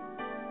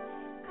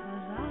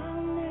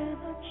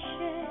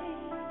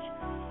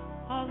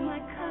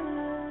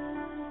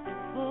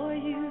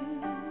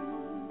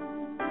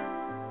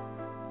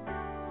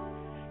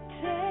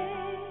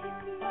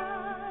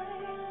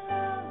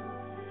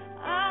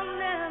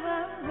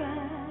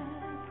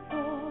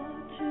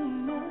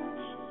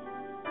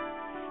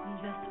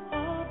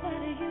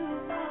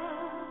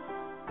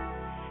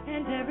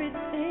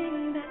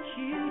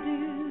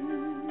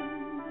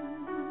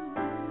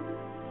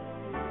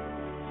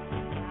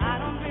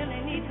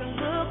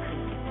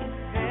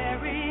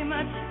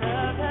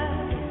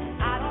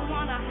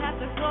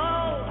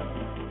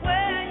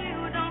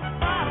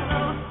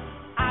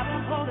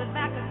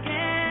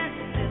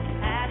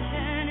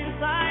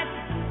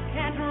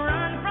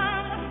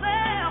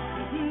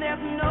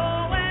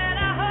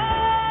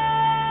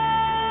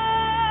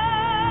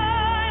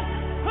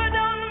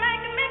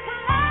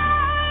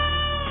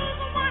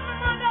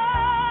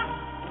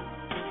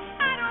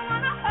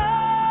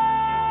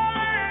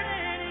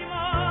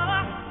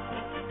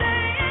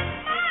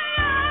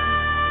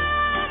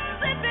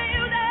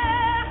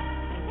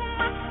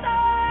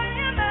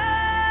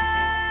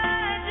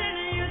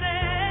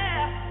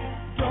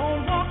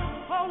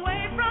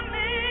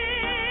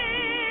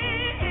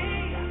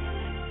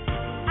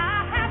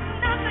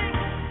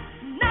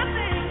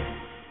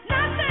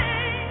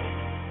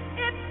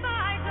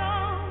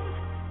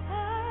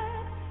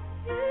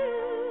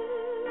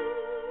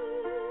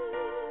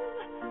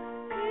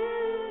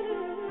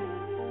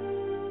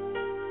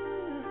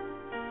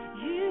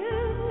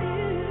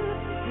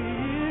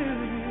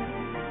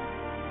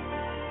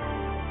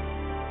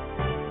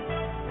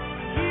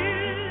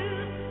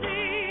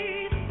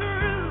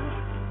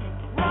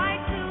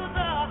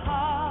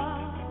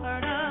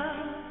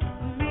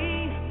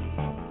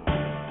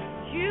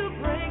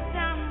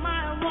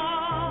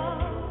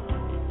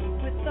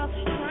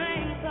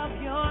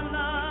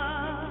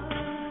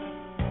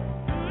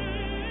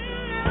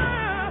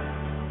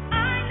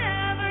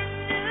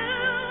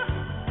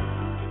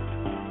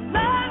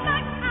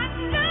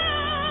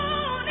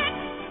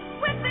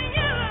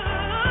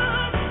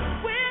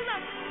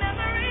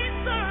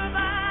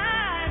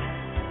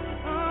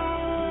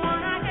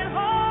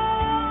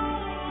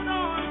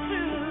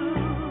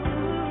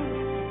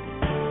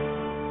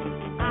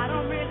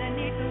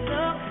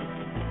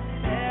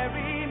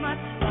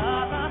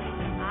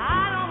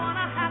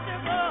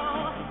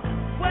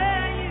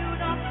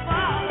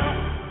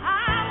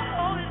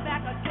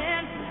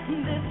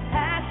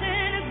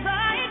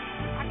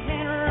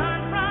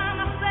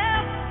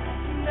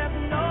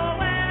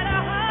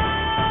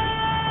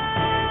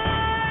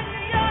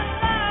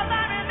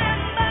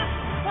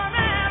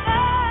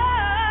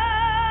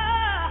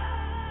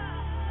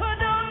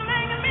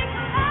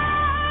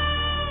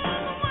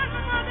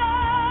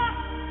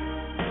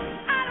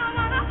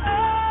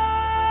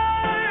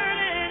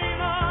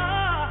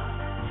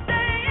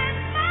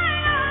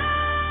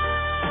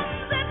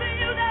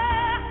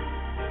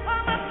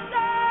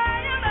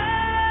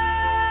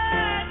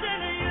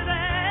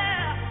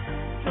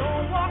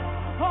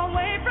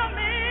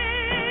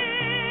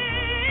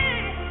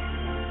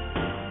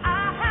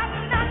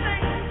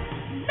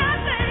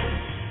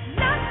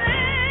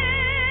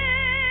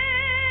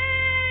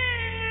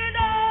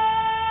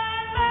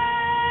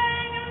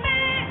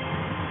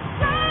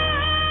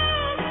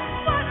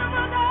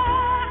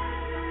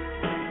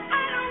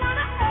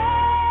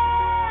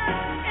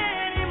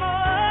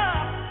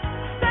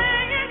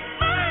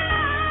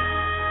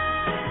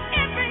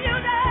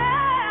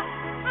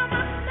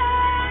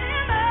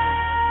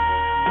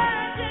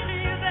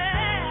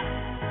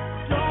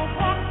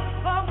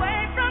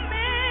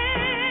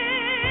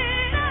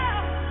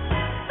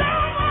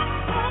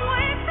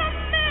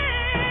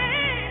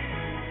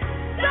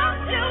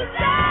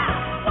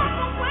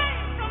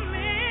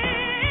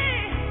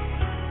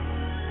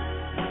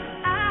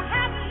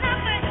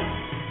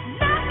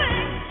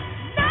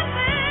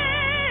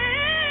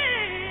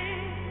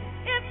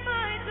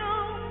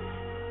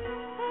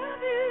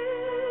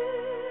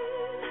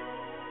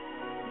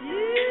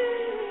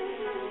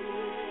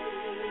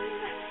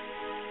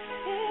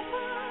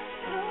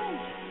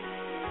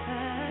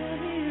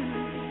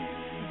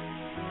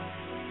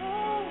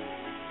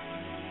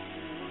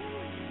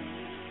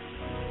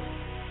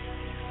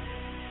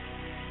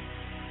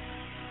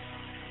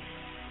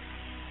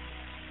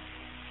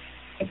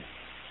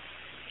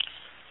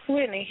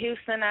 Whitney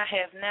Houston, I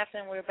Have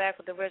Nothing. We're back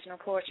with the original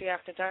Poetry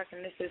After Dark,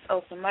 and this is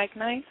Open Mic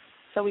Night.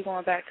 So we're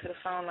going back to the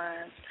phone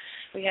lines.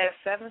 We have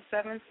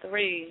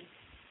 773.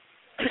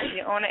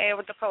 You're on the air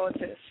with the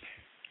poetess.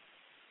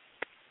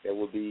 That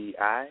would be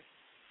I?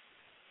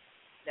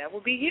 That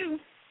would be you.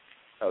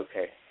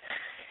 Okay.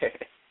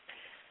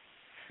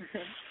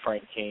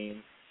 Frank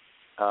King.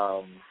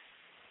 I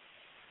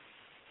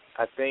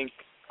think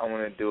I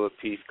want to do a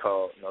piece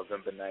called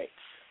November Nights.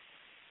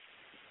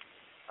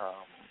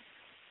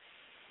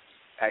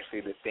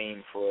 Actually, the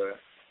theme for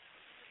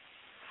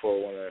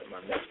one of my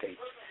mixtapes.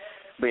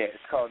 But yeah,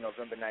 it's called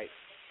November Nights.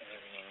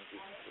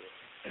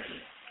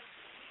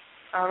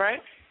 All right.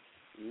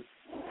 As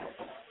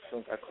soon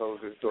as I close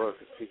this door,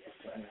 because people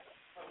can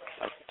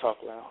talk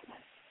loud.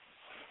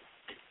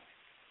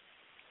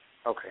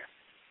 Okay.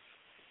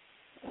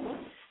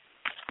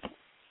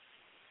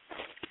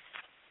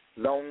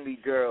 Lonely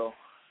girl.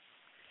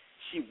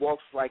 She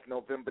walks like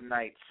November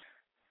nights.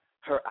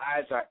 Her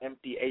eyes are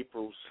empty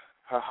Aprils.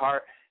 Her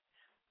heart,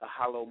 a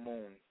hollow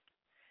moon.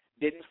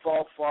 Didn't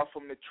fall far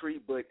from the tree,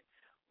 but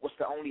was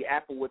the only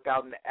apple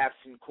without an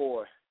absent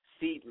core.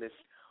 Seedless,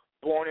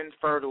 born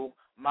infertile.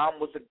 Mom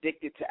was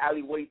addicted to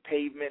alleyway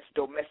pavements,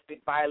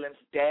 domestic violence.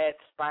 Dad,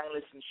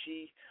 spineless, and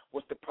she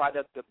was the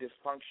product of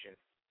dysfunction.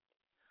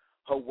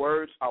 Her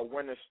words are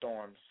winter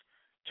storms,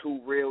 too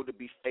real to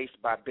be faced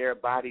by bare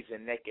bodies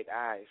and naked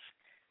eyes.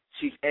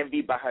 She's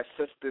envied by her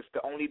sisters,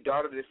 the only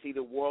daughter to see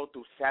the world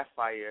through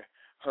sapphire.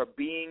 Her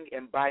being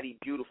and body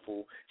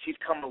beautiful. She's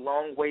come a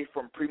long way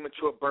from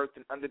premature birth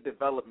and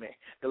underdevelopment.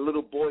 The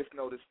little boys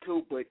know this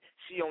too, but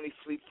she only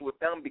sleeps with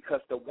them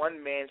because the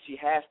one man she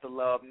has to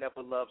love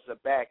never loves her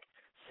back.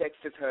 Sex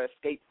is her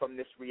escape from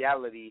this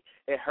reality.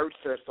 It hurts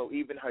her, so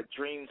even her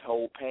dreams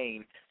hold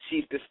pain.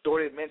 She's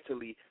distorted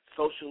mentally,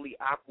 socially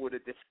awkward, a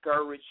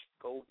discouraged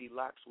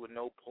Goldilocks with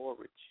no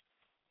porridge.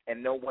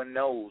 And no one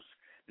knows.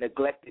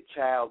 Neglected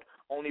child,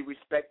 only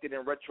respected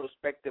in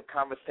retrospective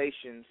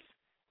conversations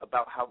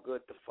about how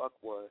good the fuck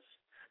was.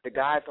 The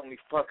guys only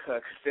fuck her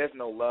because there's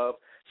no love.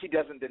 She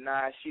doesn't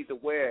deny, she's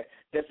aware,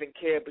 doesn't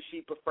care, but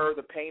she prefers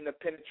the pain of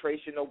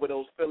penetration over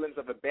those feelings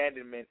of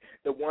abandonment,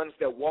 the ones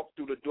that walk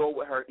through the door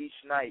with her each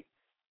night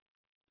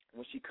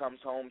when she comes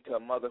home to a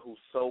mother who's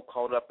so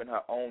caught up in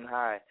her own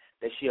high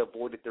that she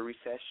avoided the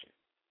recession.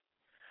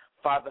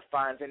 Father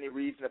finds any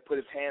reason to put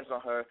his hands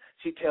on her.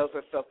 She tells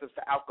herself it's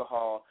the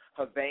alcohol.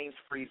 Her veins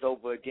freeze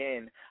over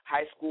again.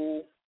 High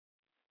school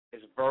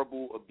is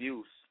verbal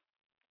abuse.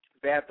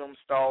 Bathroom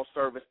stall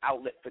service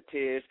outlet for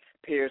tears.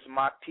 Peers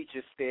mock,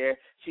 teachers stare.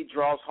 She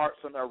draws hearts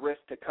on her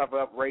wrist to cover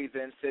up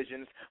razor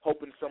incisions,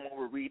 hoping someone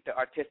will read the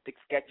artistic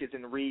sketches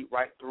and read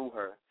right through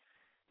her.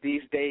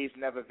 These days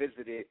never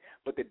visited,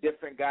 but the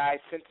different guys'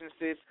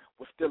 sentences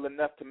were still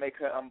enough to make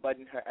her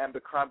unbutton her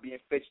Abercrombie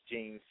 & Fitch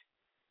jeans.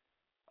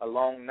 A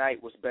long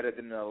night was better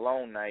than an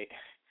alone night.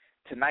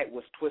 Tonight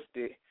was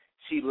twisted.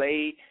 She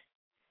laid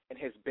in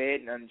his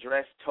bed and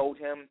undressed, told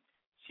him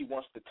she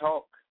wants to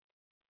talk.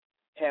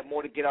 Had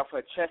more to get off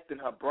her chest than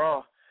her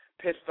bra.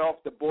 Pissed off,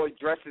 the boy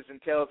dresses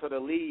and tells her to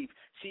leave.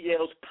 She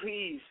yells,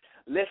 please,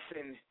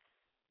 listen.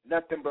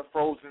 Nothing but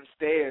frozen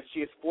stares. She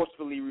is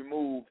forcefully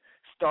removed.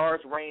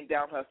 Stars rained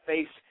down her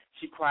face.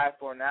 She cried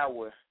for an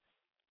hour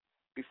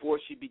before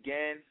she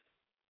began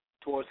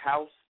towards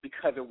house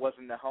because it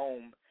wasn't a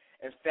home.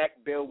 In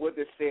fact, Bill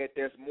Withers said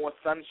there's more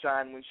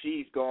sunshine when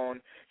she's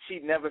gone.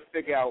 She'd never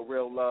figure out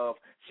real love.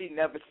 She'd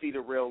never see the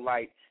real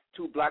light.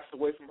 2 blocks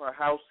away from her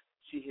house,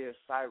 she hears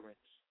sirens.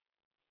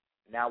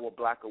 Now a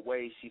block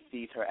away, she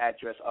sees her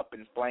address up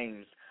in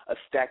flames, a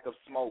stack of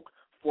smoke.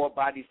 4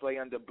 bodies lay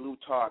under blue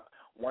tarp,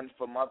 1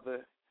 for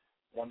mother,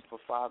 1 for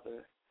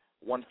father,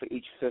 1 for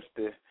each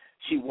sister.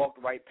 She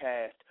walked right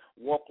past,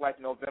 walked like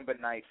November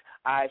nights,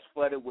 eyes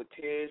flooded with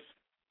tears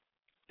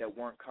that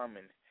weren't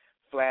coming.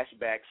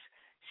 Flashbacks.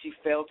 She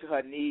fell to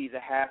her knees a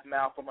half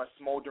mile from her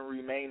smoldering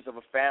remains of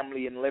a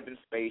family and living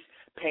space.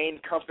 Pain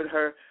comforted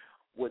her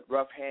with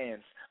rough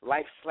hands.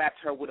 Life slapped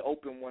her with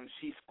open ones.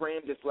 She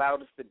screamed as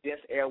loud as the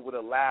dense air would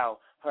allow.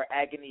 Her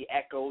agony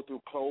echoed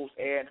through closed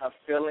air, and her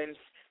feelings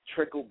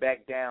trickled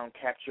back down,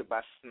 captured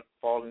by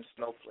falling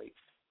snowflakes.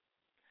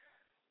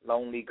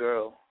 Lonely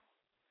girl.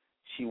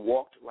 She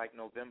walked like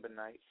November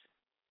nights.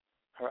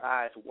 Her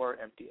eyes were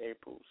empty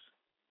Aprils.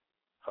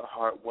 Her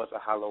heart was a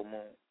hollow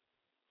moon.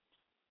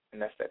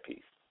 And that's that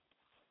piece.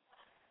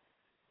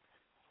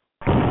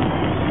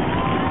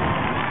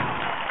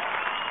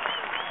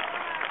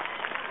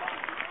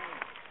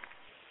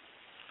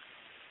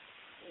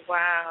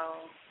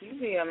 Wow, you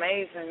be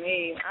amazing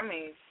me. I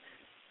mean,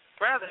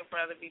 brother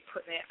be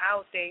putting it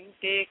out there. You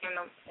dig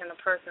in a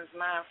person's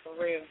mind for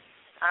real.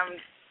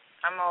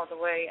 I'm all the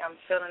way. I'm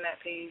feeling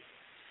that piece,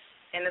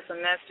 and it's a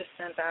message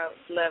sent out.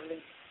 It's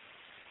lovely.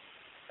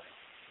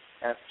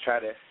 I have to try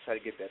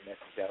to get that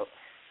message out.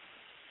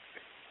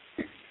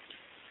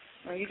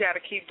 Well, you got to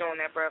keep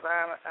doing that, brother.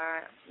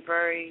 I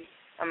very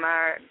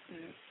admired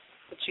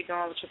what you're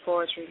doing with your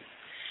poetry.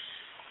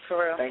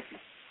 For real. Thank you.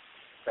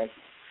 Thank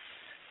you.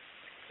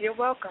 You're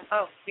welcome.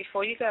 Oh,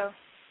 before you go,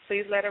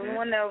 please let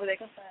everyone know where they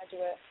can find you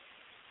at.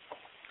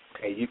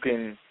 Okay, you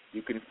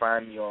can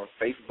find me on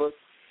Facebook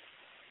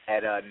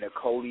at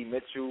Nicole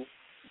Mitchell,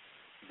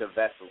 The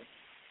Vessel.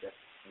 That's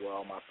where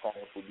all my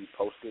poems will be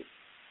posted.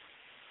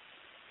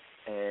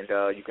 And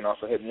you can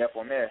also hit me up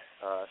on there.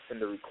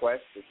 Send a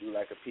request if you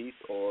like a piece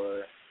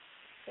or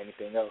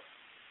anything else.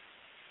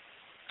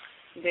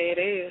 There it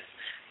is.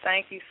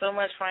 Thank you so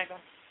much, Franklin.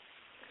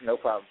 No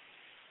problem.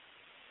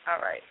 All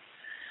right.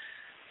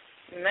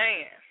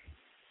 Man,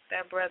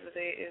 that brother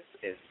there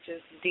is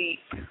just deep.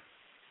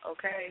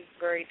 Okay?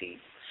 Very deep.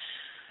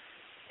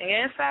 And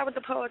you're inside with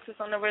the poets.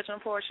 It's on the Original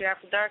Poetry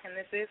After Dark, and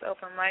this is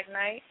open mic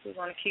night. We're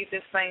going to keep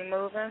this thing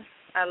moving.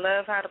 I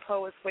love how the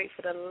poets wait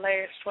for the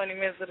last 20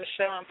 minutes of the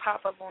show and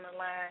pop up on the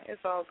line.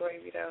 It's all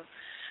gravy, though.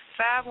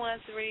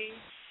 513.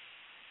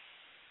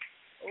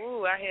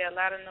 Ooh, I hear a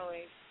lot of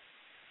noise.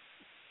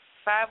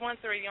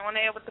 513, you're on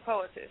air with the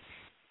poetess.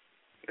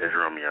 It's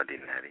Romeo D.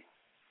 Natty.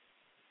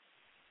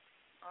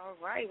 All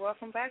right,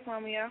 welcome back,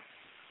 Romeo.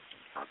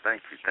 Oh,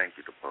 thank you,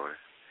 the poet.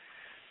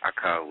 I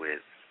called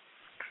with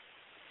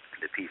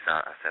the piece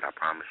I said I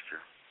promised you.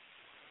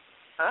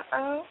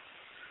 Uh-oh.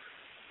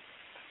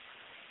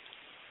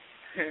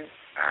 All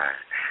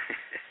right.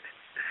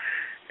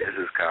 This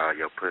is called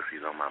Your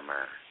Pussy's on My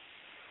Mind.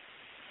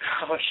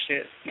 Oh,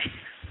 shit.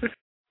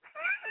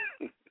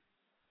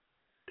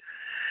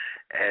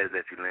 As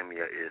if you lend me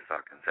your ear so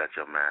I can touch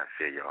your mind,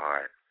 feel your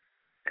heart,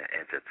 and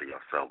enter to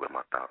your soul with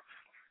my thoughts.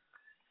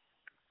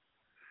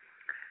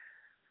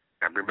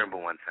 I remember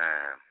one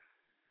time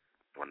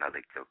when I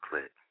licked your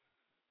clit.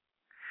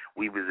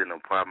 We was in the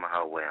apartment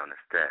hallway on the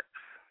steps.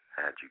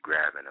 Had you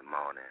grabbing the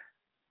morning,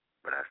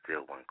 but I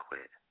still wouldn't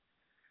quit.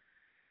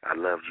 I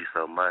loved you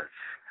so much,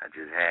 I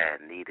just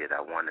needed,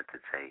 I wanted to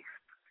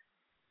taste.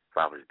 If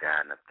I was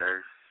dying of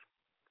thirst,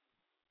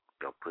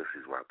 your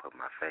pussy's where I put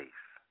my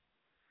face.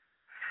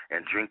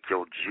 And drink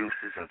your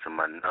juices into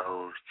my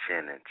nose,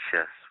 chin, and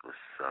chest was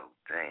so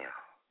damn.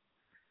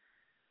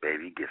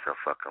 Baby, you get so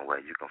fucking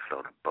wet, you can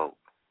float a boat.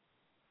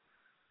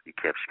 You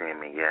kept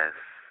screaming yes,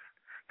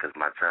 'cause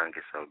my tongue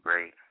gets so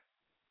great.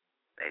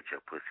 Ate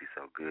your pussy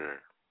so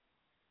good,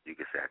 you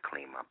could say I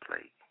clean my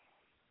plate.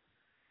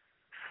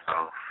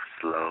 Soft,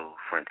 slow,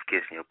 French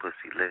kissing your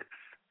pussy lips,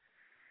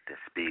 then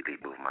speedily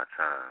move my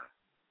tongue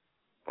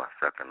while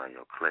sucking on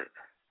your clit.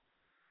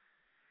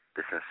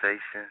 The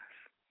sensations,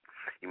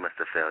 you must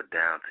have fell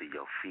down to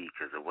your feet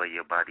 'cause the way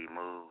your body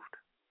moved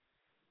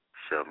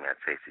showed me I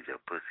tasted your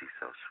pussy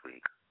so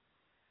sweet.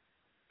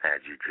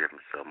 Had you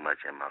driven so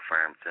much in my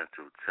firm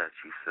sensual touch,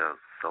 you felt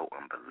so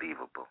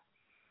unbelievable.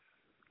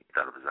 You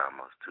thought it was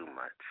almost too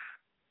much.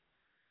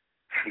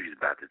 You was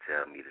about to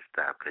tell me to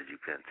stop 'cause you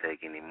couldn't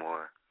take any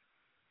more,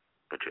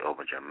 but you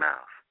opened your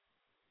mouth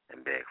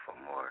and begged for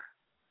more.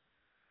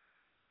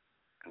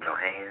 Your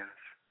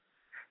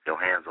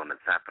hands on the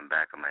top and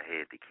back of my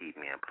head to keep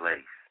me in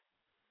place.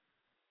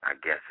 I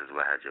guess is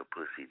what had your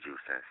pussy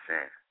juice and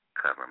scent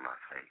cover my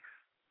face.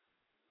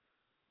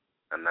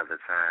 Another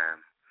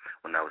time,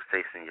 when I was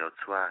tasting your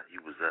twat,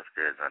 you was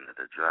upstairs under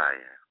the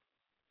dryer,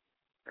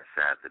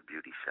 inside the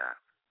beauty shop.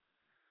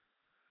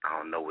 I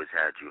don't know which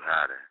had you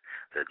hotter,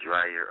 the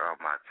dryer or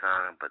my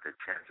tongue, but the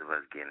chance of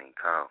us getting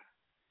caught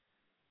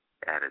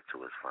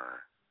Attitude is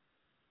fine.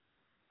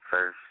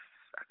 First,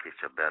 I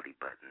kissed your belly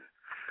button.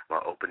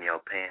 While opening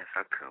your pants,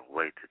 I couldn't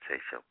wait to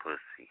taste your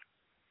pussy.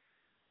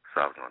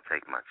 So I was going to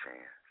take my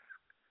chance.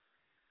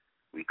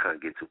 We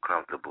couldn't get too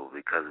comfortable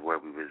because of where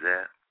we was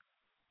at.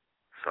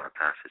 So I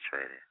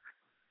concentrated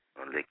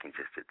on licking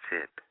just the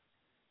tip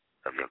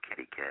of your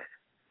kitty cat.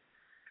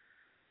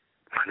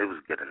 But it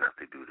was good enough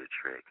to do the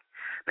trick.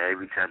 Now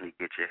every time you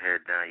get your hair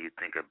done, you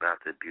think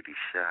about the beauty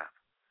shop,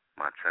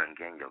 my tongue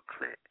and your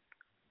clit.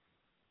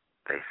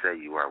 They say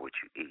you are what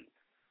you eat.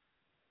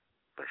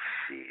 But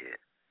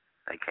shit,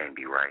 they can't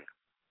be right.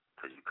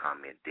 Because you call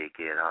me a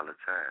dickhead all the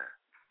time.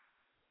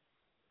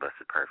 But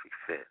it's a perfect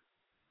fit.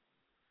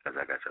 Because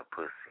I got your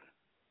pussy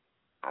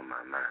on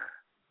my mind.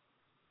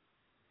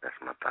 That's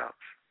my thoughts.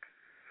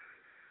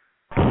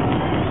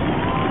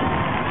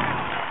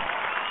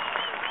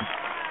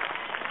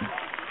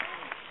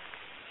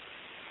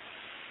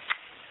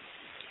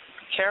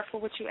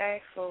 Careful what you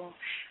ask for.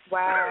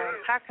 Wow.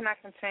 How can I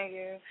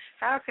continue?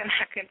 How can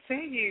I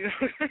continue?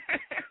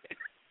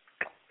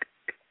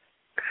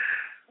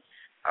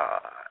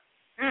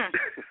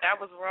 That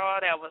was raw.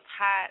 That was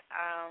hot.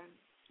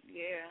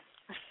 Yeah.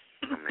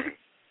 I mean,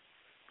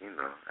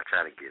 I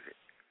try to give it.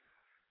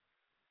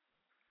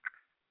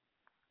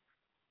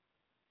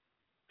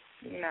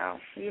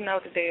 You know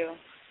the deal.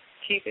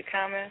 Keep it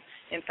coming,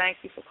 and thank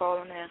you for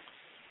calling in.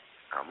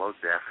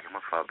 Most definitely. I'm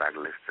going to fall back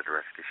and listen to the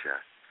rest of the show.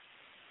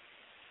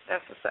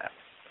 That's what's up.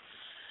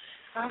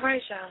 All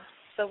right, y'all.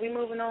 So we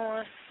moving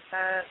on.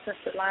 Since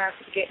the lines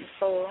is getting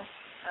full,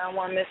 I don't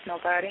want to miss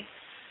nobody.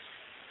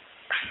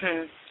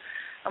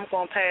 I'm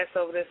going to pass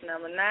over this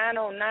number.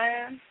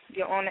 909,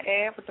 you're on the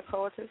air with the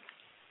Poetess.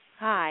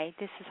 Hi,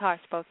 this is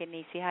Heartspoken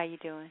Niecy. How you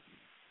doing?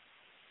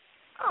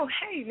 Oh,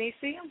 hey,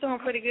 Niecy. I'm doing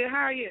pretty good. How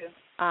are you?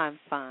 I'm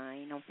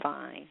fine.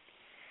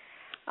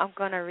 I'm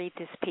going to read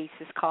this piece.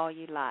 It's called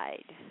You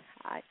Lied.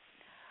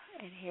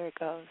 And here it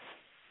goes.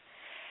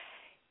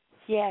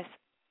 Yes.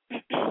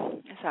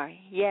 Sorry.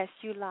 Yes,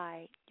 you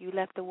lied. You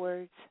let the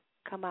words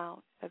come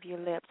out of your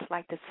lips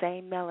like the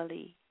same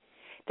melody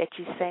that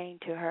you sang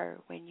to her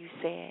when you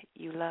said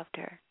you loved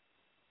her.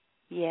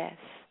 Yes,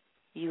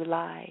 you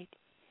lied.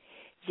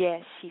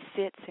 Yes, she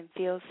sits and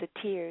feels the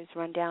tears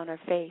run down her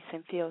face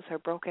and feels her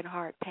broken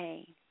heart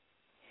pain.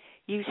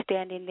 You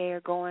standing there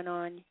going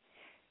on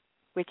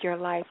with your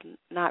life,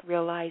 not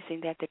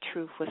realizing that the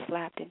truth was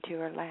slapped into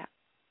her lap.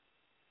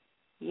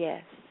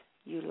 Yes,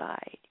 you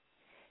lied.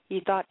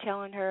 You thought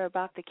telling her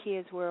about the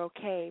kids were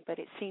okay, but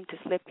it seemed to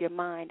slip your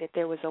mind that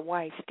there was a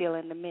wife still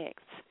in the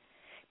mix.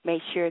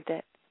 Made sure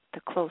that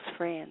the close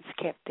friends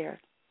kept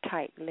their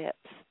tight lips.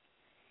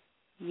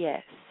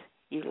 Yes,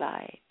 you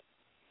lied.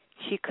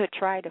 She could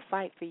try to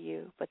fight for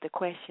you, but the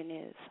question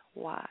is,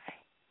 why?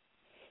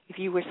 If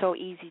you were so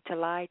easy to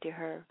lie to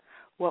her,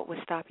 what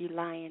would stop you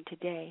lying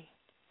today?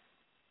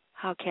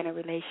 How can a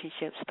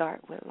relationship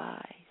start with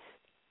lies?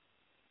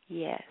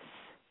 Yes,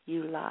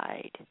 you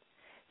lied.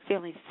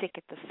 Feeling sick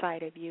at the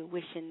sight of you,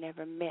 wishing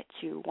never met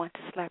you, want to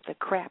slap the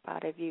crap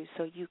out of you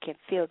so you can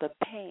feel the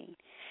pain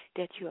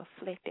that you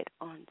afflicted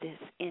on this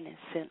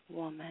innocent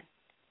woman.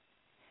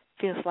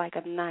 Feels like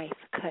a knife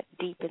cut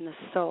deep in the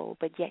soul,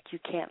 but yet you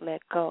can't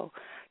let go,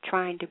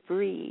 trying to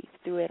breathe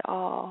through it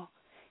all,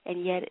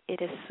 and yet it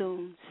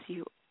assumes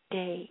you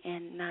day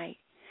and night,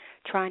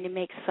 trying to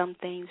make some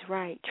things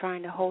right,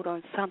 trying to hold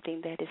on something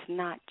that is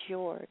not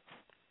yours.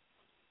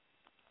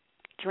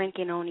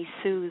 Drinking only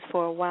soothes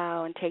for a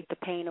while and take the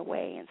pain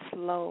away in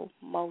slow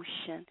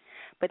motion.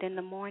 But in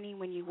the morning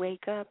when you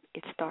wake up,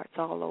 it starts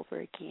all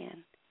over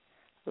again.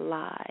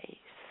 Lies,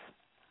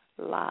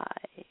 lies,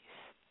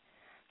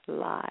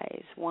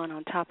 lies, one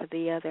on top of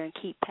the other and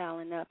keep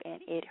piling up, and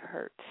it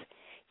hurts.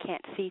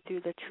 Can't see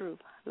through the truth.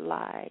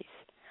 Lies.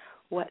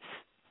 What's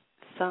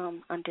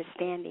some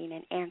understanding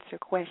and answer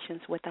questions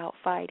without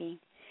fighting,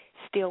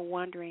 still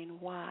wondering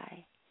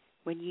why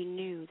when you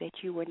knew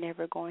that you were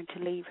never going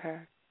to leave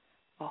her.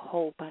 A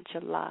whole bunch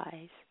of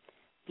lies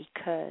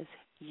because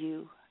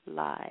you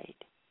lied.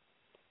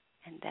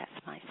 And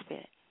that's my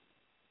spit.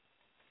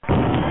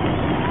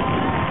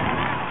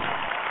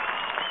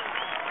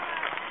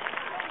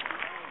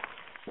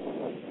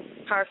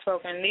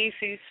 Heartspoken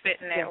Niecy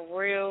spitting that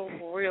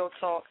real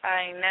talk.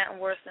 I ain't nothing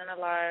worse than a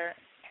liar.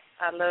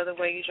 I love the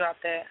way you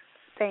dropped that.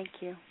 Thank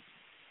you.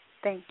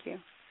 Thank you.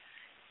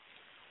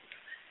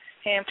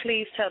 And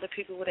please tell the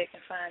people where they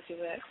can find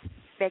you at.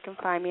 They can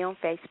find me on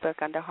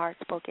Facebook under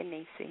Heartspoken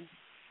Niecy.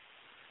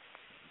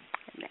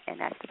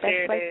 And that's the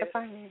best place to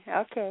find me.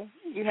 Okay.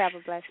 You have a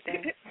blessed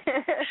day.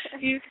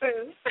 You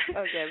too.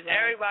 Okay, bye.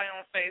 Everybody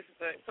on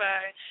Facebook.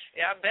 Bye.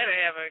 Y'all better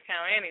have an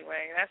account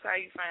anyway. That's how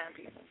you find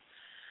people.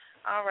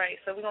 All right.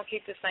 So we're going to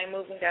keep this thing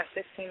moving. Got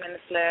 16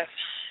 minutes left.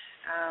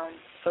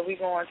 So we're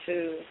going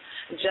to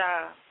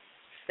Ja.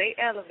 Stay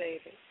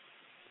elevated.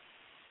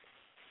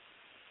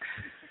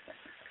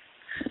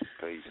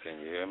 Peace.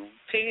 Can you hear me?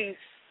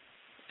 Peace.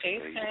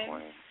 Peace,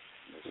 Queen.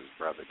 This is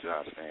Brother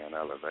Josh, staying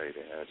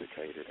elevated,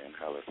 educated, and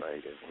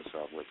elevated. What's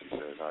up with you,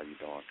 sis? How you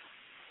doing?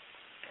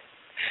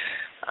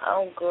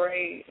 I'm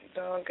great.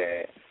 Doing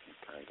good.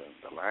 Okay,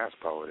 the last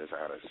poet has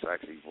had a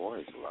sexy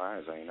voice.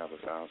 Lies ain't never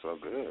sound so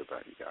good,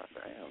 baby.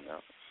 Goddamn, no.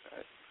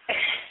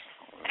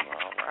 Well,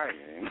 all right,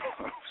 you know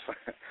what I'm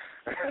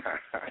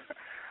saying?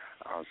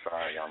 I'm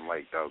sorry I'm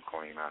late, though,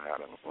 Queen. I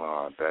had a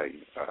long day,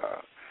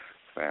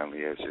 family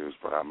issues,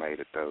 but I made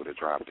it through to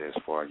drop this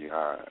for you.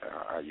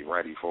 Are you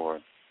ready for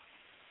it?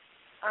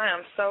 I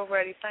am so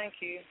ready. Thank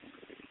you.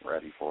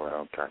 Ready for it?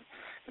 Okay.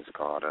 It's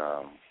called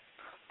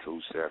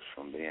 2 Steps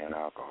from Being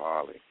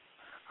Alcoholic.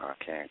 I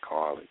can't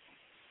call it.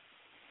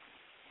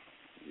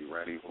 You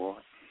ready for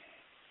it?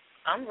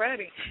 I'm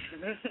ready.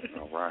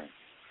 All right.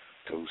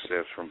 2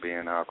 steps from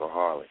being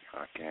alcoholic.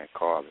 I can't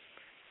call it.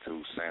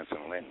 2 cents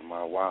and lint in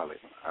my wallet.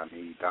 I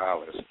need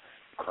dollars.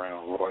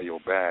 Crown Royal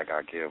bag.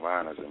 I give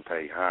honors and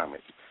pay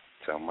homage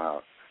till my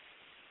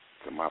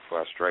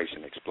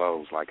frustration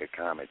explodes like a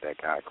comet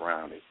that got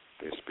grounded.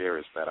 There's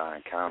spirits that I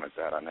encountered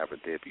that I never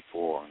did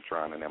before. I'm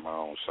drowning in my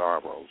own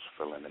sorrows,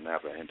 feeling the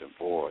never-ending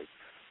void.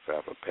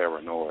 Forever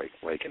paranoid,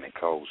 waking in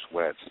cold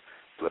sweats,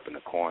 flipping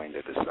a coin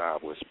to decide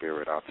what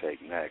spirit I'll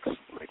take next.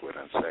 Liquid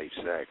unsafe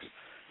sex,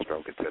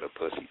 stroke it to the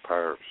pussy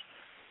purrs.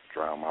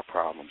 Drown my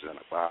problems in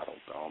a bottle,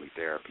 the only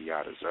therapy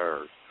I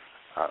deserve.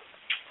 I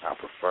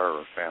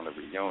prefer a family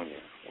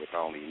reunion with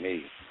only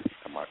me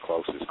and my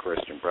closest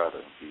Christian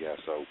brother,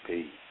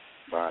 VSOP.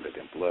 Bonded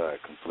in blood,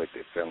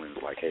 conflicted feelings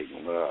like hate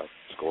and love,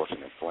 scorching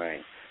in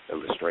flame,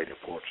 illustrated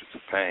portraits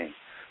of pain.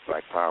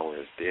 Black power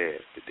is dead,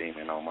 the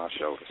demon on my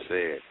shoulder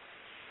said.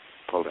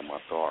 Pulling my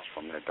thoughts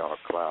from that dark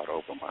cloud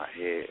over my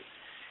head.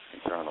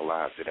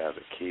 Internalized it as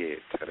a kid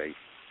till they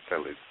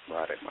felt it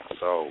right at my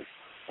soul.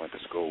 Went to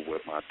school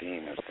with my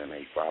demons, then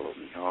they followed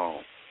me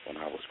home. When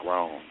I was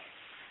grown,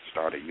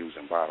 started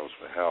using bottles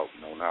for help.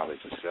 No knowledge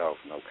of self,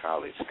 no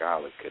college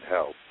scholar could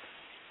help.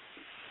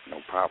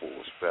 No power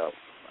was felt.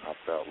 I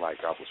felt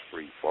like I was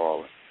free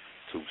falling.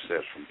 2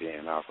 steps from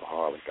being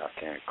alcoholic, I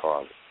can't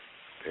call it.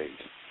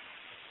 Peace.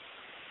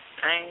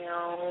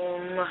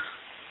 Damn.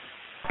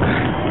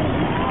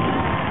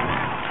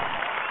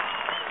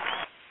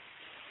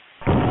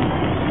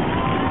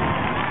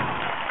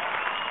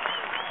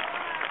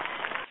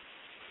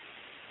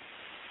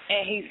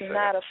 And he's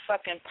not a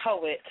fucking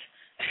poet.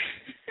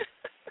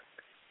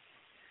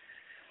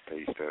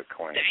 Peace to the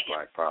Queen,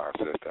 Black Power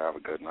sister. Have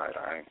a good night,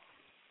 all right?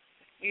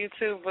 You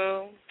too,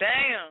 boo.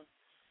 Damn.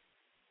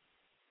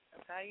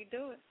 That's how you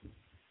do it.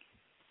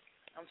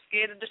 I'm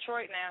scared of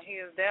Detroit now.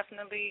 He has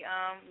definitely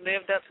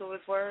lived up to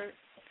his word.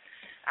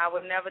 I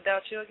would never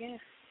doubt you again.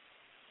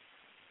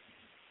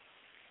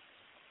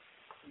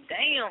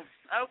 Damn.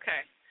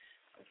 Okay.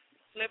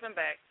 Flipping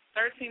back.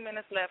 13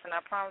 minutes left, and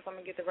I promise I'm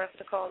going to get the rest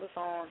of the callers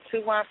on.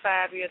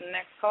 215, you're the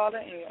next caller,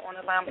 and you're on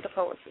the line with the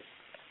poetry.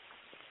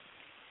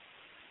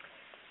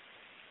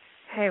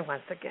 Hey,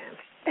 once again.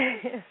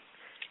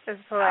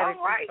 It's poetic.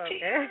 All right,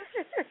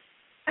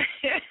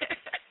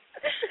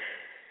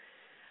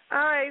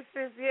 All right,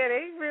 sis. Yeah,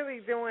 they really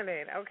doing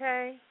it,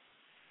 okay?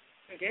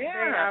 Yeah. They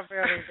are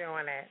really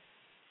doing it.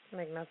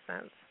 Make no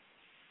sense.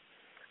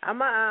 I'm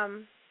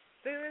going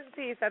to do this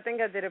piece. I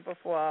think I did it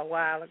before a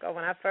while ago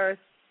when I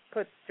first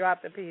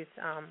dropped the piece.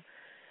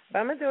 But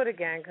I'm going to do it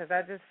again because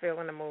I just feel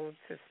in the mood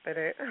to spit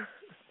it,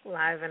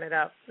 liven it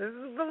up. This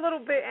is a little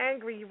bit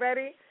angry. You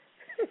ready?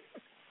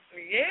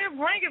 Yeah,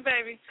 bring it,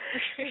 baby.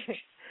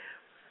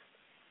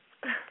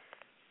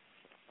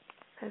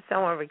 And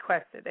someone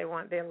requested. They're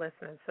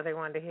listening, so they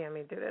wanted to hear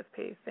me do this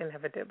piece. They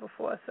never did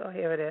before, so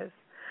here it is.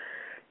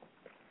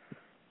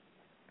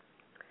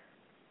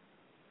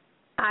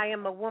 I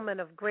am a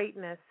woman of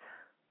greatness,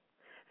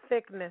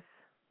 thickness,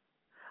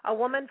 a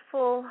woman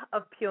full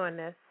of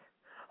pureness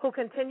who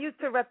continues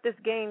to rep this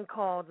game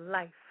called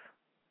life.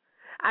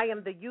 I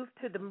am the youth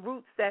to the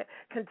roots that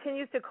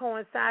continues to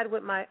coincide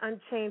with my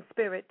unchained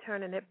spirit,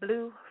 turning it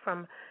blue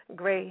from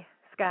gray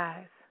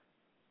skies.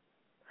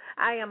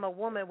 I am a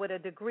woman with a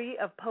degree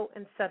of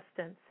potent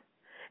substance,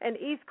 an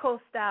East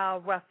Coast style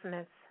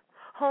roughness,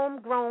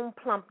 homegrown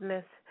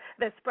plumpness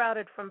that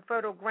sprouted from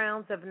fertile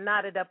grounds of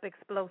knotted up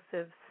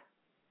explosives.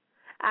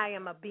 I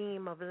am a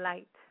beam of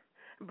light,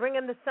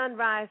 bringing the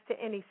sunrise to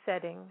any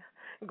setting,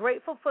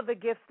 grateful for the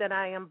gifts that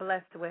I am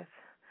blessed with.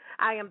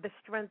 I am the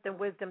strength and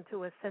wisdom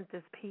to a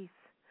center's peace,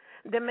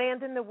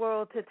 demanding the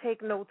world to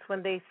take notes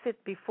when they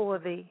sit before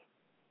thee.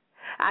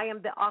 I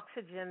am the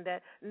oxygen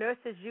that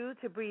nurses you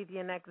to breathe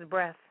your next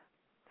breath.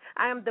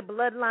 I am the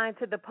bloodline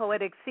to the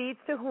poetic seeds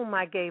to whom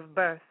I gave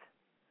birth.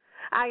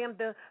 I am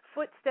the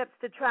footsteps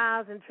to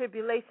trials and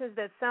tribulations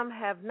that some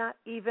have not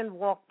even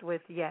walked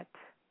with yet.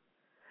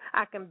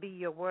 I can be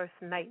your worst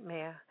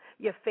nightmare,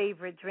 your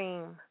favorite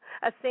dream,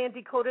 a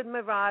sandy-coated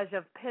mirage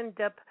of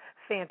penned-up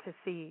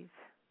fantasies.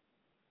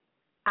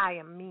 I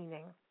am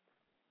meaning.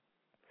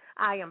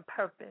 I am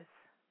purpose.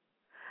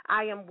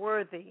 I am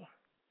worthy.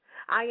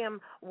 I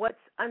am what's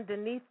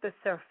underneath the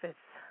surface.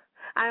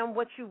 I am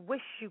what you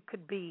wish you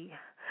could be.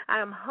 I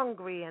am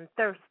hungry and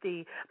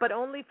thirsty, but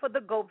only for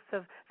the gulps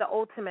of the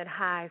ultimate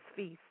high's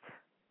feast.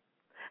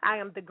 I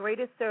am the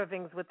greatest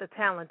servings with a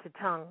talented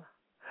tongue,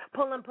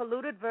 pulling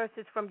polluted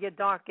verses from your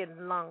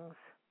darkened lungs.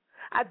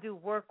 I do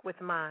work with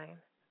mine,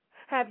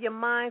 Have your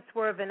mind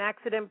swerving,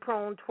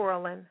 accident-prone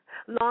twirling,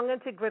 longing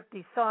to grip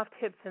these soft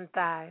hips and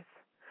thighs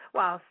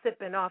while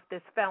sipping off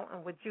this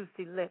fountain with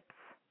juicy lips.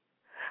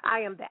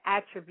 I am the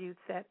attributes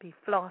that be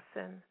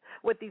flossing,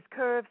 with these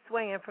curves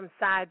swaying from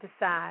side to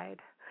side.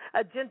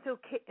 A gentle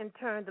kitten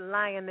turned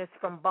lioness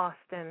from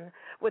Boston,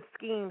 with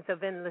schemes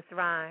of endless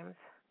rhymes.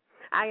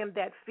 I am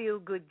that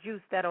feel-good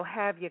juice that'll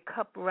have your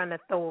cup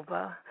runneth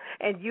over,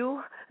 and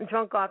you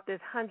drunk off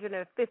this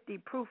 150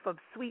 proof of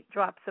sweet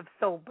drops of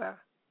sober.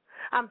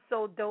 I'm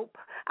so dope,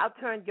 I'll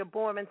turn your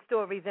boring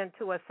stories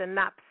into a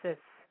synopsis.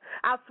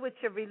 I'll switch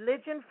your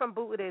religion from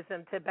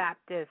Buddhism to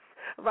Baptist,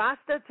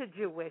 Rasta to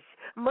Jewish,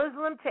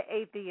 Muslim to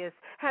atheist.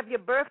 Have your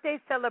birthday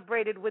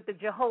celebrated with the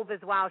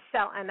Jehovah's while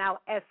shouting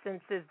out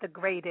essence is the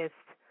greatest.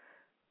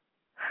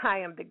 I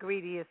am the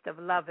greediest of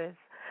lovers,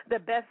 the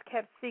best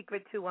kept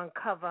secret to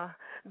uncover,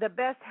 the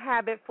best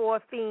habit for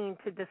a fiend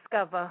to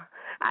discover.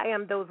 I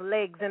am those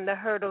legs in the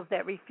hurdles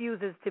that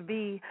refuses to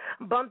be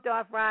bumped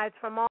off rides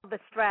from all the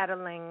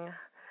straddling.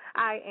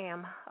 I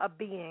am a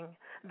being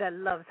that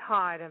loves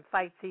hard and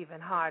fights even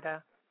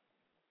harder.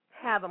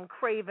 Have them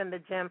craving the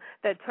gem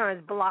that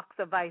turns blocks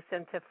of ice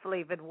into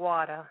flavored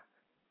water.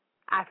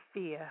 I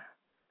fear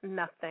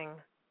nothing.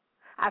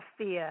 I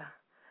fear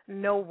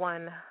no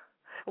one.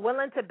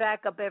 Willing to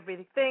back up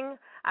everything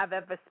I've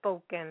ever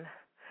spoken.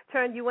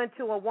 Turn you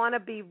into a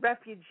wannabe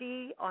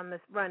refugee on the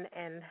run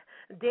end.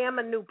 Damn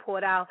a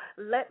Newport, I'll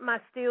let my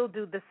steel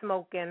do the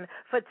smoking.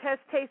 For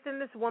test tasting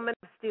this woman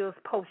of steel's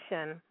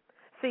potion.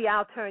 See,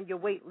 I'll turn your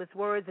weightless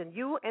words and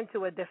you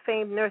into a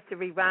defamed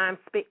nursery rhyme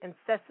spitting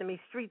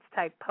Sesame Streets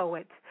type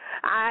poet.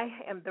 I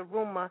am the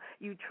rumor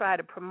you try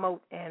to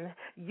promote in.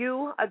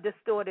 You, a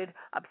distorted,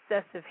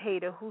 obsessive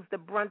hater who's the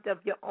brunt of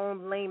your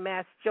own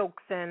lame-ass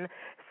jokes in.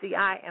 See,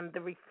 I am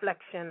the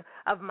reflection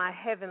of my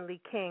heavenly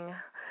king,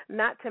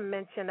 not to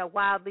mention a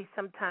wildly,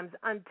 sometimes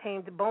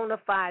untamed, bona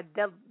fide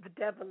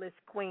devilish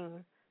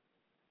queen.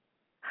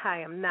 I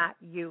am not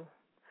you.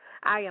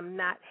 I am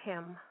not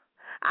him.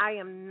 I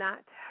am not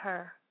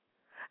her.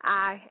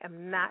 I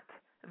am not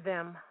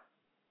them.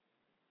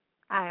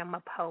 I am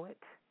a poet.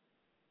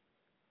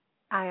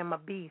 I am a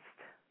beast.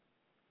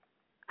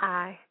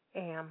 I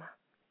am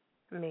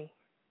me.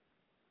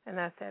 And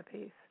that's that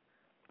piece.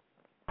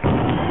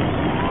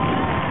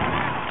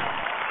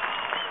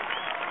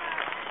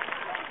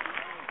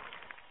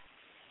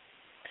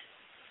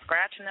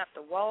 Scratching up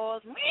the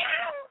walls.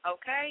 Meow.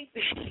 Okay.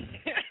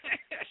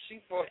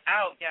 She brought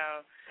out,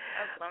 y'all.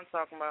 That's what I'm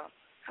talking about.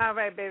 All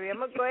right, baby. I'm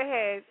going to go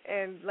ahead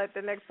and let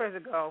the next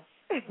person go.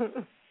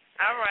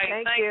 All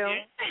right. Thank you.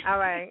 All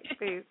right.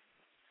 Peace.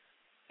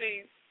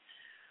 Peace.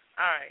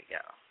 All right,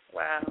 y'all.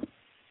 Wow.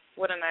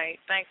 What a night.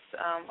 Thanks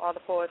all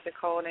the poets that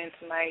called in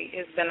tonight.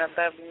 It's been a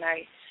lovely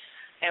night.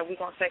 And we're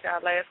going to take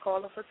our last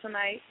caller for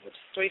tonight, which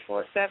is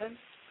 347.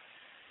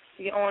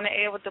 You're on the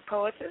air with the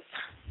poetess.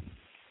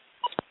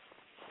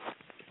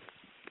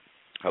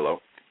 Hello.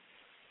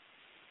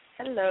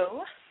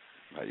 Hello.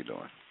 How you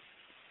doing?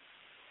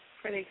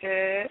 Pretty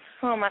good.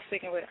 Who am I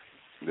speaking with?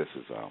 This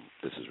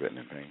is Written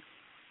in Pain.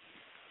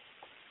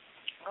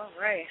 All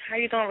right. How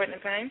you doing, Written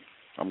in Pain?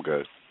 I'm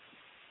good.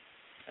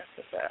 That's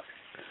what's up.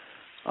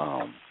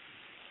 I'm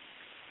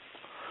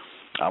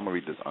gonna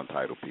read this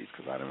untitled piece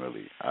because I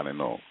didn't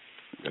know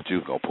that you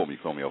was gonna pull me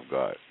off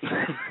guard.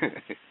 Okay.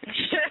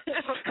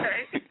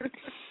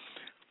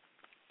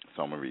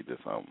 So I'm gonna read this.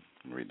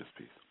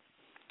 Piece.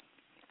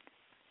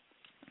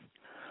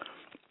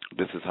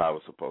 This is how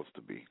it's supposed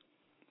to be.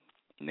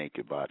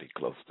 Naked body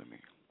close to me.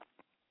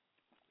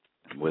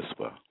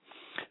 Whisper,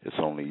 it's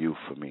only you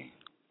for me.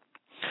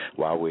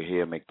 While we're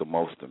here, make the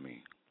most of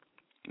me.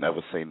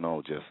 Never say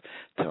no, just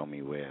tell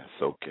me where.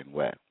 Soaking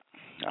wet,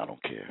 I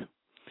don't care.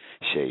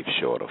 Shave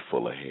short or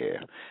full of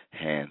hair.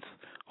 Hands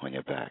on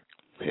your back,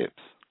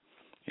 hips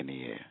in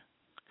the air.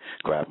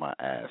 Grab my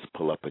ass,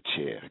 pull up a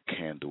chair.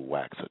 Candle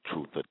wax, a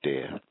truth or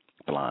dare.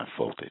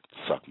 Blindfolded,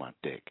 suck my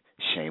dick.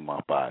 Shame my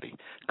body,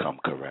 come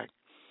correct.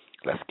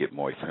 Let's get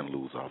moist and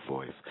lose our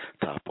voice.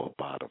 Top or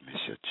bottom is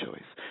your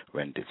choice.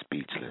 Rendered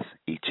speechless.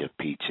 Eat your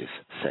peaches.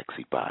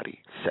 Sexy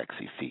body.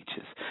 Sexy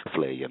features.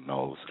 Flare your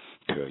nose.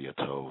 Curl your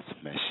toes.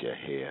 Mess your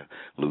hair.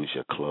 Lose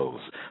your clothes.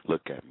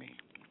 Look at me.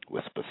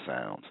 Whisper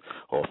sounds.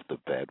 Off the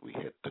bed we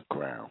hit the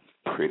ground.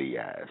 Pretty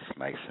ass.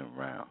 Nice and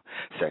round.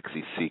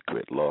 Sexy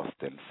secret. Lost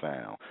and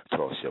found.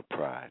 Toss your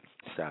pride.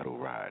 Saddle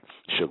ride.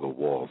 Sugar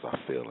walls I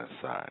feel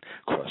inside.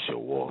 Crush your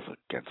walls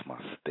against my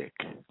stick.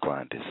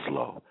 Grind it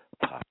slow.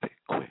 Pop it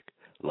quick.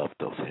 Love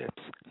those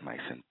hips, nice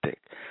and thick.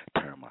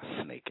 Turn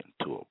my snake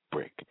into a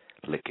brick.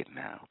 Lick it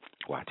now,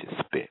 watch it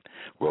spit.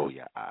 Roll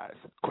your eyes,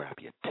 grab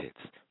your tits.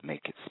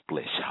 Make it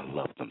splish, I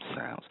love them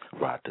sounds.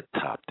 Ride the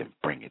top, then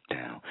bring it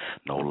down.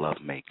 No love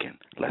making,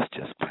 let's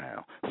just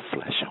pound.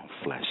 Flesh on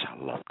flesh,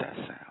 I love that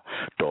sound.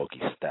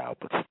 Doggy style,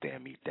 but stare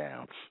me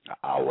down. An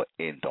hour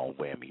in, don't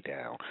wear me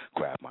down.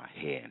 Grab my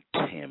hair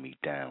and tear me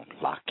down.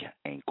 Lock your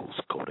ankles,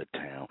 go to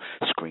town.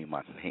 Scream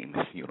my name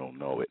if you don't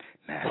know it.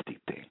 Nasty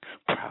thing,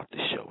 proud to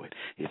show it.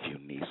 If you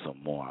need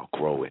some more, I'll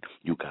grow it.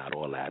 You got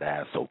all that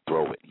ass, so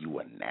throw it. You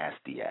a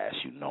nasty ass,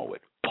 you know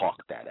it. Park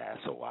that ass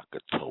so I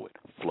could tow it.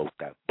 Float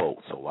that boat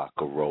so I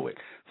could row it.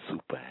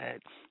 Superhead,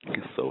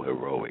 you're so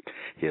heroic.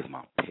 Here's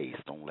my pace,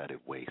 don't let it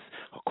waste.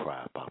 Or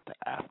cry about the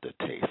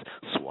aftertaste.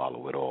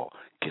 Swallow it all,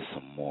 get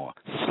some more.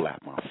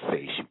 Slap my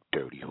face, you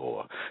dirty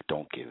whore.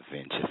 Don't give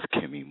in, just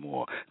give me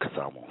more. Cause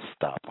I won't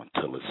stop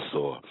until it's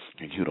sore.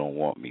 And you don't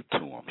want me to,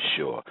 I'm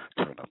sure.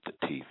 Turn up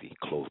the TV,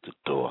 close the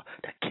door.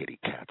 That kitty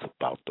cat's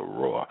about to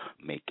roar.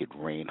 Make it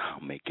rain,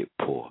 I'll make it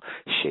pour.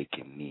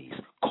 Shaking knees,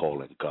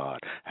 calling God.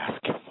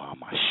 Asking why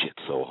my shit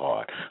so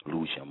hard.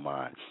 Lose your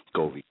mind,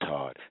 go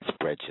retard.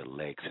 Spread your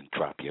legs and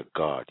drop your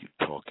guard. You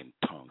talking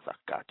tongues, I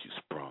got you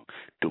sprung.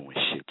 Doing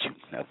shit you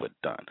never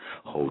done.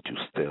 Hold you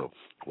still,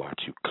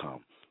 watch you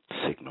come.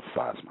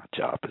 Signifies my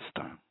job is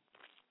done.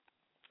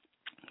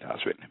 That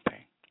was written in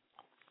pain.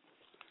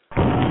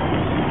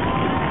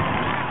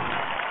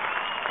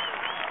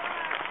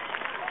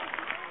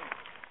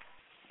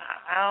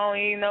 I don't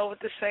even know what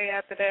to say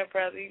after that,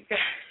 brother. You got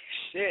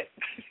shit.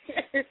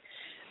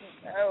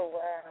 Oh,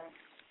 wow.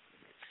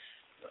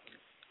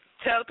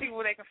 Tell the people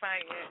where they can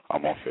find you.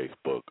 I'm on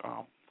Facebook,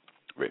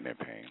 written in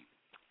pain.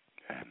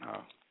 And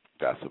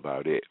that's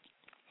about it.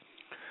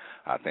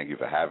 I thank you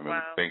for having me.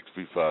 Thanks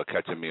for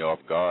catching me off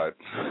guard.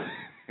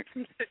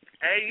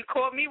 Hey, you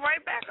caught me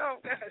right back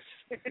off, gosh.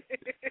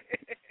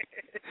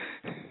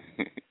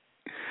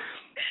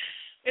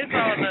 It's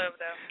all love,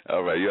 though.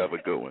 All right, you have a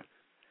good one.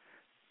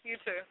 You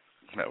too.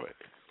 All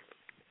right.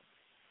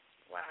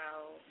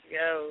 Wow.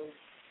 Yo,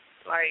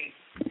 like,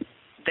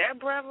 that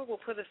brother will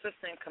put a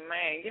sister in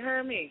command. You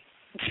heard me?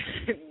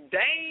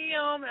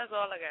 Damn, that's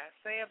all I got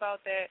to say about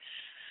that.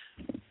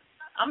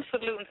 I'm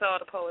saluting to all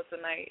the poets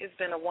tonight. It's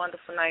been a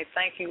wonderful night.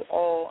 Thank you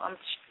all. I'm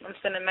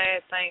sending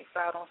mad thanks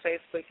out on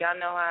Facebook. Y'all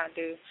know how I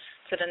do.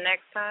 Till the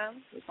next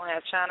time, we're going to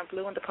have China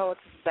Blue and the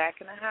Poets back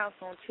in the house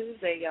on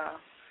Tuesday,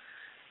 y'all.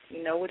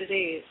 You know what it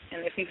is.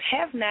 And if you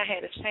have not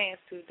had a chance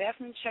to,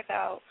 definitely check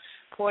out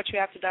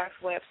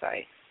PoetryAfterDark's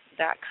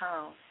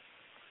website.com.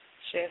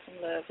 Share some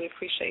love. We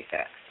appreciate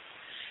that.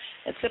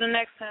 Until the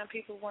next time,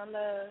 people, one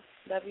love.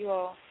 Love you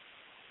all.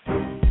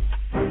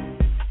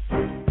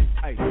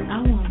 Hey,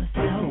 I wanna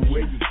tell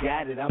where you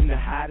got it. I'm the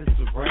hottest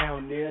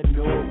around there.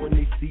 Know it when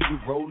they see you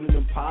rolling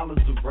them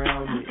polars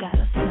around it. I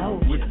gotta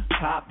know with the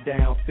top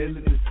down,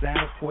 feeling the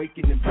sound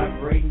quaking and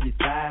vibrating your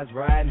thighs,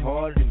 riding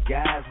harder than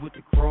guys with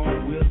the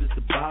chrome wheels at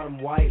the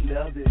bottom, white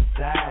leather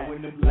inside.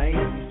 When them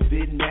lanes be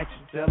spitting at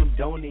you, tell them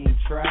don't even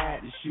try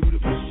to shoot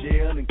it with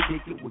Shell and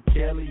kick it with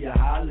Kelly. You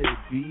holler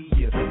at B,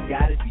 you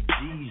gotta be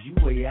G's. You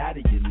way out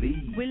of your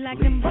league. We like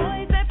them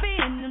boys that be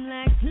in them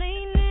legs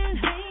leaning.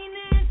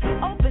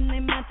 Open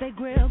them out, they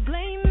grill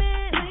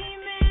gleaming.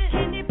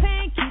 Candy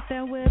paint, keep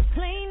that whip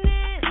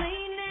cleaning.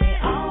 They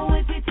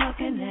always be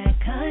talking that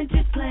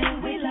country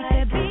slang. We like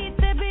that beat,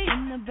 they be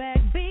in the back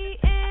beating.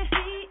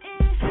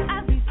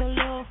 I be so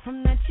low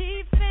from that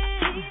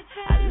chiefin'.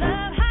 I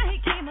love how he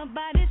keep my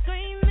body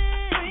screaming.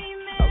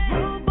 A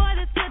rude boy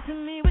that's good to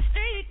me with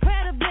street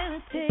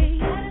credibility.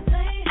 Gotta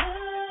say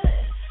hood,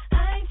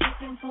 I ain't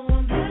checking for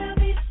him. Better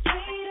be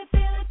straight if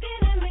you're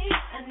looking at me.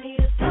 I need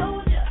a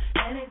soldier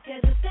that ain't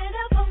scared to stand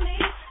up for me.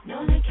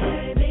 Known to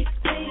carry big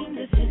things,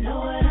 if you know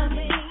what I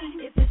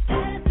mean. If it's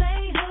that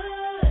say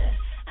hood,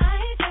 I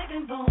ain't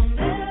checking for him.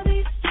 Better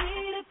be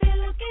straight if you're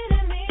looking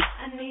at me.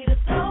 I need a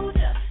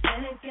soldier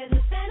that ain't scared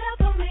to stand up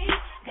for me.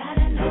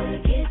 Gotta know to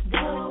get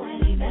dough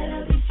and he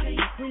better be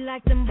straight. We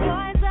like them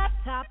boys up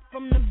top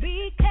from the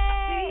BK.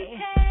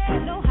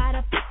 Know how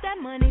to put that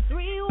money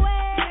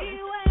three-way.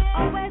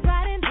 Always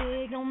riding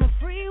big on the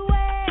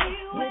freeway.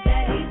 With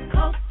that East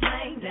Coast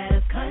slang, that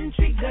is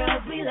country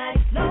girls. We like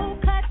slow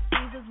cut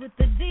teasers with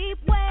the deep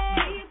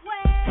wave.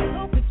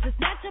 So quick to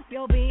snatch up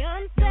your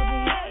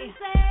Beyonce.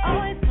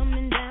 Always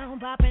coming down,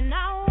 popping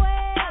our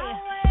way.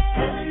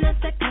 Telling us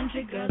that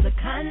country girls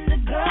are kind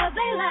of girls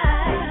they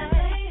like.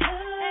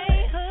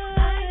 Hey, hood,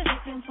 I'm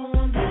looking for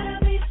them. Better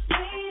be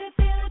straight if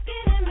you're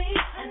looking at me.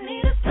 I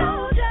need a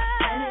soldier,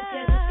 and it's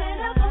just to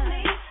stand up for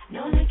me.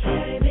 Known to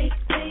carry big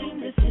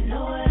things, if you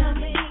know what I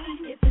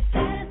mean. If it's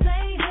that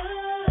say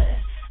hood,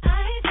 I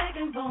ain't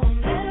checking for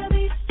them. Better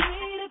be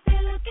straight if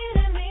you're looking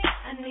at me.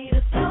 I need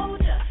a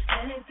soldier,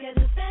 and it's just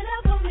to stand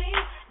up for me.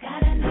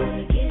 Gotta know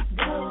to get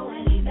dough,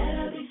 and he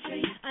better be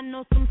straight. I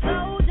know some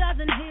soldiers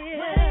in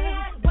here.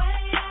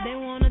 They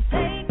wanna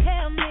take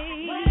care of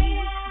me.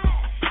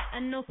 I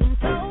know some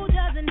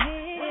soldiers in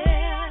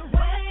here.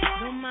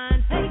 Don't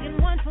mind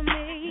taking one for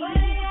me.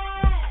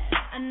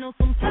 I know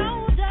some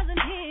soldiers in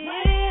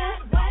here.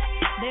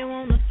 They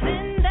wanna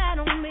spend that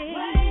on me.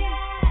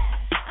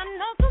 I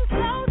know some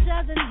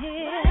soldiers in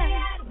here.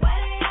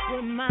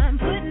 Don't mind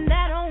putting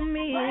that on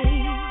me.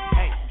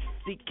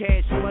 See,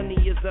 cash money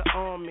is an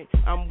army.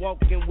 I'm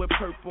walking with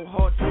purple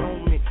hearts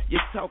on me. You're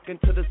talking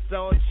to the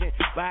sergeant,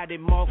 body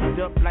marked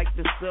up like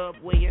the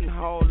subway in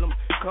Harlem.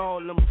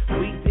 Call him,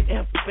 we the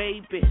F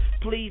baby.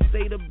 Please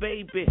say the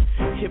baby.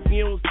 If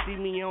you don't see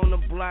me on the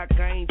block,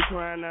 I ain't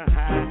trying to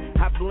hide.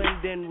 I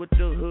blend in with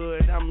the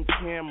hood, I'm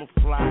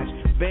camouflage.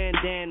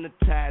 Bandana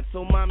tied,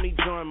 so mommy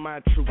join my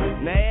troop.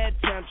 Now every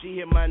time she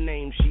hear my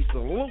name, she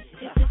salute.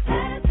 If it's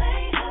that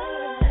say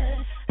hood,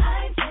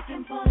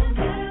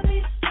 for me.